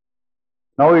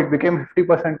 Now it became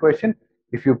 50% question.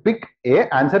 If you pick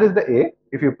A, answer is the A.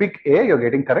 If you pick A, you're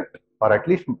getting correct, or at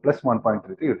least plus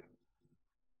 1.33.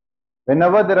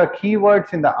 Whenever there are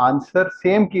keywords in the answer,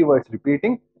 same keywords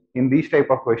repeating in these type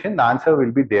of question, the answer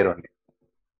will be there only.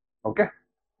 Okay,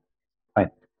 fine.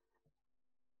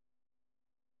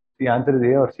 The answer is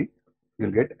A or C.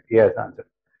 You'll get A as answer.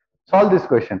 Solve this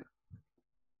question.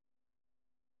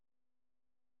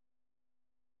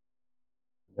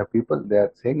 The people, they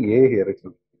are saying A here.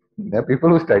 There are people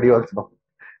who study also,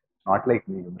 not like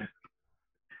me.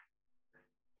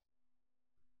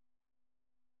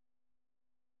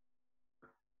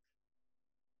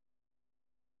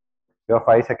 You have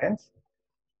 5 seconds.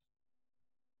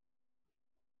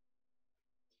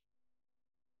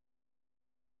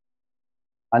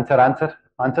 Answers.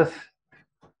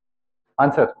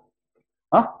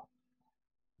 Huh?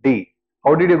 D.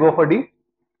 How did you go for D?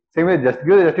 Same way, just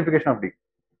give the justification of D.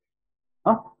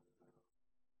 Huh?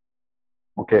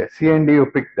 Okay, C and D you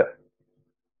picked.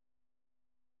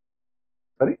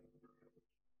 Sorry?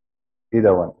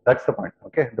 Either one. That's the point.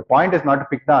 Okay. The point is not to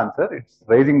pick the answer, it's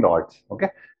raising the odds. Okay.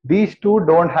 These two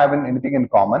don't have anything in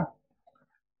common.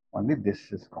 Only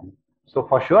this is common. So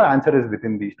for sure, answer is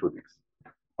within these two things.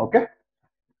 Okay.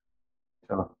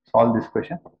 So solve this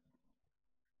question.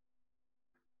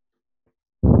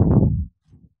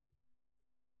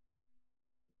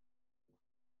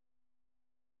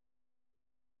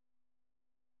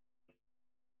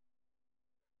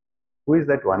 Who is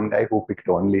that one guy who picked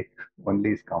only?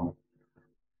 Only is common.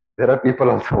 There are people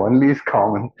also. Only is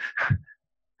common.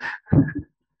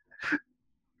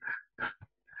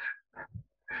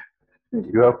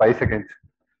 You have 5 seconds.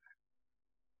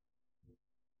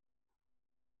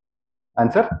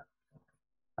 Answer?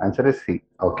 Answer is C.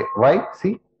 Okay. Why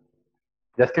C?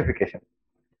 Justification.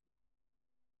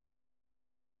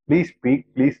 Please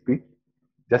speak. Please speak.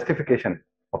 Justification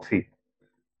of C.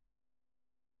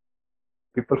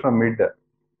 People from mid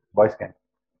boys can.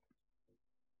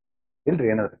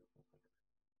 Ilri another.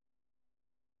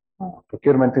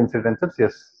 Procurement incidences,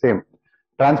 yes, same.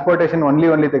 Transportation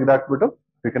only take that but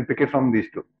we can pick it from these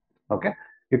two. Okay.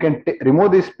 You can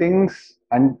remove these things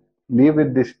and leave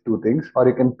with these two things, or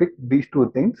you can pick these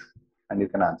two things and you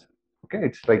can answer. Okay.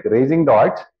 It's like raising the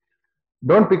odds.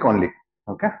 Don't pick only.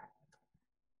 Okay.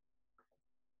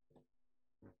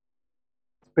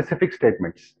 Specific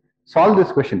statements. Solve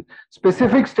this question.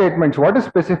 Specific statements. What is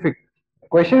specific?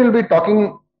 Question will be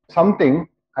talking something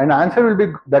and answer will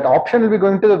be, that option will be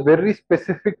going to the very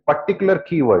specific particular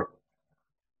keyword.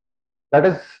 That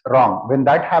is wrong. When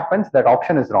that happens, that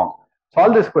option is wrong.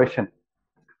 Solve this question.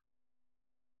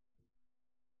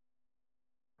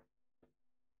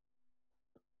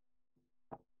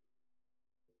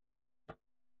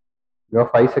 You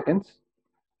have 5 seconds.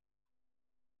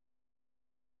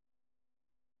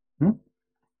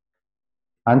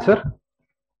 Answer?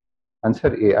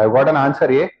 Answer A. I got an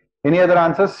answer A. Any other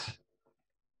answers?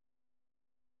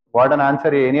 What an answer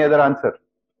A. Any other answer?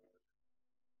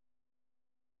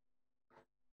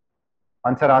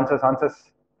 Answers.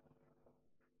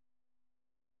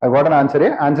 I got an answer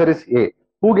A. Answer is A.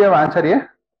 Who gave answer A?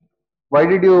 Why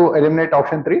did you eliminate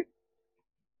option 3?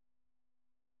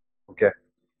 Okay.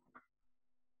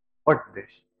 What this?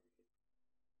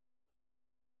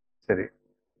 Sorry.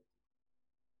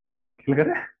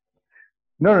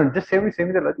 No, just say me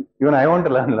the logic. Even I want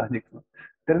to learn logic.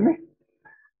 Tell me.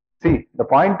 See, the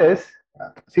point is,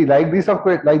 see, like these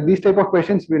type of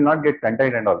questions will not get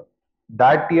content and all.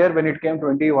 That year when it came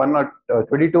 21 or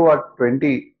 22 or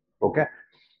 20, okay,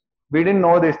 we didn't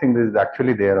know these things is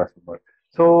actually there or somewhere.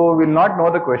 So we'll not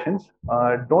know the questions.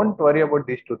 Don't worry about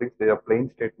these two things. They are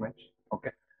plain statements. Okay.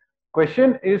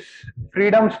 Question is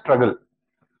freedom struggle.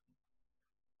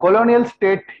 Colonial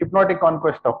state hypnotic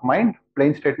conquest of mind.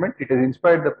 Plain statement. It has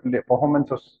inspired the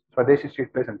performance of Swadeshi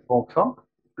street plays and folk song.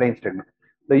 Plain statement.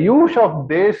 The use of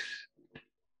this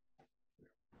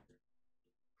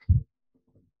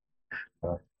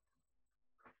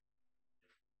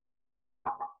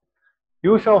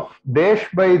use of Desh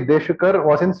by Deshukar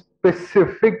was in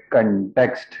specific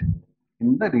context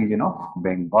in the region of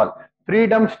Bengal.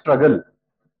 Freedom struggle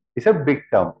is a big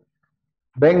term.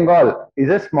 Bengal is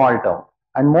a small term.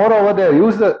 And moreover, they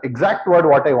use the exact word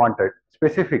what I wanted,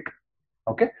 specific.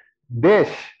 Okay.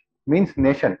 Desh means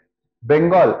nation.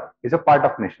 Bengal is a part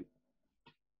of nation.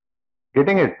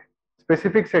 Getting it?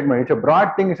 Specific segment. It's a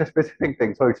broad thing, it's a specific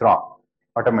thing. So it's wrong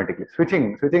automatically.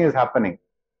 Switching is happening.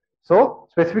 So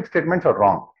specific statements are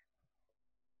wrong.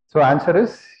 So answer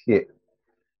is A.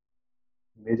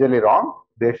 Majorly wrong.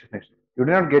 Desh is nation. You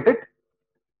did not get it?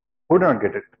 Who did not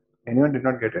get it? Anyone did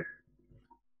not get it?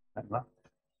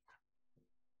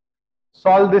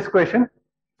 Solve this question.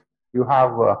 You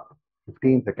have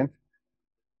 15 seconds.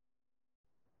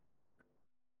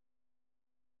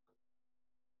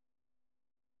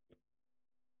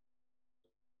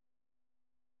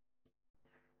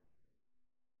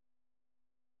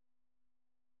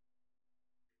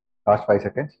 Last 5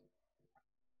 seconds.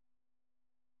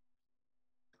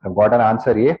 I've got an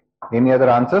answer A. Any other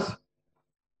answers?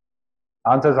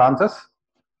 Answers.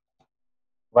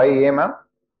 Why A, ma'am?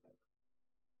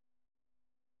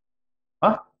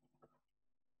 Huh?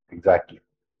 Exactly.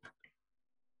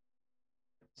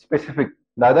 Specific.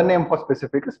 The other name for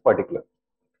specific is particular.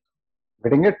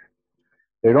 Getting it?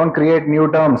 They don't create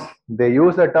new terms. They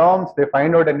use the terms, they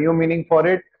find out a new meaning for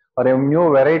it or a new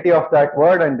variety of that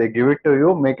word and they give it to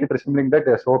you, make it resembling that.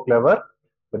 They're so clever,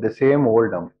 but the same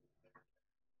old term.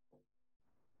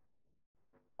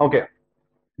 Okay.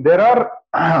 There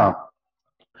are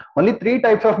only 3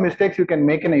 types of mistakes you can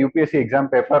make in a UPSC exam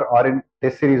paper or in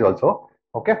test series also.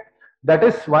 Okay. That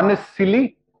is, one is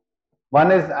silly,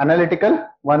 one is analytical,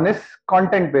 one is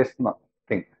content based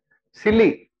thing.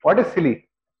 Silly. What is silly?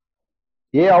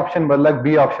 A option बदलक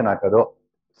B option हाकदो,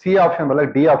 C option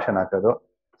बदलक D option हाकदो,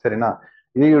 सरी ना?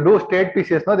 You do state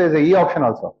PCS, no? There is a E option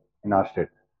also in our state.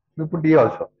 You put E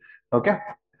also, okay?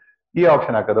 E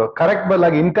option हाकदो, correct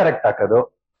बदलक incorrect हाकदो.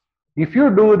 If you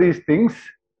do these things,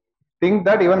 think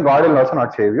that even God will also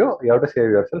not save you. You have to save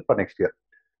yourself for next year.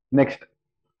 Next,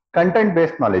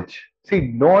 content-based knowledge. See,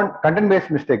 don't content-based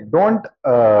mistake. Don't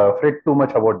fret too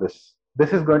much about this.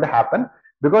 This is going to happen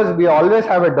because we always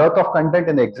have a dearth of content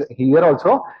in here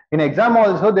also. In exam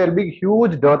also, there will be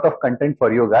huge dearth of content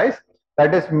for you guys.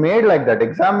 That is made like that.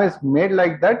 Exam is made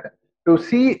like that to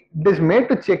see. It is made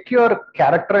to check your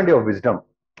character and your wisdom.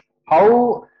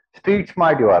 How street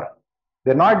smart you are.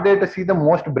 They're not there to see the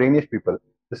most brainiest people.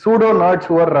 The pseudo nerds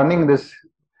who are running this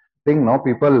thing, no,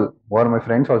 people who are my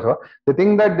friends also, they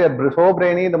think that they're so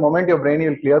brainy, the moment you're brainy,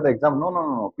 you'll clear the exam. No, no,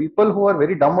 no, no. People who are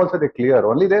very dumb also, they clear.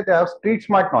 Only they have street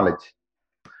smart knowledge.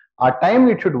 Our time,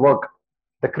 it should work.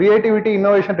 The creativity,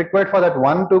 innovation required for that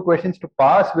 1-2 questions to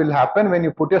pass will happen when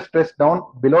you put your stress down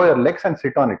below your legs and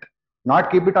sit on it.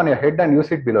 Not keep it on your head and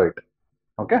use it below it.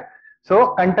 Okay. So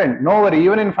content, no worry,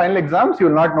 even in final exams, you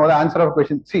will not know the answer of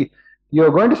question. See,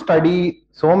 you're going to study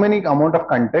so many amount of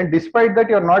content, despite that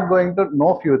you're not going to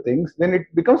know few things, then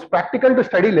it becomes practical to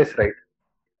study less, right?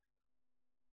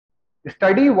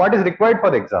 Study what is required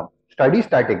for the exam. Study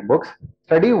static books,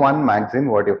 study one magazine,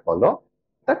 what you follow.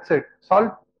 That's it.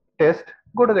 Solve test,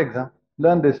 go to the exam.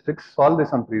 Learn this tricks, solve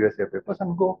this on previous year papers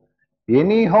and go.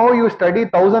 Anyhow, you study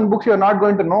 1,000 books, you're not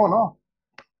going to know, no?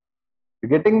 You're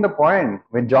getting the point.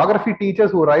 When geography teachers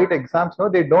who write exams, no,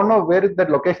 they don't know where is that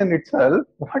location itself.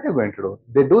 What are you going to do?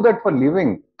 They do that for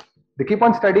living. They keep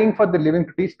on studying for the living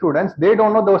to teach students. They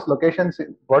don't know those locations,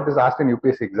 what is asked in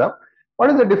UPSC exam.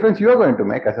 What is the difference you are going to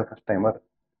make as a first timer?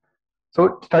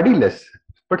 So study less,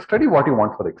 but study what you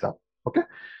want for the exam. Okay.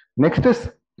 Next is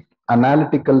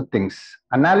analytical things.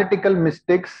 Analytical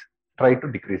mistakes, try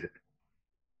to decrease it.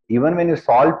 Even when you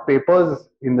solve papers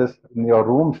in your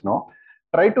rooms, no,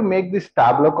 try to make these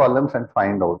tabular columns and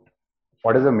find out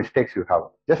what is the mistakes you have.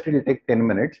 Just it will take 10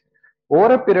 minutes.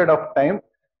 Over a period of time,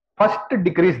 first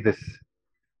decrease this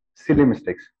silly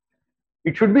mistakes.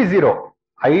 It should be zero.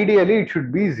 Ideally, it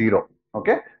should be zero.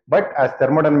 Okay. But as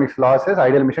thermodynamics law says,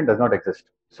 ideal mission does not exist.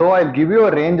 So I'll give you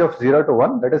a range of 0 to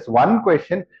 1. That is one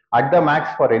question at the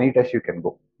max for any test you can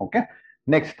go. Okay.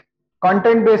 Next,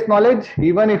 content-based knowledge.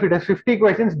 Even if it has 50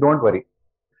 questions, don't worry.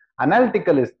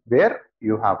 Analytical is where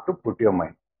you have to put your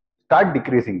mind. Start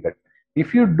decreasing that.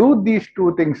 If you do these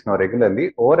two things now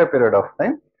regularly over a period of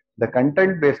time, the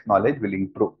content-based knowledge will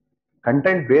improve.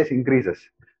 Content base increases.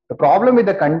 The problem with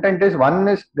the content is one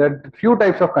is there are few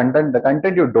types of content. The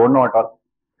content you don't know at all.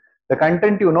 The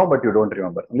content you know but you don't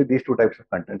remember. Only these two types of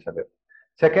contents are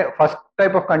there. First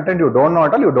type of content you don't know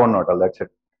at all, you don't know at all. That's it.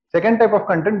 Second type of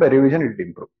content by revision it will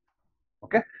improve.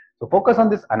 Okay. So focus on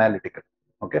this analytical.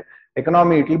 Okay.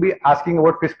 Economy, it will be asking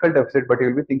about fiscal deficit, but you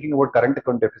will be thinking about current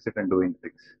account deficit and doing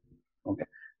things. Okay.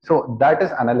 So that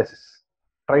is analysis.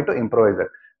 Try to improvise that.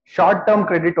 Short-term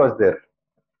credit was there.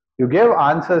 You gave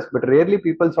answers, but rarely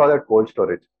people saw that cold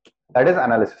storage. That is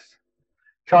analysis.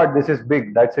 Short, this is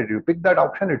big. That's it. You pick that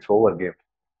option, it's over game.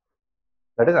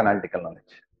 That is analytical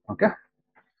knowledge. Okay.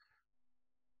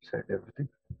 Said everything.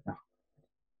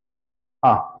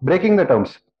 Yeah. Breaking the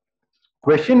terms.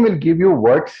 Question will give you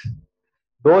words.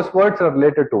 Those words are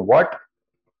related to what?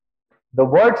 The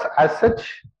words as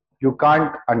such you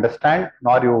can't understand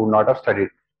nor you not have studied.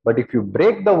 But if you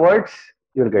break the words,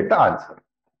 you'll get the answer.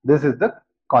 This is the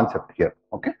concept here.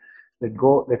 Okay. Let's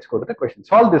go to the question.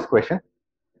 Solve this question.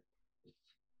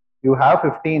 You have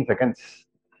 15 seconds.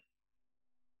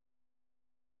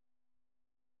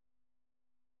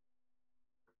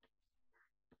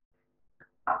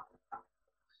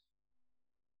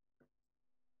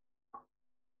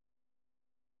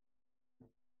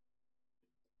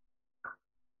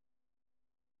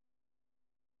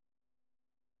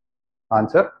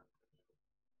 Answer.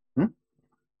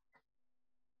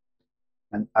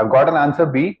 And I've got an answer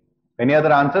B. Any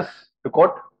other answers to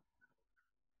quote?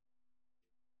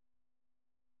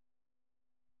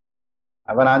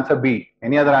 I have an answer B.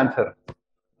 Any other answer?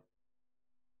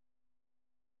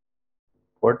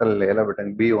 Quote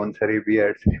B one sari B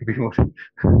at B more.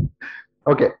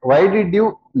 Okay. Why did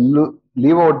you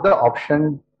leave out the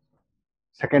option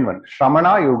second one?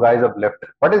 Shramana, you guys have left.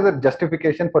 What is the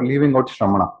justification for leaving out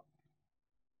Shramana?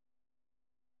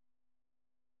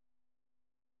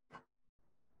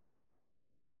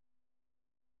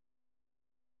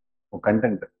 Oh,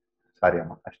 content. Sorry,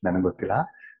 Amma.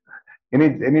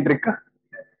 Any trick?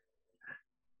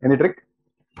 Any trick?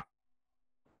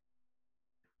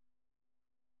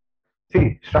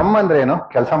 See, Shram andre ಏನು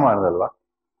ಕೆಲಸ ಮಾಡೋದಲ್ವಾ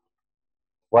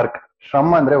work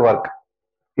Shram ಅಂದ್ರೆ work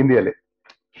ಹಿಂದಿಯಲ್ಲಿ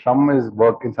Shram is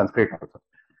work in Sanskrit also.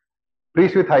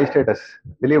 Priest with high status,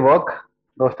 will you work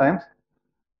those times?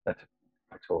 That's it.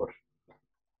 It's over.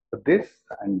 So this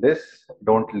and this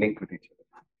don't link with each other.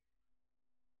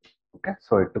 Okay,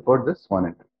 so it took out this one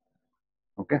and two.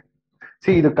 Okay,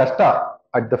 see the kasta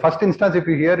at the first instance, if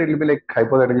you hear, it will be like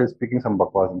hypothetically speaking some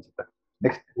bakwas and stuff.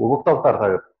 Next,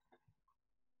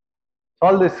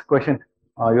 solve this question.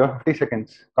 You have 50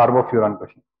 seconds. Carbofuran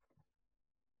question.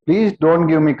 Please don't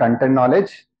give me content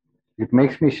knowledge. It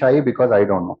makes me shy because I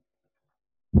don't know.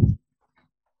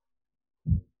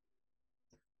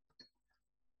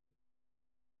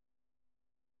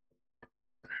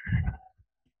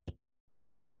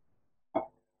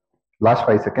 Last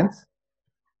 5 seconds.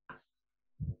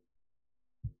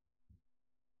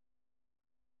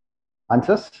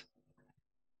 Answers?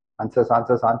 Answers.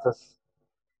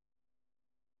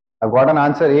 I've got an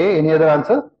answer A. Any other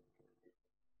answer?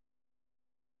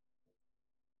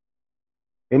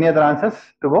 Any other answers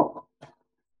to go?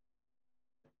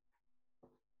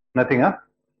 Nothing, huh?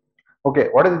 Okay,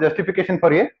 what is the justification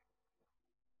for A?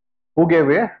 Who gave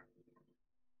A?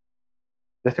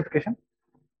 Justification?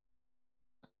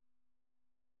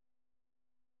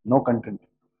 No content.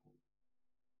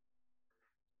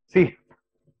 See,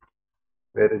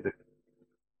 where is it?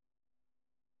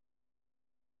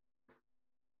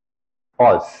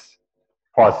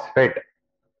 Phosphate,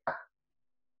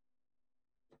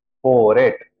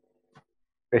 borate,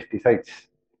 pesticides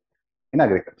in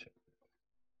agriculture.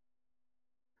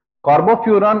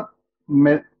 Carbofuran,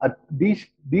 these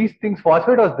things,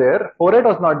 phosphate was there, borate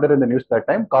was not there in the news that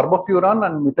time. Carbofuran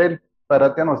and methyl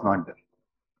parathion was not there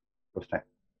those time.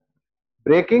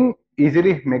 Breaking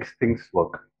easily makes things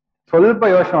work. ಸ್ವಲ್ಪ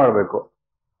ಯೋಚನೆ ಮಾಡಬೇಕು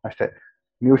ಅಷ್ಟೇ.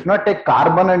 You should not take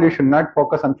carbon and you should not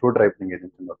focus on fruit ripening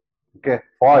agents. Okay,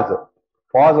 phos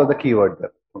was the keyword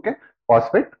there. Okay,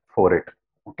 phosphate, borate.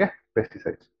 Okay,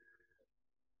 pesticides.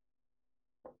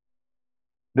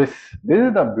 This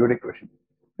is the beauty question.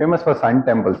 Famous for sun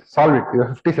temples. Solve it. You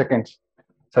have 50 seconds.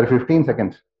 Sorry, 15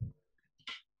 seconds.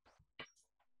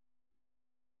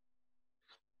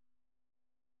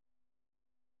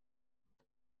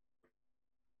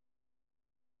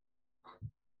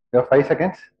 You have 5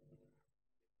 seconds.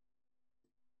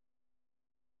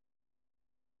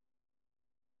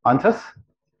 Answers?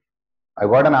 I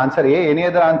got an answer A. Any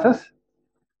other answers?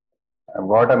 I've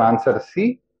got an answer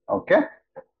C. Okay.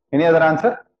 Any other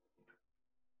answer?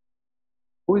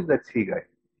 Who is that C guy?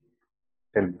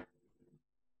 Tell me.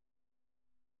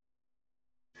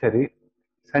 Sari,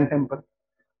 Sun Temple.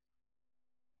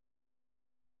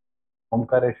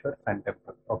 Omkareshwar Sun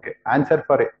Temple. Okay. Answer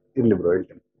for A.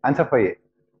 Answer for A.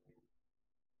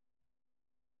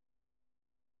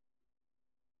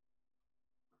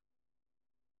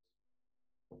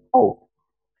 Oh.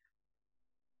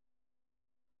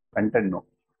 Content no.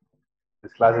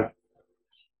 This class is,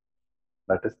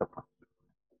 that is the point.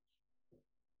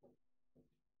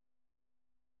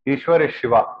 Ishwar is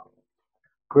Shiva.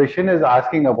 Question is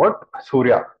asking about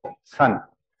Surya, sun.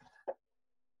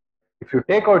 If you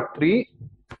take out 3,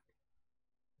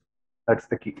 that's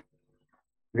the key.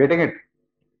 Getting it?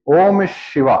 Om is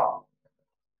Shiva.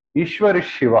 Ishwar is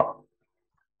Shiva.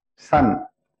 Sun.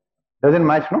 Doesn't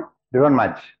match, no? They don't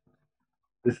match.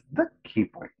 This is the key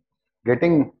point.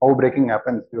 Getting how breaking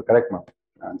happens, you're correct, ma'am.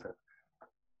 Answer.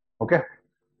 Okay.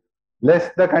 Less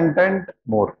the content,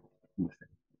 more.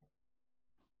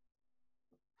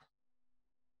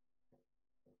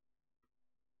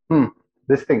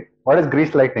 This thing. What is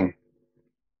grease lightning?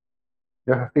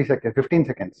 You have 50 seconds, 15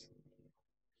 seconds.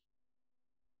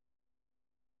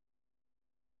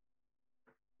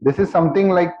 This is something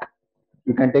like,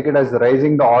 you can take it as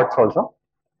raising the odds also.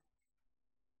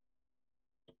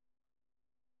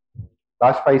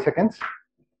 Last 5 seconds.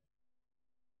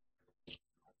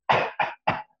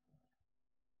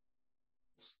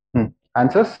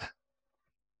 Answers?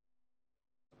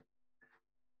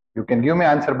 You can give me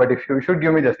answer, but if you should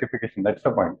give me justification, that's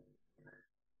the point.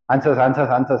 Answers.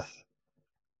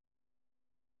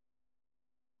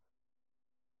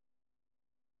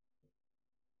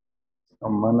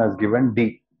 Someone has given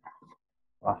D.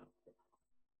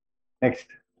 Next.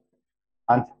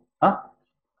 Answer. Huh?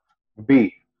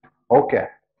 B. Okay.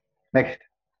 Next.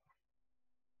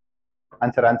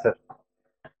 Answer.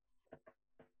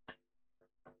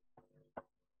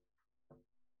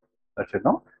 That's it,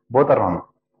 no? Both are wrong.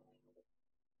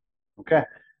 Okay.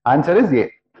 Answer is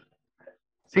A.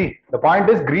 See, the point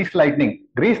is grease lightning.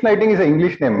 Grease lightning is an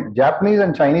English name. Japanese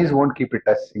and Chinese won't keep it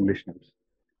as English names.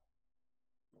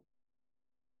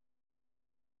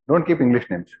 Don't keep English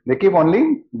names. They keep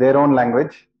only their own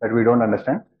language that we don't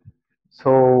understand.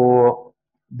 So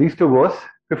these two goes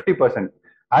 50%.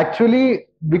 Actually,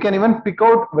 we can even pick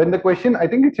out when the question, I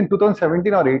think it's in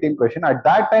 2017 or 18 question. At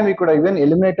that time, we could have even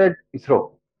eliminated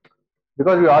ISRO.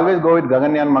 Because we always go with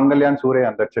Gaganyaan, Mangalyaan,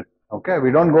 Suryayan, that's it. Okay,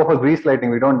 we don't go for grease lighting.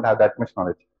 We don't have that much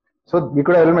knowledge. So we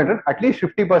could have eliminated at least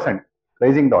 50%,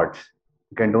 raising the odds.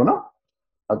 You can do now.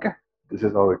 Okay. This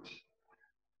is how it's.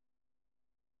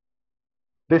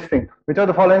 This thing. Which of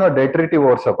the following are detritive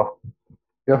words, Appa?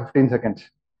 You have 15 seconds.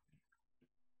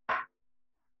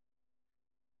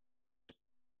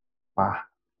 Ah.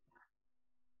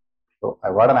 So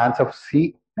I got an answer of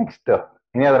C. Next.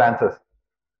 Any other answers?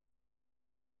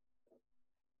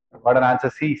 I got an answer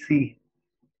C. C.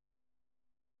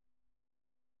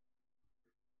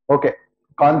 Okay.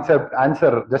 Concept,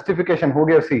 answer, justification. Who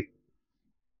gave C?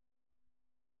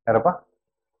 Yarappa?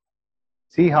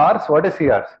 Seahorse? What is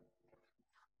seahorse?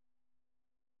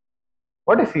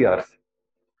 What is seahorse?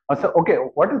 So, okay,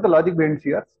 what is the logic behind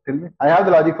seahorse? Tell me. I have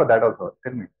the logic for that also.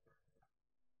 Tell me.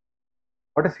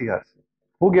 What is seahorse?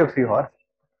 Who gave seahorse?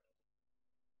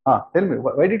 Tell me.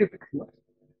 Why did you pick seahorse?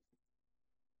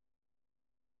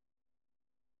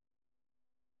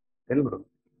 Tell bro.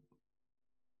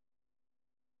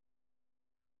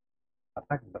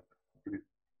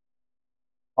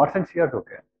 Horse and seahorse,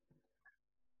 okay.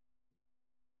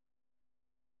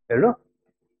 Hello?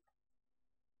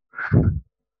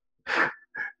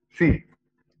 See,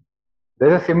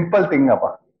 there's a simple thing,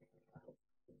 Appa.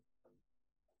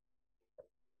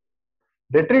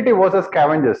 Detritive versus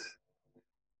scavengers.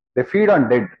 They feed on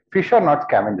dead. Fish are not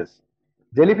scavengers.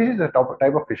 Jellyfish is a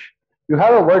type of fish. You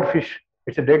have a word fish.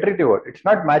 It's a detritive word. It's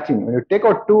not matching. When you take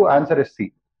out two, answer is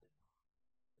C.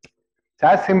 It's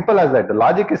as simple as that. The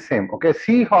logic is same. Okay,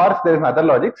 seahorse, there is another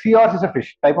logic. Seahorse is a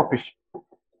fish, type of fish.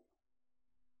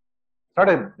 It's not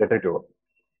a detritive word.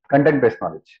 Content-based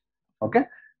knowledge. Okay.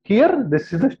 Here,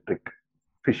 this is the trick.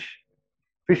 Fish.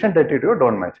 Fish and detritive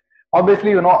don't match.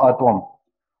 Obviously, you know earthworm.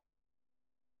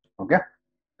 Okay.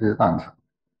 This is the answer.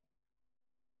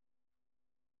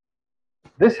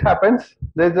 This happens.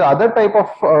 There's the other type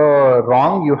of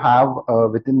wrong you have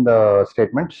within the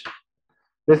statements.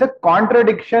 There's a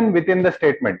contradiction within the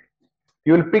statement.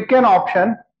 You will pick an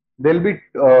option. You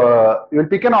will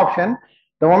pick an option.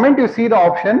 The moment you see the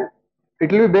option,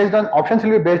 it will be based on options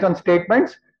will be based on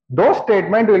statements. Those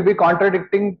statements will be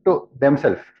contradicting to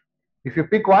themselves. If you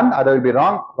pick one, other will be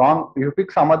wrong. Wrong. If you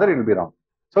pick some other, it will be wrong.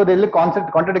 So there is a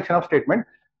concept contradiction of statement.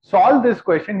 Solve this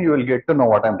question, you will get to know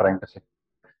what I'm trying to say.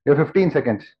 You have 15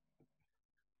 seconds.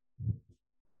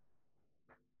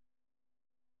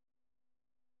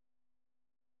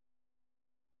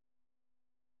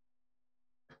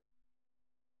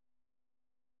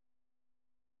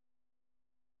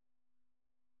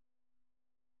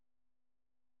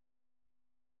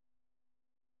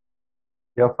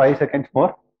 You have 5 seconds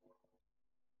more.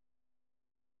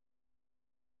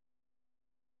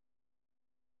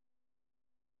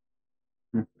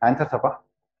 Answer, Sapa.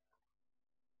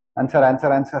 Answer.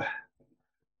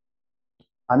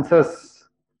 Answers.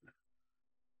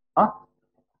 Huh?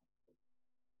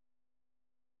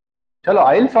 Chalo,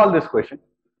 I'll solve this question.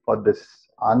 For this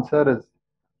answer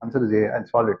is A. I'll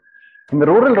solve it. In the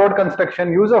rural road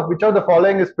construction, use of which of the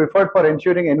following is preferred for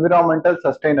ensuring environmental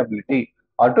sustainability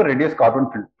or to reduce carbon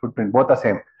footprint? Both are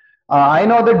same. I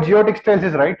know that geotextiles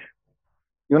is right.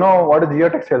 You know what is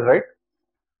geotextiles, right?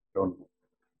 Don't know.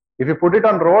 If you put it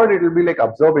on road, it will be like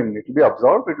absorbing. It will be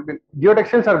absorbed. It will be.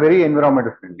 Geotextiles are very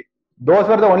environmental friendly. Those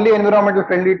were the only environmental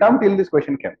friendly term till this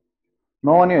question came.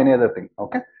 No one knew any other thing.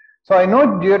 Okay. So I know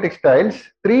geotextiles.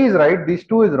 3 is right. These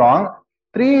 2 is wrong.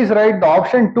 3 is right. The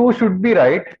option 2 should be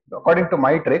right according to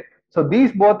my trick. So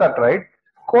these both are right.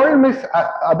 Cold mist.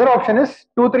 Other option is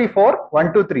 2, 3, 4.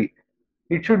 1, 2, 3.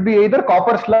 It should be either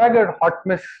copper slag or hot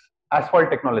mist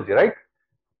asphalt technology, right?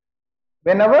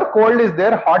 Whenever cold is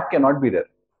there, hot cannot be there.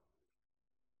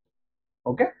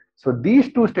 Okay. So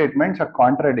these two statements are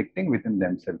contradicting within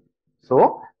themselves.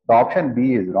 So the option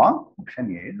B is wrong.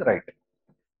 Option A is right.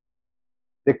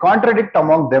 They contradict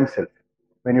among themselves.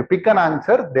 When you pick an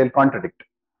answer, they'll contradict.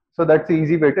 So that's the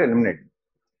easy way to eliminate.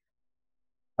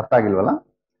 ಅರ್ಥ ಆಗಿಲ್ವಲ್ಲ?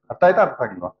 ಅರ್ಥ ಆಯ್ತಾ ಅರ್ಥ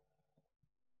ಆಗಿಲ್ವಾ?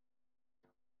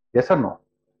 Yes or no?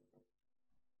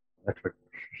 That's it.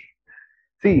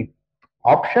 See,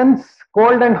 options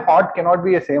cold and hot cannot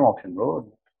be a same option, bro.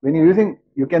 When you're using,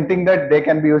 you can think that they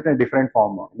can be used in a different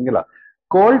form.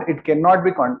 Cold, it cannot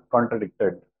be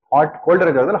contradicted. Hot, cold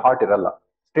hot iralla.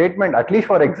 Statement, at least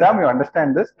for exam, you understand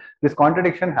this. This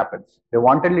contradiction happens. They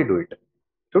wantedly do it.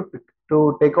 To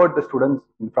take out the students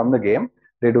from the game,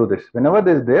 they do this. Whenever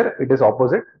this is there, it is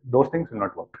opposite. Those things will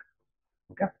not work.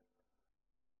 Okay.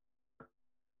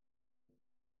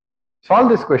 Solve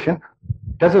this question.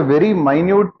 It has a very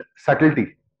minute subtlety.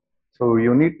 So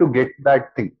you need to get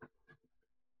that thing.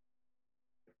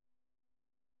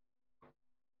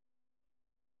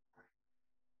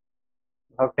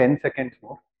 You have 10 seconds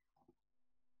more.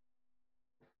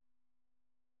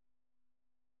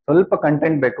 ಸ್ವಲ್ಪ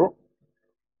content ಬೇಕು.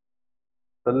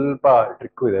 ಸ್ವಲ್ಪ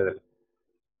trick ಇದೆ ಅದರಲ್ಲಿ.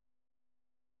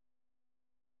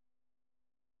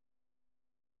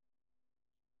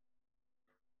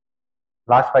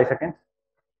 Last 5 seconds.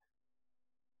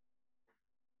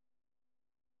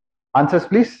 Answers,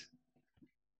 please.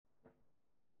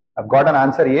 I've got an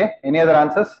answer A. Any other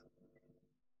answers?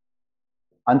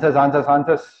 Answers.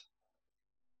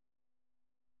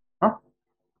 Huh?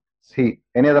 C.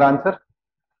 Any other answer?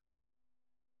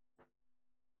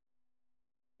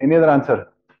 Any other answer?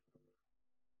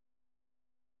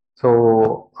 So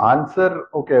answer,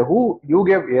 okay, who you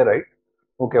gave A, right?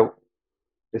 Okay.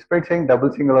 Despite saying double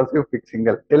single also you pick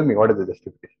single. Tell me what is the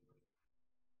justification?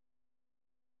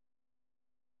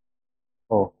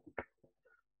 Oh,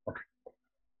 okay.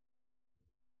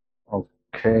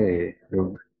 Okay.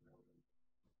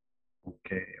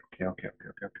 Okay.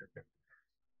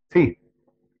 See,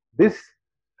 this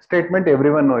statement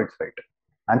everyone knows it's right.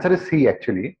 Answer is C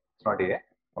actually. It's not A.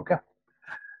 Okay.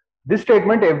 This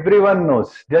statement everyone knows.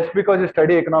 Just because you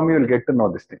study economy, you will get to know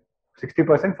this thing.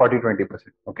 60%, 40,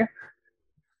 20%. Okay.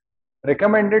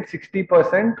 Recommended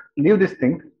 60%, leave this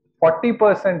thing.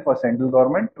 40% for central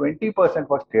government, 20%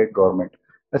 for state government.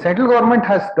 The central government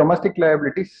has domestic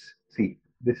liabilities. See,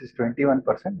 this is 21%,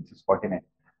 this is 49.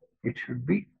 It should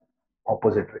be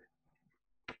opposite way.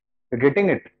 You're getting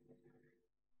it.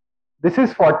 This is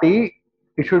 40.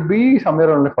 It should be somewhere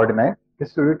only 49. This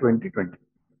should be 2020.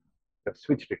 They've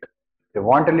switched it. They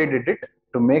wantonly did it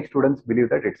to make students believe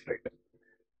that it's right.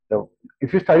 So if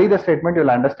you study the statement,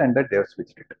 you'll understand that they have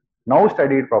switched it. Now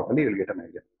study it properly, you'll get an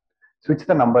idea. Switch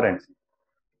the number and see.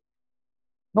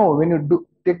 No, when you do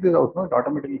take this out, no, it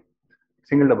automatically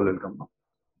single double will come. No?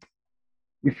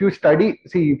 If you study,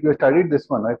 see, if you studied this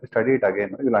one, if you study it again,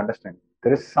 you'll understand.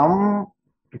 There is some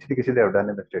kichdi they have done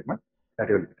in the statement that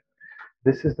you will get.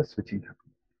 This is the switching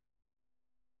happening.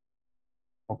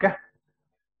 Okay?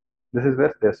 This is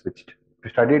where they are switched. If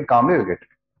you study it calmly, you'll get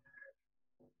it.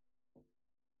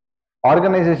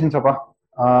 Organizations,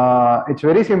 it's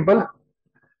very simple.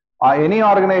 Any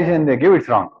organization they give, it's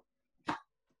wrong.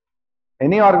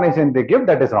 Any organization they give,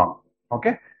 that is wrong.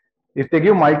 Okay? If they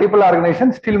give multiple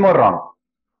organizations, still more wrong.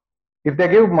 If they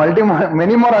give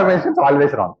many more organizations,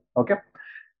 always wrong. Okay?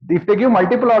 If they give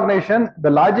multiple organizations, the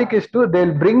logic is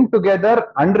they'll bring together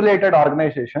unrelated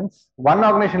organizations. One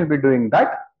organization will be doing that.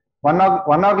 One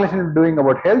organization will be doing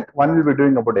about health. One will be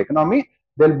doing about economy.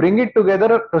 They'll bring it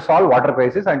together to solve water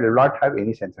crisis and will not have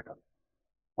any sense at all.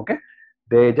 Okay?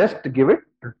 They just give it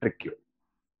to trick you.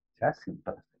 It's as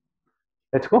simple.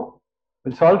 Let's go.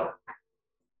 We'll solve.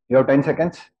 You have 10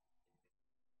 seconds.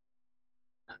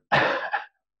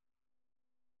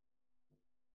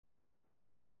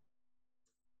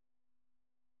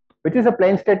 Which is a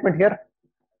plain statement here?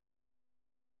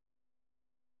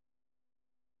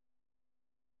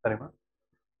 Sorry, ma?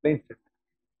 Plain statement.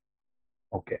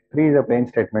 Okay, 3 is a plain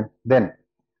statement. Then,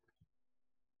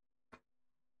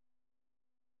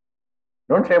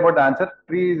 don't say about the answer.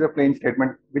 3 is a plain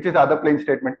statement. Which is the other plain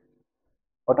statement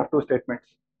out of 2 statements?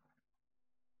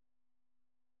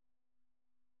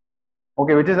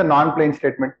 Okay, which is a non-plain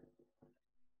statement?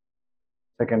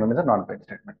 Second one is a non-plain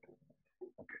statement.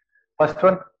 Okay, first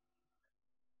one,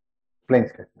 plain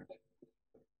statement.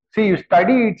 See, you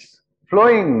study, it's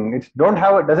flowing. It doesn't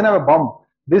have a bump.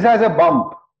 This has a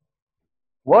bump.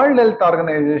 World Health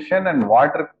Organization and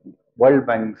World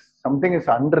Bank, something is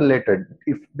unrelated.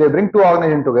 If they bring 2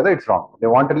 organizations together, it's wrong. They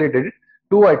wantonly did it.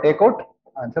 2 I take out,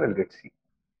 answer I'll get C.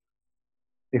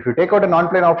 If you take out a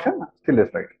non-plain option, still is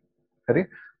right. Sorry.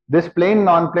 This plain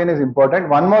non-plain is important.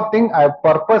 One more thing, I have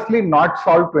purposely not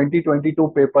solved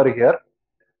 2022 paper here.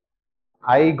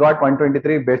 I got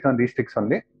 123 based on these tricks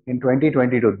only. In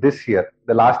 2022, this year,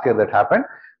 the last year that happened,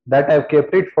 that I've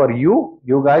kept it for you.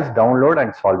 You guys download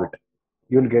and solve it.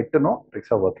 You'll get to know tricks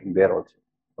are working there also.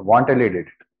 I wantonly did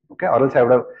it. Okay, or else I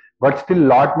would have got still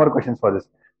lot more questions for this.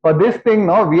 For this thing,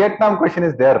 no, Vietnam question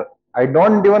is there. I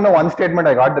don't even know one statement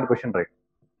I got that question right.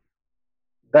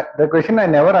 The question I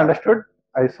never understood,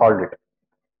 I solved it.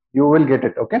 You will get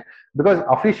it, okay? Because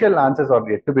official answers are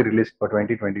yet to be released for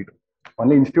 2022.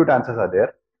 Only institute answers are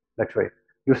there. That's why.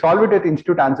 You solve it with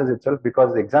institute answers itself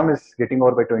because the exam is getting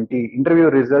over by 20. Interview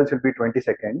results will be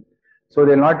 22nd. So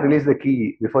they'll not release the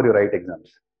key before you write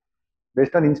exams.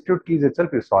 Based on institute keys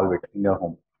itself, you solve it in your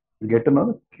home. You get to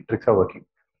know the tricks are working.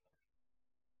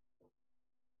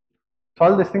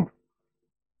 Solve this thing.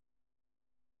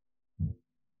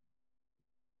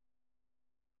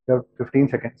 You have 15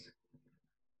 seconds.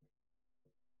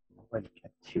 I'll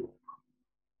catch you.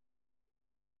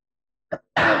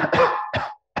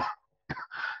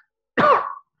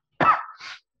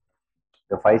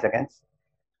 You have 5 seconds.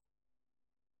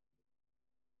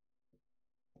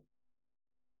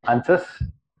 Answers?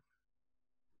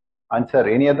 Answer.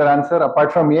 Any other answer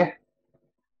apart from A?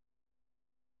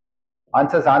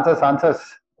 Answers, answers, answers.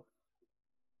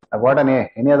 I've got an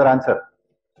A. Any other answer?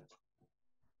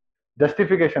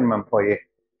 Justification, ma'am, for A.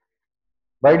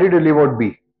 Why did you leave out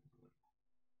B?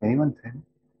 Anyone say?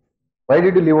 Why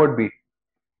did you leave out B?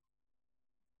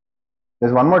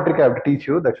 There's one more trick I have to teach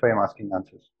you. That's why I'm asking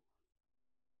answers.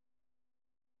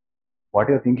 What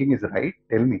you're thinking is right.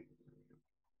 Tell me.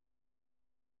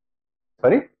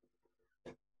 Sorry?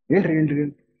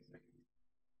 Real.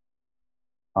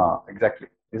 Exactly.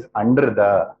 Is under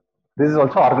the. This is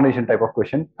also organization type of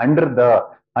question. Under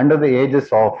the ages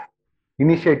of,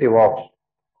 initiative of.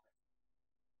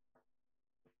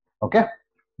 Okay.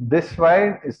 This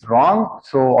one is wrong.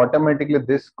 So automatically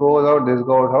this goes out, this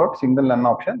goes out. Single none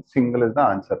option. Single is the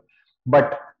answer.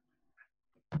 But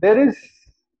there is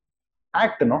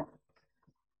act, no?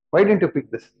 Why didn't you pick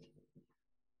this?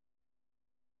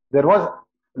 There was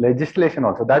legislation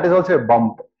also. That is also a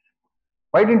bump.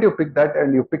 Why didn't you pick that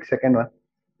and you pick second one?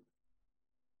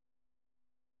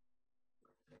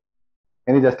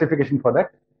 Any justification for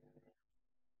that?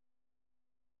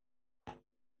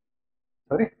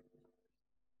 Sorry?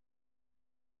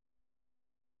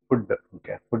 Food.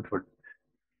 Okay, food.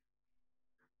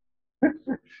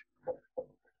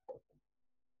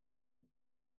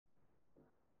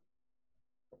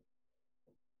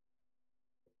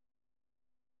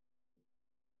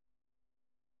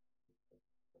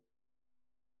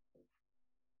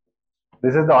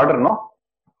 This is the order, no?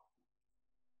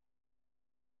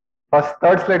 First,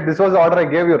 third slide, this was the order I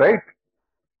gave you, right?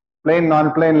 Plain,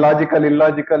 non-plain, logical,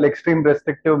 illogical, extreme,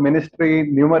 restrictive, ministry,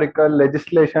 numerical,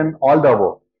 legislation, all the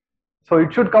above. So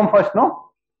it should come first, no?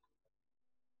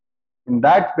 In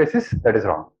that basis, that is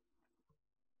wrong.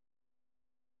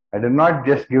 I did not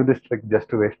just give this trick just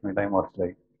to waste my time or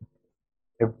slide.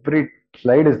 Every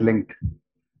slide is linked.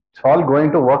 It's all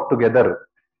going to work together.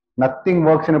 Nothing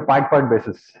works in a part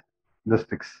basis. This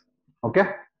tricks. Okay?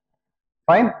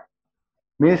 Fine.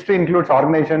 Ministry includes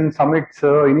organization, summits,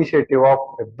 initiative of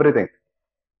everything.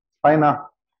 Fine.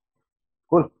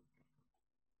 Cool.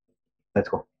 Let's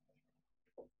go.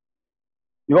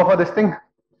 You go for this thing.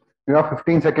 You have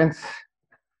 15 seconds.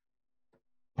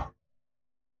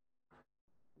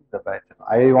 The batch.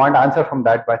 I want answer from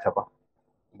that batch.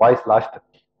 Voice last.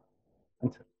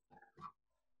 Answer.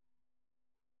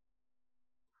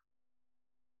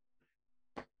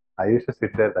 I used to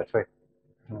sit there. That's why.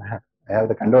 I have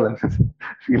the condolences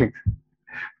feelings.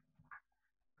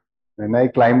 When I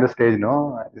climbed the stage,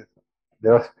 no,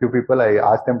 there was few people. I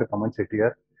asked them to come and sit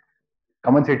here.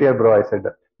 Come and sit here, bro. I said,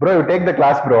 bro, you take the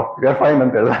class, bro. You're fine.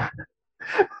 Until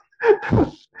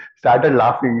started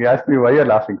laughing. He asked me why you're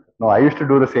laughing. No, I used to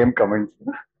do the same comments.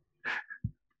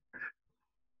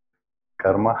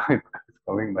 Karma is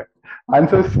coming back.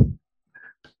 Answers.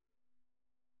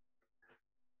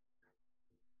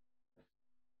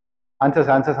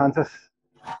 Answers.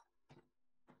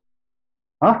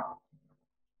 Huh?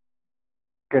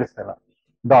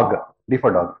 Dog. D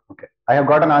for dog. Okay. I have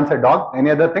got an answer. Dog. Any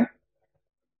other thing?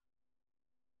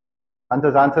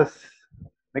 Answers.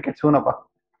 Make it soon, appa.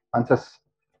 Answers.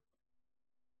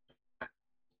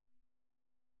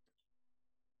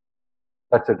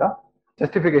 That's it, huh?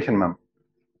 Justification, ma'am.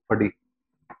 For D.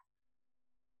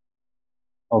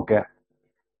 Okay.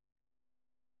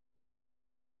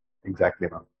 Exactly,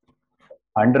 ma'am.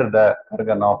 Under the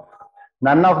organ of.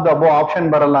 None of the above option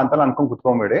baralla anta ankom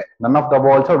kutkomedi. None of the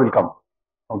above also will come.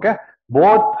 Okay.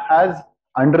 Both has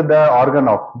under the organ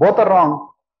of. Both are wrong.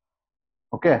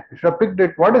 Okay. You should have picked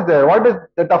it. What is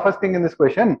the toughest thing in this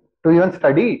question? To even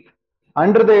study.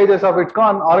 Under the ages of it's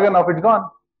gone. Organ of it's gone.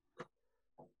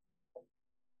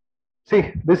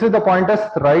 See, this is the pointers.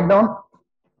 Write down.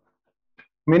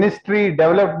 Ministry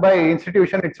developed by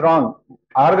institution, it's wrong.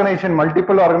 Organization,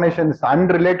 multiple organizations,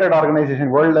 unrelated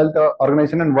organization, World Health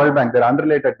Organization and World Bank, they're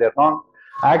unrelated, they're wrong.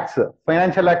 Acts,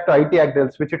 Financial Act to IT Act,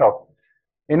 they'll switch it off.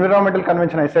 Environmental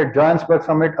Convention, I said, Johannesburg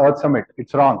Summit, Earth Summit,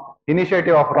 it's wrong.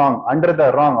 Initiative of wrong, under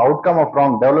the wrong, outcome of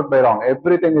wrong, developed by wrong,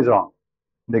 everything is wrong.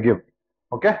 They give.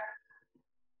 Okay?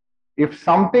 If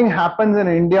something happens in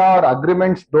India or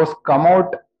agreements, those come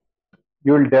out,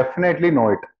 you will definitely know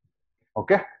it.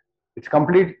 Okay? It's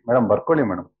complete. Madam, ಬರ್ಕೊಳ್ಳಿ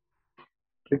madam.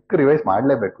 Trick revise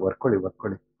ಮಾಡಲೇಬೇಕು. ಬರ್ಕೊಳ್ಳಿ.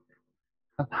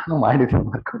 ನಾನು ಮಾಡಿದ್ದೀನಿ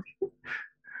ಬರ್ಕೊಳ್ಳಿ.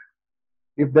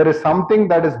 If there is something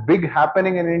that is big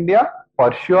happening in India, for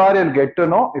sure you'll get to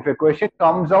know. If a question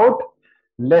comes out,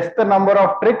 less the number of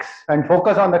tricks and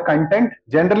focus on the content.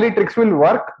 Generally, tricks will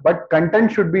work, but content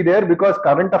should be there because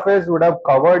current affairs would have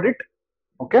covered it.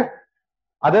 Okay.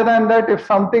 Other than that, if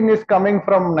something is coming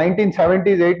from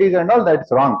 1970s, 80s and all, that's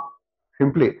wrong.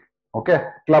 Simply. Okay,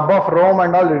 Club of Rome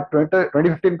and all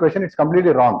 2015 question, it's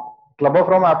completely wrong. Club of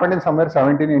Rome happened in somewhere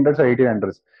 1700s or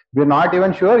 1800s. We're not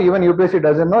even sure. Even UPSC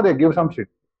doesn't know. They give some shit.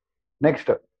 Next,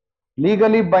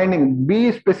 legally binding.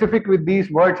 Be specific with these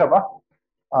words, Abba.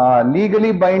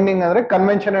 Legally binding,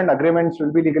 convention and agreements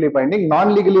will be legally binding.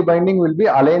 Non-legally binding will be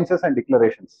alliances and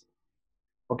declarations.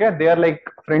 Okay, they are like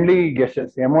friendly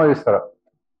gestures. MOUs.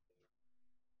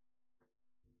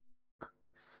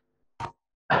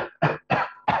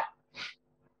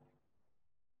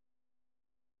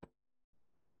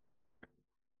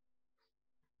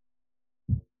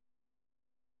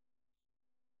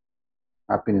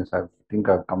 Happy news. I think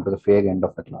I've come to the fag end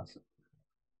of the class.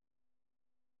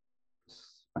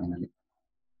 Finally.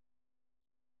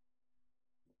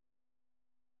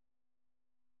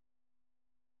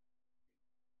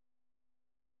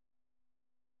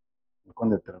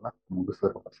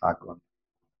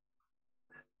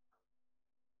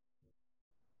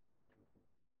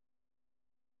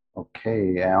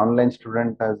 Okay, an online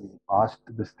student has asked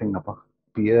this thing about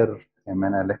peer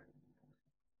MNLA.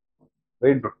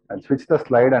 Wait, bro. I'll switch the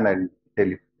slide and I'll tell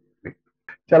you. Wait.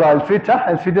 Chalo, I'll switch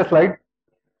the slide.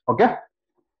 Okay?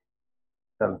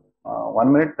 Chalo.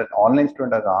 1 minute. That online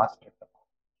student has asked.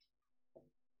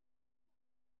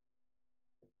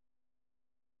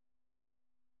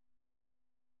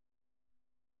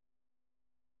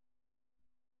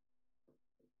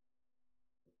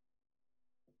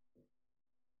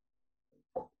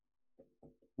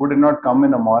 Who did not come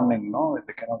in the morning? No,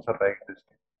 they can also write this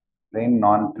thing. Plain,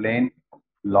 non-plain,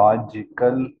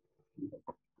 logical,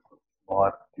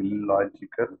 or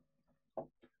illogical.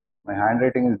 My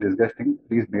handwriting is disgusting.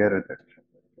 Please bear with it.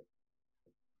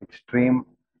 Extreme,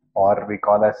 or we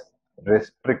call as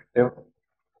restrictive,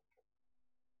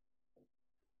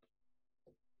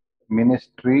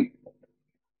 ministry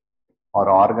or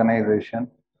organization,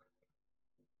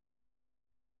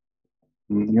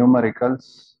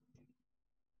 numericals,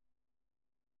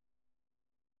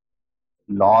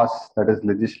 laws, that is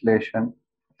legislation,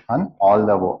 and all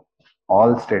the above,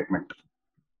 all statement.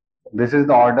 This is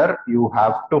the order you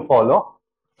have to follow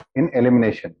in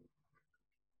elimination.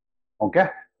 Okay?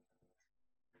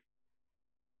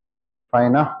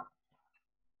 Fine,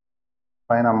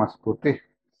 fine, Amaspurti.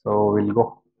 So we'll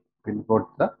go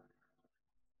to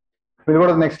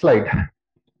the next slide.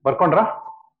 Barkondra,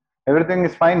 everything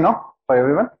is fine now for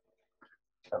everyone.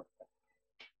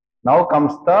 Now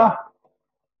comes the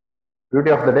beauty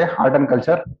of the day, art and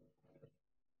culture.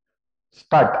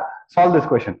 Start. Solve this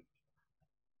question.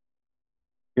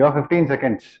 You have 15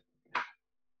 seconds.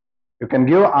 You can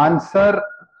give answer,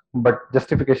 but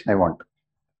justification I want.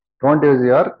 Don't use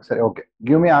your, say, okay.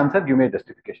 Give me answer, give me a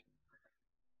justification.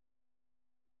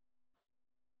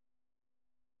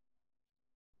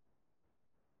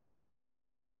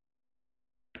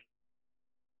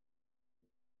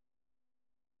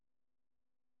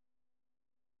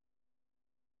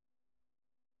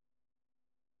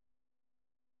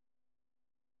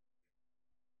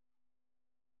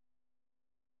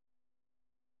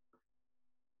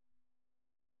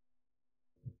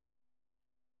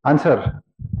 Answer.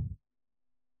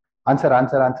 Answer,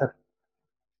 answer, answer.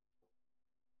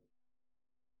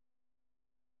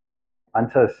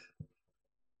 Answers.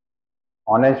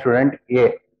 Online student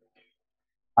A.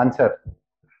 Answer.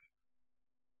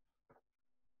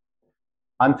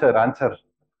 Answer, answer.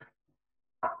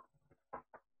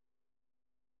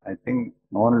 I think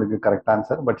no one will give correct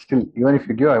answer, but still, even if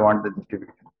you give, I want the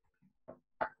justification.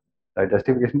 The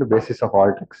justification the basis of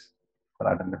all tricks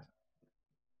for attendance.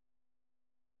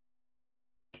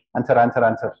 Answer, answer,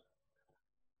 answer.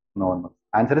 No one knows.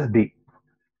 Answer is D.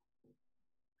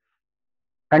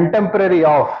 Contemporary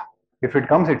of, if it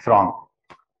comes, it's wrong.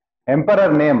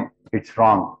 Emperor name, it's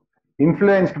wrong.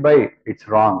 Influenced by, it's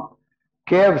wrong.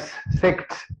 Caves,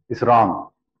 sects is wrong.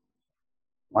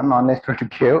 One online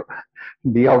student gave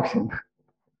D option.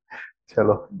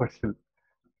 Chalo, but still,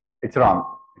 it's wrong.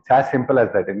 It's as simple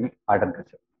as that in art and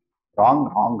culture.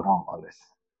 Wrong, wrong, wrong, always.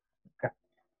 Okay.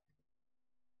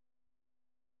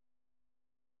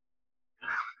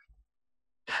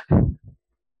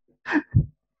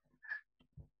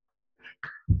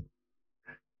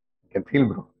 I can feel,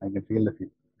 bro. I can feel the feel.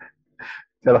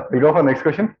 Chalo, we go for next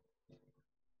question.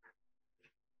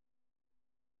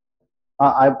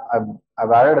 I've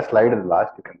added a slide at the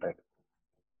last. You can write.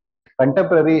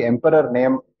 Contemporary emperor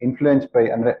name influenced by,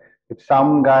 and if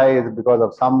some guy is because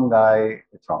of some guy,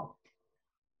 it's wrong.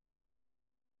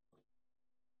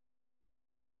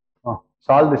 Oh,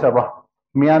 solve this, Abba.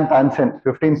 Mian Tansen,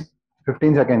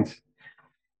 15 seconds.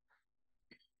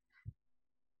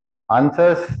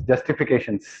 Answers,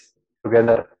 justifications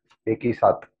together. Ek hi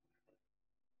saath.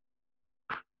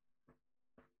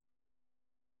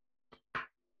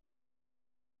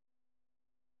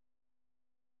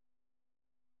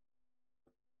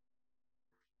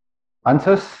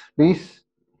 Answers, please.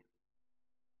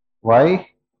 Why?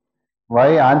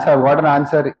 Why answer? I've got an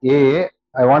answer A.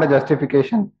 I want a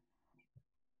justification.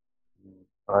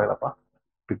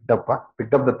 Picked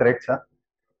up the threads. Huh?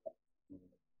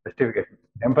 Justification.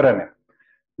 Emperor name.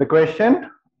 The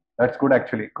question, that's good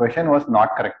actually. Question was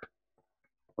not correct.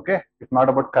 Okay, it's not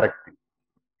about correcting.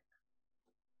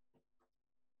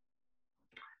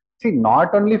 See,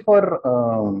 not only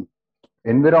for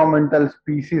environmental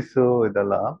species,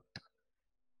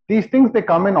 these things they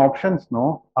come in options,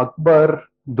 no? Akbar,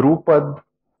 Drupad,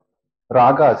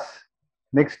 Ragas.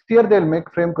 Next year they'll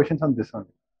make frame questions on this one.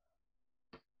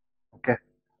 Okay,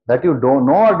 that you don't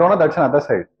know or don't know, that's another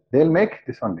side. They'll make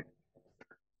this only.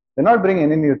 They're not bringing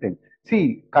any new thing.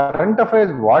 See, current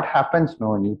affairs, what happens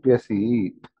no in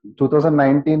UPSC?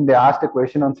 2019, they asked a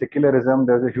question on secularism.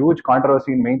 There's a huge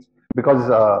controversy in mains because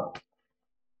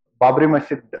Babri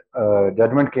Masjid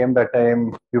judgment came that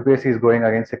time. UPSC is going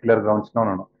against secular grounds. No,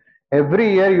 no, no.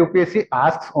 Every year UPSC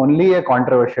asks only a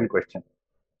controversial question.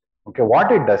 Okay,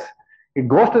 what it does? It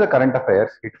goes to the current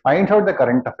affairs. It finds out the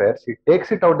current affairs. It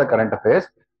takes it out the current affairs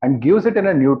and gives it in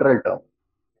a neutral term.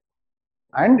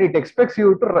 And it expects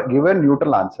you to give a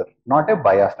neutral answer, not a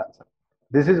biased answer.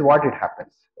 This is what it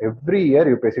happens. Every year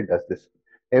UPSC does this.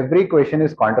 Every question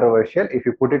is controversial if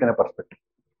you put it in a perspective.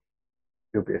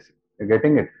 UPSC, you're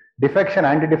getting it. Defection,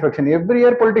 anti-defection. Every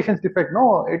year politicians defect.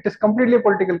 No, it is completely a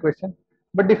political question.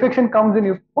 But defection comes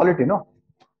in polity, no?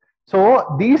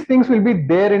 So these things will be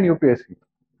there in UPSC.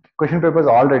 Question papers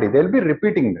already. They'll be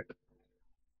repeating it.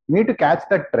 You need to catch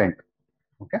that trend.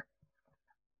 Okay.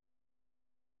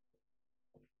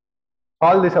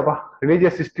 All this about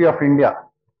religious history of India.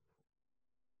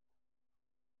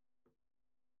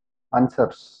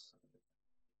 Answers.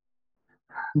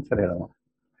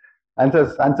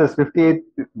 Answers 58.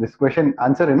 This question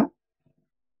answer, you know?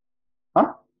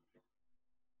 Huh?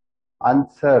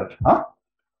 Answer. Huh?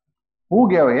 Who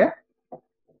gave A?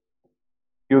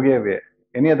 You gave A.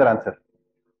 Any other answer?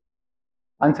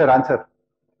 Answer.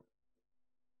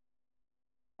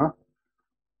 Huh?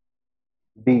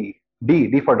 D.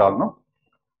 D for dog, no?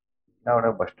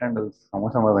 Now bus stand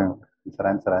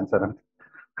answer.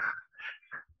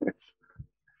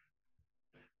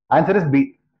 Answer is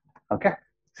B. Okay.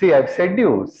 See, I've said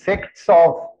you sects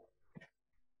of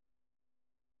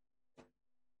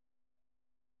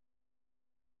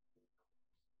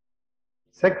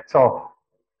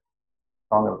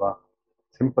wrong.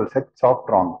 Simple sects of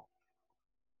wrong.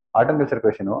 Art and culture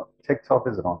question, no? Sects of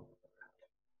is wrong.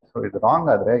 So it's wrong.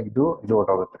 Do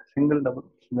what single double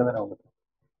single.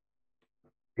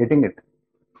 Getting it.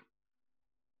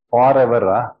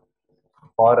 Forever.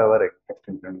 Forever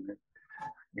extension.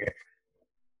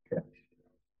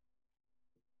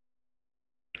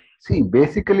 See,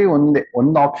 basically one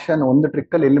option, one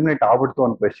trickle eliminate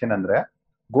one question andre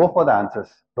go for the answers.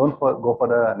 Don't go for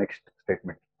the next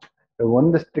statement.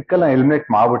 One trickle eliminate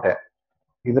maabute.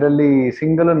 Idralli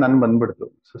single none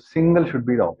bandbidtu. So single should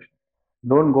be the option.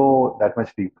 Don't go that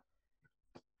much deep.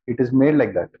 It is made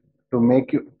like that to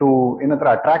make you to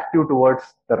attract you towards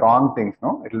the wrong things.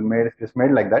 No, it's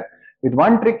made like that. With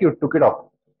one trick you took it off.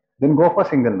 Then go for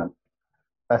single none.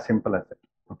 As simple as that.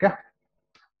 Okay.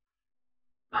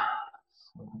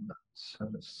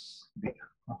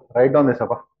 Write down this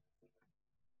up.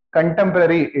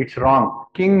 Contemporary, it's wrong.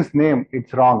 King's name,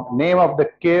 it's wrong. Name of the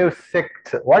cave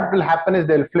sect. What will happen is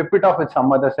they'll flip it off with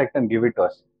some other sect and give it to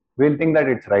us. We'll think that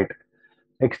it's right.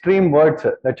 Extreme words.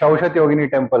 The Chaushat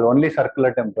Yogini temple, only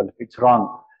circular temple. It's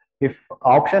wrong. If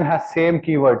option has same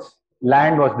keywords,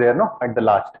 land was there, no, at the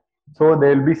last. So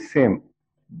they'll be same.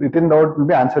 Within the word will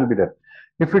be answer will be there.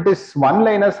 If it is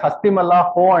one-liners,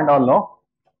 Hastimalla, Ho and all, no,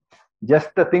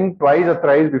 just think twice or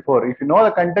thrice before. If you know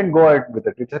the content, go ahead with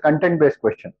it. It's a content-based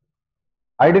question.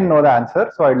 I didn't know the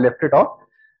answer, so I left it off.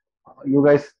 You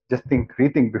guys just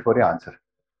rethink before you answer.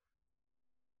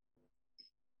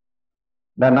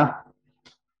 Done, huh?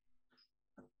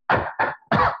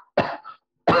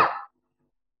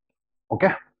 Okay.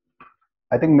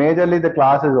 I think majorly the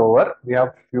class is over. We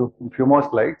have few more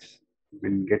slides.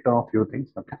 We'll get to know a few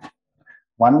things. Okay.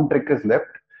 One trick is left.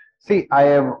 See, I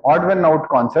have odd one out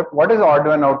concept. What is odd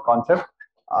one out concept?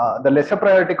 The lesser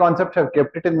priority concepts have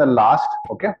kept it in the last.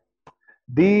 Okay.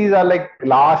 These are like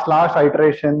last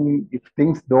iteration. If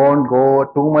things don't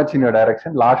go too much in your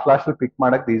direction, last will pick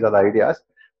madak. These are the ideas.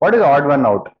 What is odd one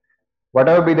out?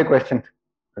 Whatever be the question,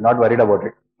 we're not worried about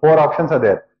it. 4 options are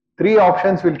there. 3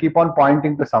 options will keep on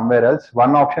pointing to somewhere else.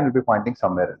 1 option will be pointing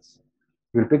somewhere else.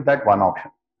 We'll pick that 1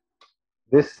 option.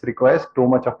 This requires too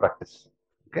much of practice.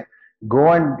 Okay.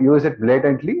 Go and use it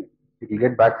blatantly. It will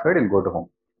get backfired. It'll go to home.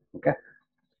 Okay.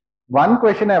 One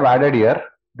question I've added here.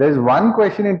 There's one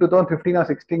question in 2015 or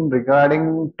 16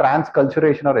 regarding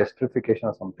transculturation or estrification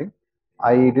or something.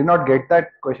 I did not get that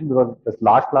question because this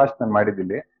last and might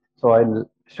delay. So I'll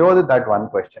show that one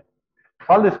question.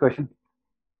 Solve this question.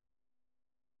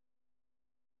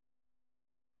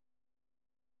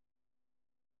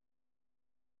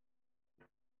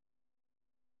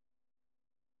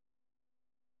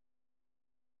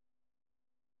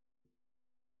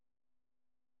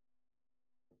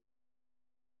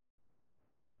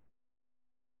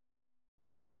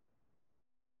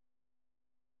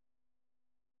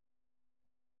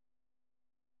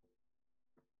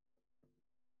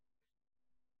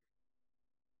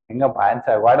 Hang up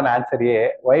answer. What an answer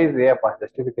A. Why is A a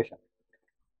justification?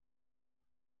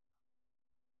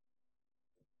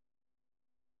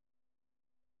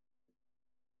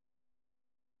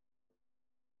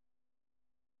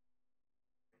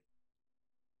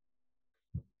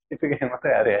 Justification ಮಾತ್ರ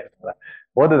ಯಾರು ಹೇಳ್ತಾರ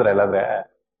ಓದಿದ್ರಲ್ಲ ಅಂದ್ರೆ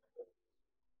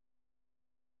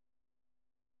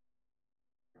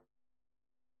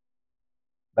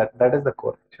that is the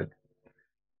core actually.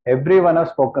 Everyone has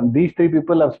spoken. These three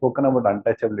people have spoken about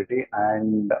untouchability,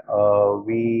 and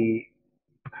we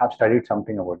have studied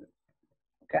something about it.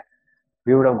 Okay,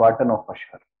 we would have got to know for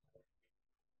sure.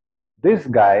 This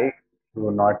guy, we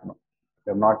will not know. We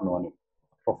have not known him.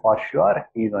 For sure,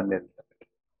 he is only.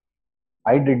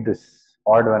 I did this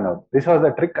odd one out. This was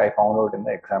the trick I found out in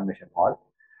the examination hall,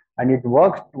 and it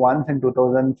worked once in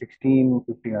 2016,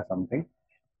 15 or something.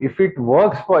 If it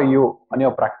works for you on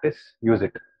your practice, use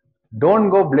it. Don't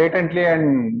go blatantly and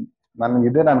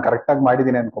ನಾನು correct ಆಗಿ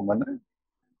ಮಾಡಿದ್ದೀನಿ ಅನ್ಕೊಂಡ್ಬಂದ್ರೆ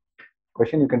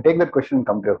question, you can take that question and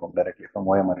come to your home directly from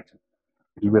OMR. It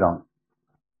will be wrong.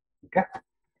 Okay.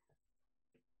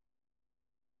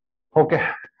 Okay.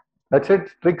 That's it.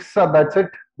 Tricks are that's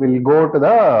it. We'll go to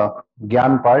the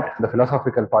Gyan part, the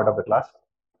philosophical part of the class.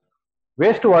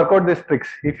 Ways to work out these tricks.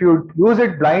 If you use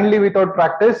it blindly without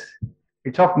practice,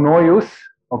 it's of no use.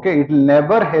 Okay, it will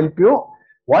never help you.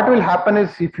 What will happen is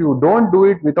if you don't do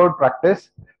it without practice,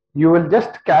 you will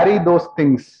just carry those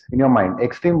things in your mind.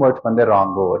 Extreme words bandre wrong,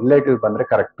 relative bandre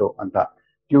correct anta.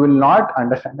 You will not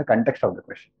understand the context of the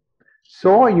question.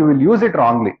 So you will use it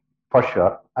wrongly for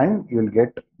sure, and you will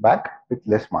get back with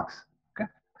less marks. Okay.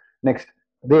 Next,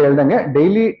 they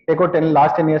daily take out 10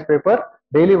 last 10 years paper,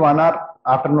 daily 1 hour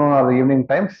afternoon or evening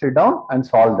time, sit down and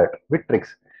solve that with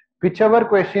tricks. Whichever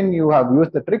question you have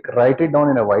used the trick, write it down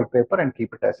in a white paper and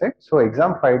keep it aside. So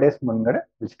exam 5 days mungade,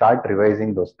 we start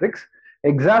revising those tricks.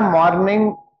 Exam morning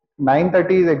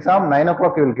 9:30 is exam, 9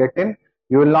 o'clock you will get in.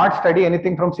 You will not study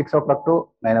anything from 6 o'clock to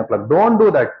 9 o'clock. Don't do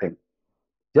that thing.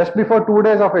 Just before 2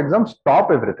 days of exam, stop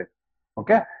everything.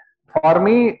 Okay. For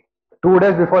me, 2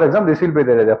 days before exam, this will be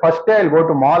there. The first day I'll go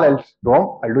to mall, I'll roam,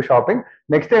 I'll do shopping.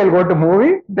 Next day I'll go to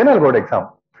movie, then I'll go to exam.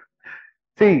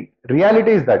 See,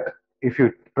 reality is that if you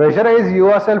pressurize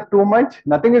yourself too much,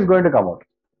 nothing is going to come out.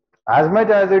 As much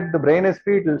as the brain is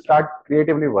free, it will start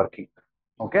creatively working.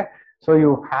 Okay, so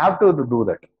you have to do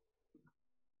that.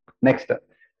 Next,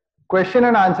 question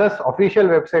and answers official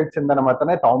websites ಇಂದ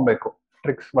ಮಾತ್ರನೇ ತಗೊಬೇಕು.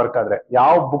 Tricks work ಆದ್ರೆ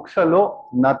ಯಾವ books ಅಲ್ಲೂ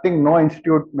nothing, no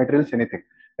institute materials, anything.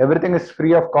 Everything is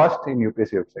free of cost in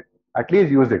UPSC website. At least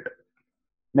use it.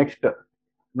 Next,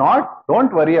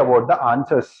 don't worry about the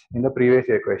answers in the previous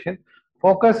year question.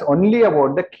 Focus only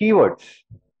about the keywords.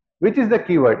 Which is the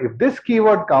keyword? If this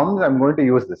keyword comes, I'm going to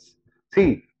use this. See,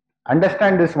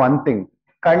 understand this one thing.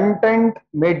 Content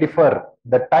may differ.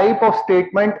 The type of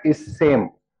statement is same.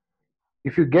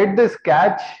 If you get this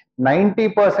catch,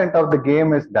 90% of the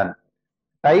game is done.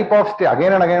 Type of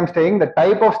again and again I'm saying the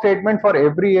type of statement for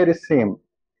every year is same.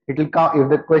 It will come if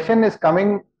the question is coming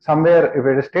somewhere. If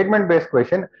it is statement based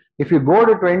question, if you go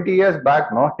to 20 years back,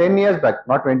 no, 10 years back,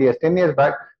 not 20 years, 10 years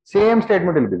back, same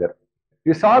statement will be there.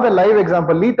 You saw the live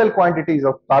example, lethal quantities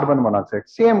of carbon monoxide,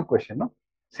 same question, no,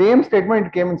 same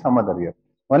statement came in some other year.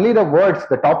 Only the words,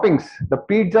 the toppings, the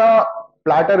pizza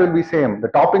platter will be same,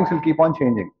 the toppings will keep on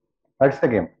changing. That's the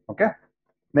game. Okay.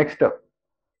 Next up,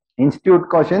 institute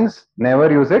questions,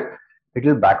 never use it, it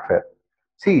will backfire.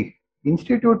 See,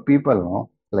 institute people, no,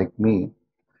 like me,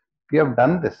 we have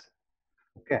done this.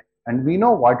 Okay, and we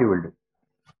know what you will do.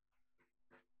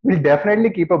 We'll definitely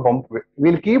keep a bump,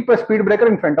 we'll keep a speed breaker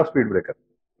in front of speed breaker.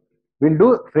 We'll do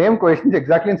frame questions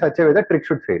exactly in such a way that trick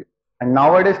should fail. And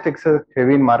nowadays tricks are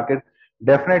heavy in market,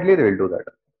 definitely they will do that.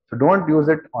 So don't use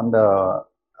it on the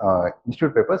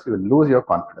institute papers, you will lose your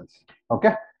confidence.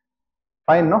 Okay,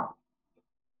 fine, no?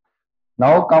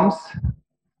 Now comes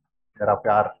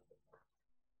Pyar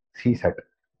C set.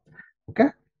 Okay.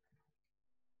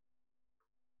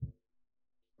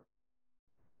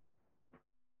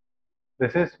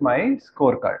 This is my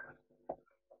scorecard.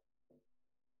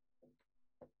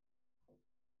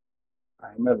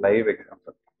 I'm a live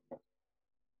example.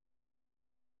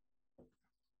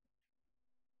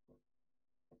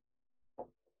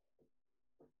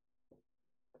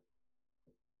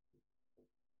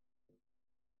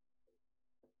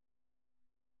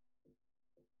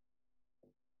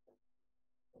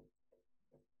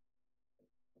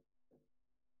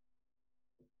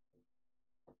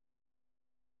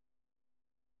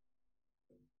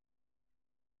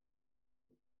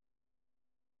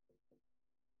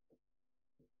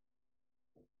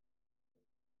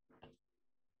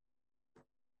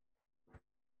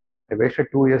 I wasted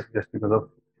 2 years just because of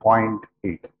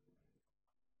 0.8.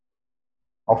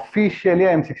 Officially,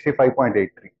 I'm 65.83.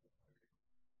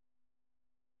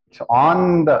 It's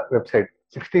on the website,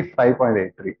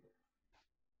 65.83.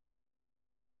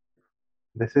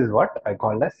 This is what I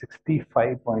call as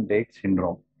 65.8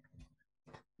 syndrome.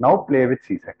 Now play with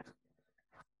CSET.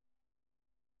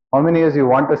 How many years you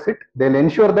want to sit? They'll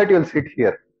ensure that you'll sit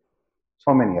here.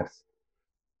 So many years.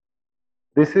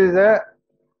 This is a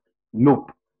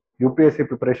loop. UPSC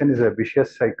preparation is a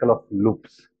vicious cycle of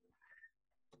loops.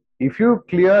 If you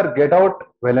clear, get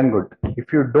out, well and good.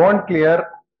 If you don't clear,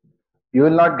 you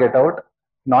will not get out,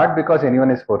 not because anyone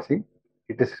is forcing.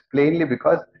 It is plainly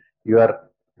because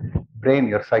your brain,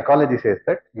 your psychology says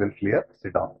that you will clear,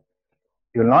 sit down.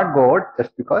 You will not go out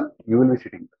just because you will be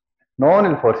sitting. No one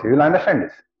will force you. You will understand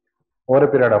this over a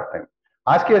period of time.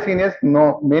 Ask your seniors,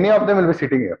 no, many of them will be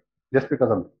sitting here just because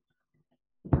of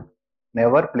this.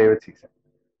 Never play with CSET.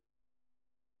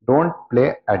 Don't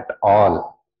play at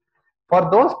all. For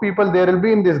those people, there will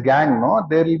be in this gang, no,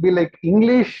 there will be like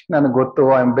English,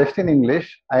 I'm best in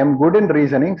English, I am good in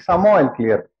reasoning, somehow I'll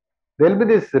clear. There will be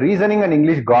this reasoning and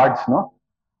English gods, no,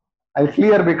 I'll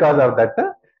clear because of that.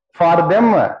 For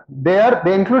them,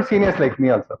 they include seniors like me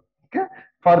also. Okay,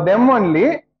 for them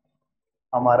only,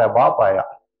 हमारा बाप आया,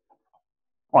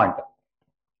 quant.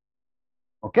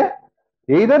 Okay,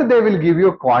 either they will give you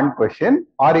a quant question,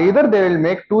 or either they will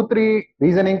make 2-3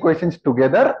 reasoning questions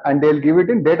together and they'll give it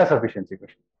in data sufficiency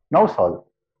question. Now solve.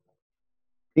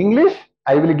 English,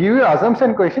 I will give you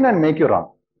assumption question and make you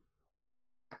wrong.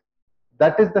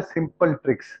 That is the simple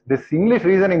tricks. This English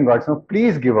reasoning gods, no,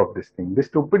 please give up this thing. This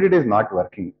stupidity is not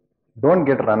working. Don't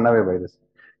get run away by this.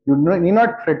 You need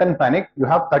not fret and panic. You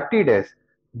have 30 days.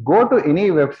 Go to any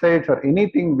websites or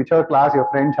anything, whichever class your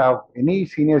friends have, any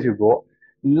seniors you go,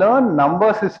 learn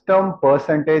number system,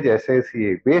 percentage,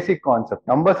 SICA, basic concept.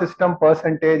 Number system,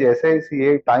 percentage,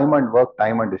 SICA, time and work,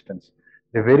 time and distance.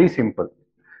 They're very simple.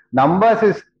 Number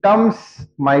systems,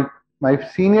 my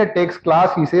senior takes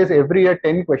class, he says every year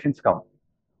 10 questions come.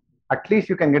 At least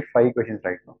you can get 5 questions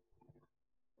right now.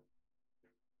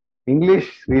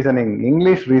 English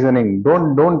reasoning.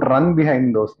 Don't run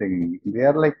behind those things. They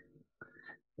are like,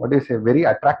 what do you say, very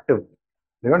attractive.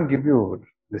 They don't give you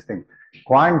this thing.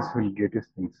 Quants will get you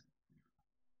things.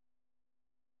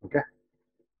 Okay.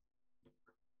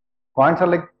 Quants are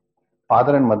like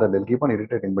father and mother. They'll keep on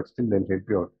irritating, but still they'll help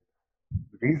you out.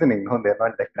 Reasoning, no, they're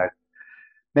not like that.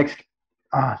 Next,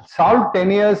 solve 10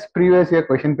 years previous year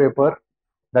question paper.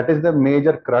 That is the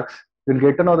major crux. You'll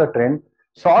get to know the trend.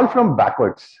 Solve from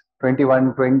backwards.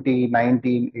 21, 20,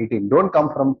 19, 18. Don't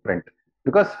come from front.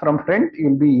 Because from front,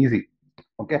 you'll be easy.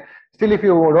 Okay. Still, if you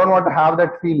don't want to have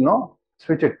that feel, no,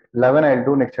 switch it. 11, I'll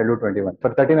do, next I'll do 21.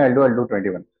 For 13, I'll do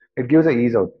 21. It gives a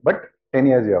ease out. But 10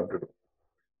 years you have to do.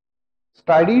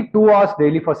 Study 2 hours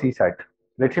daily for CSAT.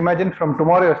 Let's imagine from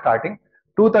tomorrow you're starting.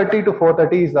 2:30 to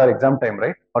 4:30 is our exam time,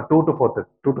 right? Or 2 to 4,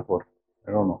 2 to 4.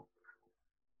 I don't know.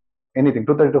 Anything,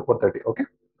 2:30 to 4:30. Okay.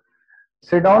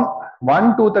 Sit down.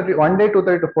 1 day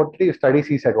 2:30 to 4:30, you study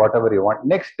CSAT, whatever you want.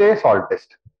 Next day, solve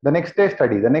test. The next day,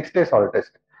 study. The next day, solve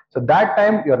test. So that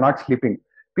time you're not sleeping.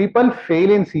 People fail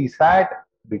in CSAT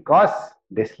because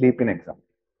they sleep in exam.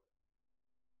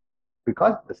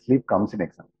 Because the sleep comes in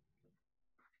exam.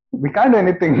 We can't do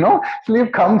anything, no?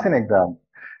 Sleep comes in exam.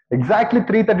 Exactly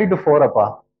 3:30 to 4,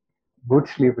 appa. Good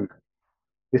sleep will come.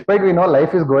 Despite we know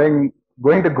life is going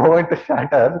to go into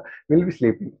shatter, we'll be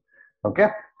sleeping. Okay?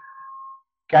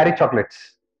 Carry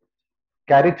chocolates.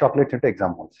 Carry chocolates into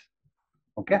exam halls.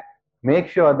 Okay? Make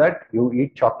sure that you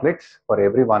eat chocolates for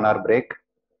every 1 hour break.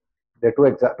 The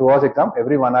 2 hours exam,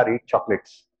 every 1 hour eat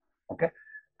chocolates. Okay?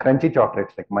 Crunchy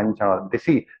chocolates like munch and all.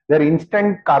 They're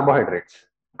instant carbohydrates.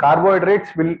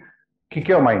 Carbohydrates will kick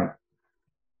your mind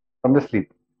from the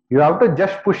sleep. You have to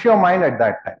just push your mind at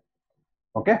that time.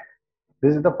 Okay?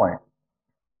 This is the point.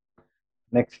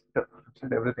 Next,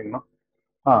 everything, no?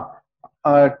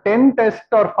 10 tests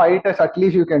or 5 tests at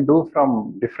least you can do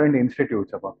from different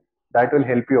institutes. That will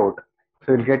help you out.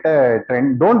 So you'll get a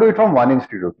trend. Don't do it from one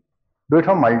institute. Do it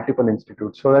from multiple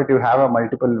institutes so that you have a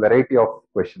multiple variety of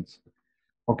questions.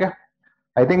 Okay.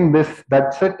 I think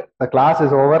that's it. The class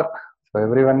is over. So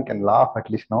everyone can laugh at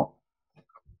least now.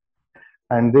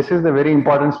 And this is the very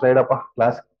important slide of our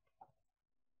class.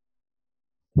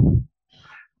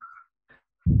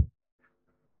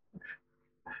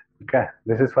 Okay.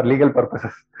 This is for legal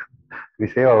purposes. We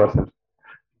save ourselves.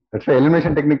 That's why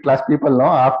elimination technique class people know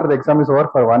after the exam is over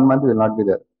for 1 month we will not be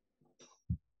there.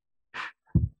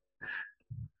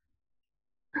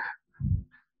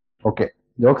 Okay.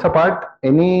 Jokes apart,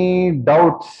 any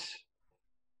doubts?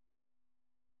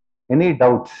 Any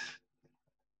doubts?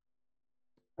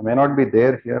 I may not be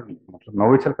there here.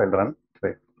 Now itself I'll run.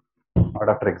 Right. Not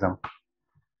after exam.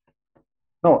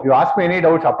 No, you ask me any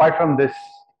doubts apart from this.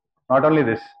 Not only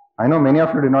this. I know many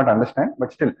of you do not understand,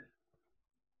 but still.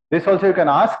 This also you can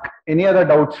ask any other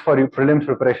doubts for your prelims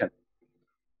preparation.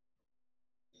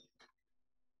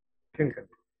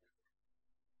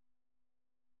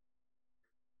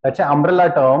 That's an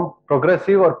umbrella term.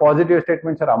 Progressive or positive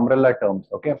statements are umbrella terms.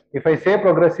 Okay. If I say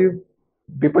progressive,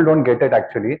 people don't get it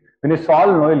actually. When you solve,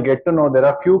 no, you'll get to know there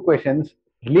are few questions.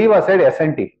 Leave aside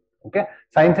S&T. Okay.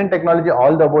 Science and technology,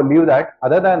 all the above, leave that.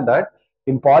 Other than that,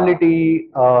 in polity,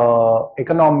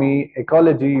 economy,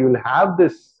 ecology, you'll have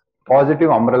this positive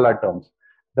umbrella terms.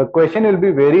 The question will be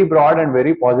very broad and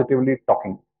very positively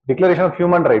talking. Declaration of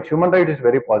human rights. Human rights is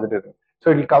very positive.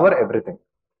 So it will cover everything.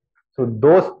 So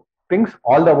those things,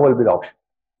 all the above will be the option.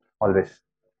 Always.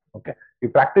 Okay. You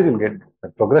practice, you'll get the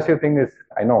progressive thing is,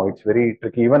 I know it's very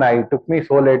tricky. Even I took me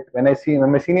so late when my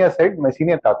senior said, my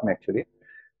senior taught me actually.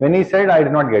 When he said, I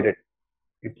did not get it.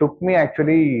 It took me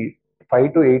actually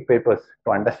 5 to 8 papers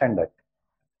to understand that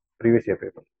previous year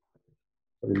paper.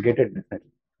 So we'll get it definitely.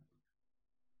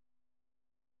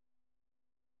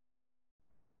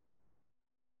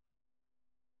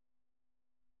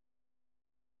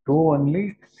 Two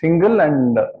only, single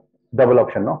and double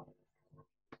option, no?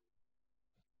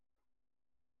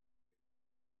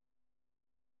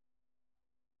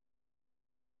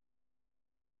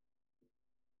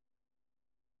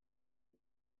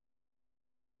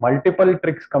 Multiple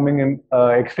tricks coming in,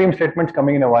 extreme statements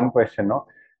coming in a one question, no?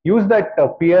 Use that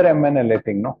peer MNLA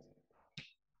thing, no?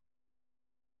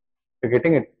 You're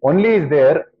getting it. Only is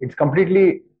there. It's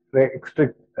completely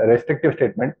restrictive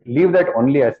statement. Leave that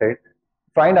only aside.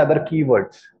 Find other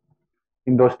keywords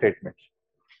in those statements.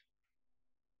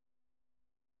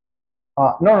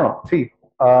 No. See,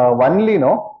 only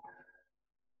no.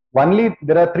 Only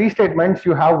there are 3 statements.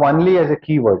 You have only as a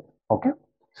keyword. Okay.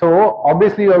 So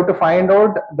obviously you have to find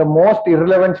out the most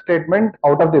irrelevant statement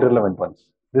out of the irrelevant ones.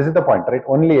 This is the point, right?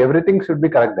 Only everything should be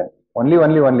correct then.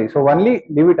 Only. So only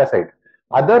leave it aside.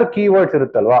 Other keywords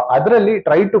iruttalva, adರಲ್ಲಿ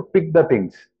try to pick the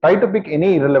things. Try to pick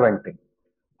any irrelevant thing.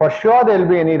 For sure there will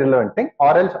be any irrelevant thing,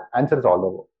 or else answers all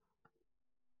over.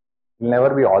 It will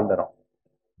never be all the wrong.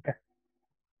 Okay.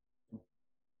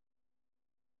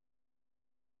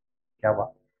 क्या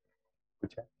बात?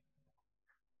 कुछ है?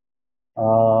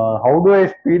 How do I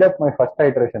speed up my first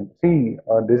iteration? See,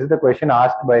 this is the question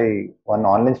asked by one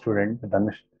online student,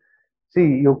 Dhanush. See,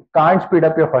 you can't speed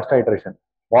up your first iteration.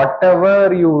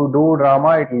 Whatever you do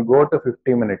drama, it will go to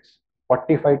 50 minutes.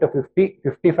 45 to 50,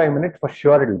 55 minutes for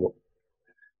sure it will go.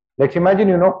 Let's imagine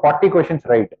you know 40 questions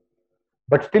right.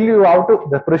 But still you have to,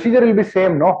 the procedure will be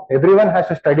same, no? Everyone has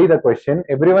to study the question,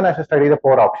 everyone has to study the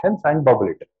 4 options and bubble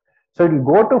it. So it will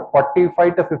go to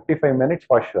 45 to 55 minutes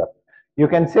for sure. You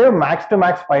can save max to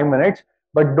max 5 minutes,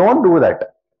 but don't do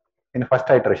that in first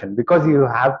iteration because you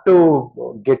have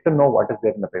to get to know what is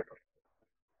there in the paper.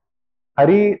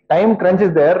 Hurry, time crunch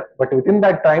is there, but within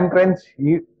that time crunch,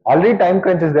 already time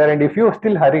crunch is there, and if you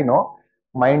still hurry, no,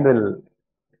 mind will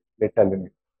get a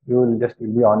limit. You will just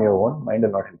be on your own, mind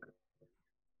will not help you.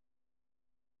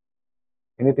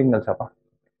 Anything else, Appa?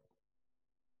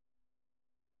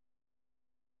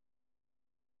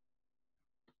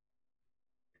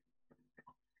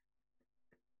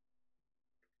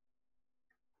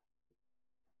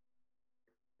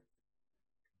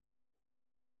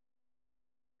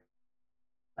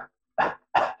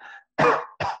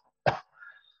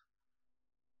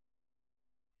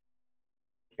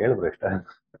 ಹೇಳ್ಬಿಡು ಇಷ್ಟ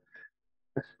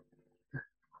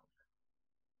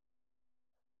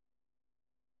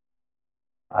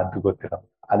ಅದು ಗೊತ್ತಿಲ್ಲ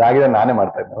ಅದಾಗಿದೆ ನಾನೇ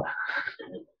ಮಾಡ್ತಾ ಇದ್ನಲ್ಲ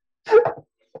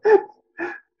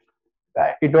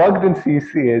it worked in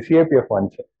CAPF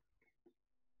once.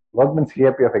 Worked in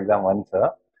CAPF exam once.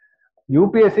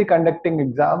 UPSC conducting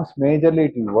exams majorly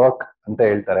it will work ಅಂತ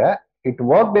ಹೇಳ್ತಾರೆ. It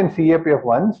worked in CAPF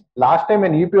once. Last time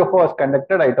when UPFO was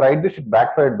conducted, I tried this, it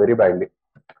backfired very badly.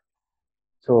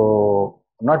 So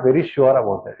I'm not very sure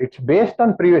about that. It's based on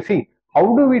previous. See, how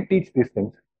do we teach these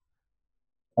things?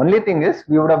 Only thing is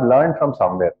we would have learned from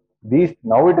somewhere. These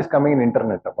now it is coming in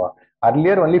internet.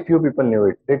 Earlier only few people knew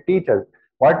it. They teach us.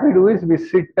 What we do is we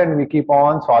sit and we keep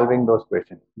on solving those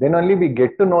questions. Then only we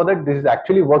get to know that this is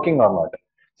actually working or not.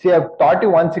 See, I've taught you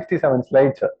 167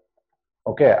 slides, sir.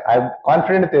 Okay, I'm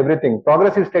confident with everything.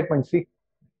 Progressive statement, see,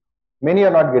 many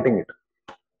are not getting it.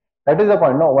 That is the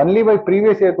point. No, only by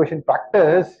previous year question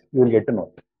practice you will get to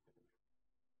know it.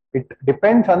 It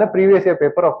depends on the previous year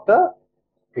paper of the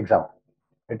exam.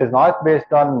 It is not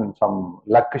based on some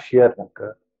luck, sheer luck.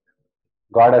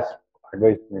 God has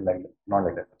advised me like that. Not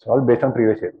like that. It's all based on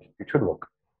previous year. It should work.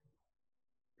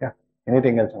 Yeah.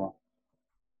 Anything else?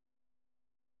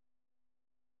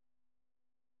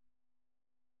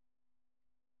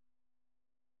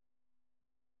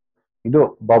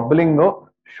 Ido bubbling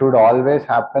should always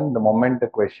happen the moment the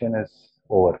question is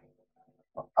over.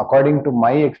 According to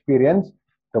my experience,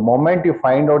 the moment you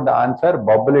find out the answer,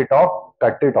 bubble it off,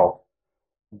 cut it off.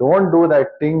 Don't do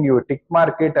that thing, you tick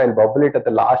mark it, I'll bubble it at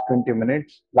the last 20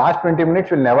 minutes. Last 20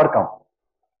 minutes will never come.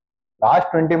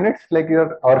 Last 20 minutes, like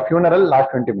our funeral,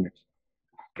 last 20 minutes.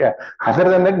 Okay. Other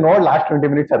than that, no last 20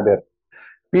 minutes are there.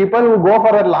 People who go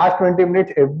for the last 20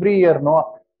 minutes every year,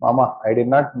 no, Mama, I did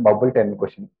not bubble 10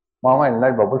 questions. Mama, I did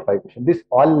not bubble 5 questions. This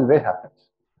always happens.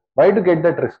 Why to get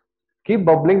that risk? Keep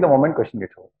bubbling the moment question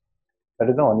gets over. That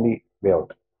is the only way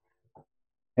out.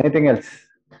 Anything else?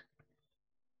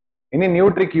 Any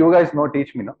new trick you guys know?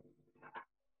 Teach me, no?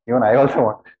 Even I also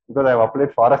want, because I've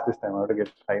applied forest this time. I have to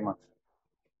get 5 marks.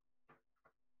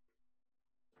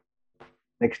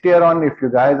 Next year on, if you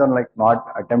guys are like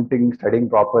not attempting studying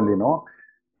properly,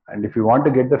 and if you want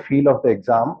to get the feel of the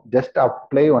exam, just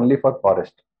apply only for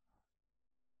forest.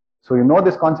 So you know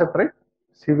this concept, right?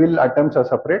 Civil attempts are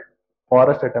separate,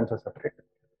 forest attempts are separate.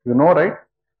 You know, right?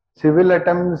 Civil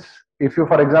attempts, if you,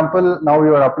 for example, now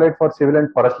you are applied for civil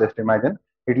and forest, let's imagine,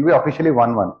 it will be officially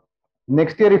 1-1.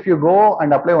 Next year, if you go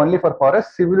and apply only for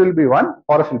forest, civil will be 1,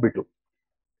 forest will be 2.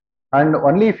 And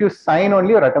only if you sign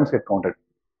only your attempts get counted.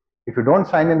 If you don't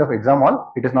sign in the exam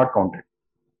hall, it is not counted.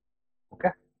 Okay.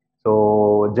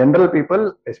 So general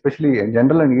people, especially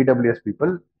general and EWS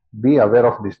people, be aware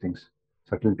of these things,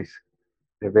 subtleties.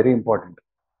 They're very important.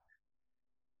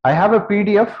 I have a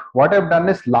PDF. What I've done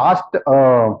is last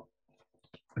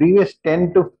previous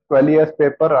 10 to 12 years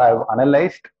paper I have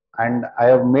analyzed and I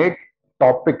have made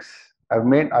topics. I've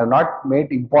not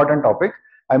made important topics.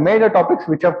 I made the topics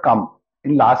which have come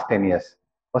in last 10 years.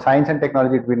 For science and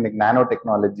technology, it will be like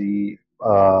nanotechnology.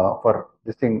 For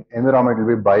this thing, environment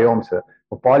will be biomes.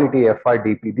 For polity,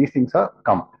 FRDP, these things are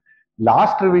come.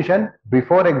 Last revision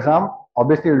before exam,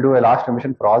 obviously we'll do a last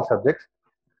revision for all subjects.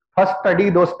 First study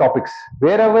those topics,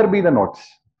 wherever be the notes.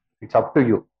 It's up to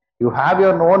you. You have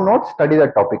your own notes, study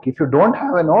that topic. If you don't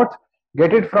have a note,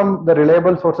 get it from the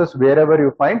reliable sources wherever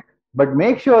you find, but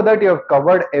make sure that you have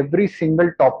covered every single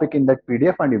topic in that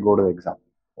PDF and you go to the exam.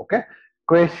 Okay.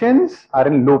 Questions are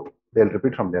in loop. They'll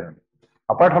repeat from there.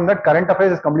 Apart from that, current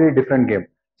affairs is completely different game.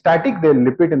 Static, they'll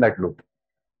repeat in that loop.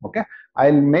 Okay.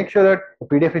 I'll make sure that the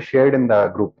PDF is shared in the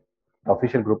group, the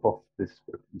official group of this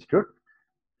institute.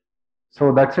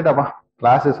 So that's it, Abba.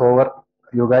 Class is over.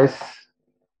 You guys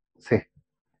say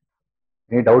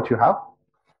any doubts you have?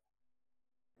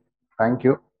 Thank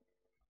you.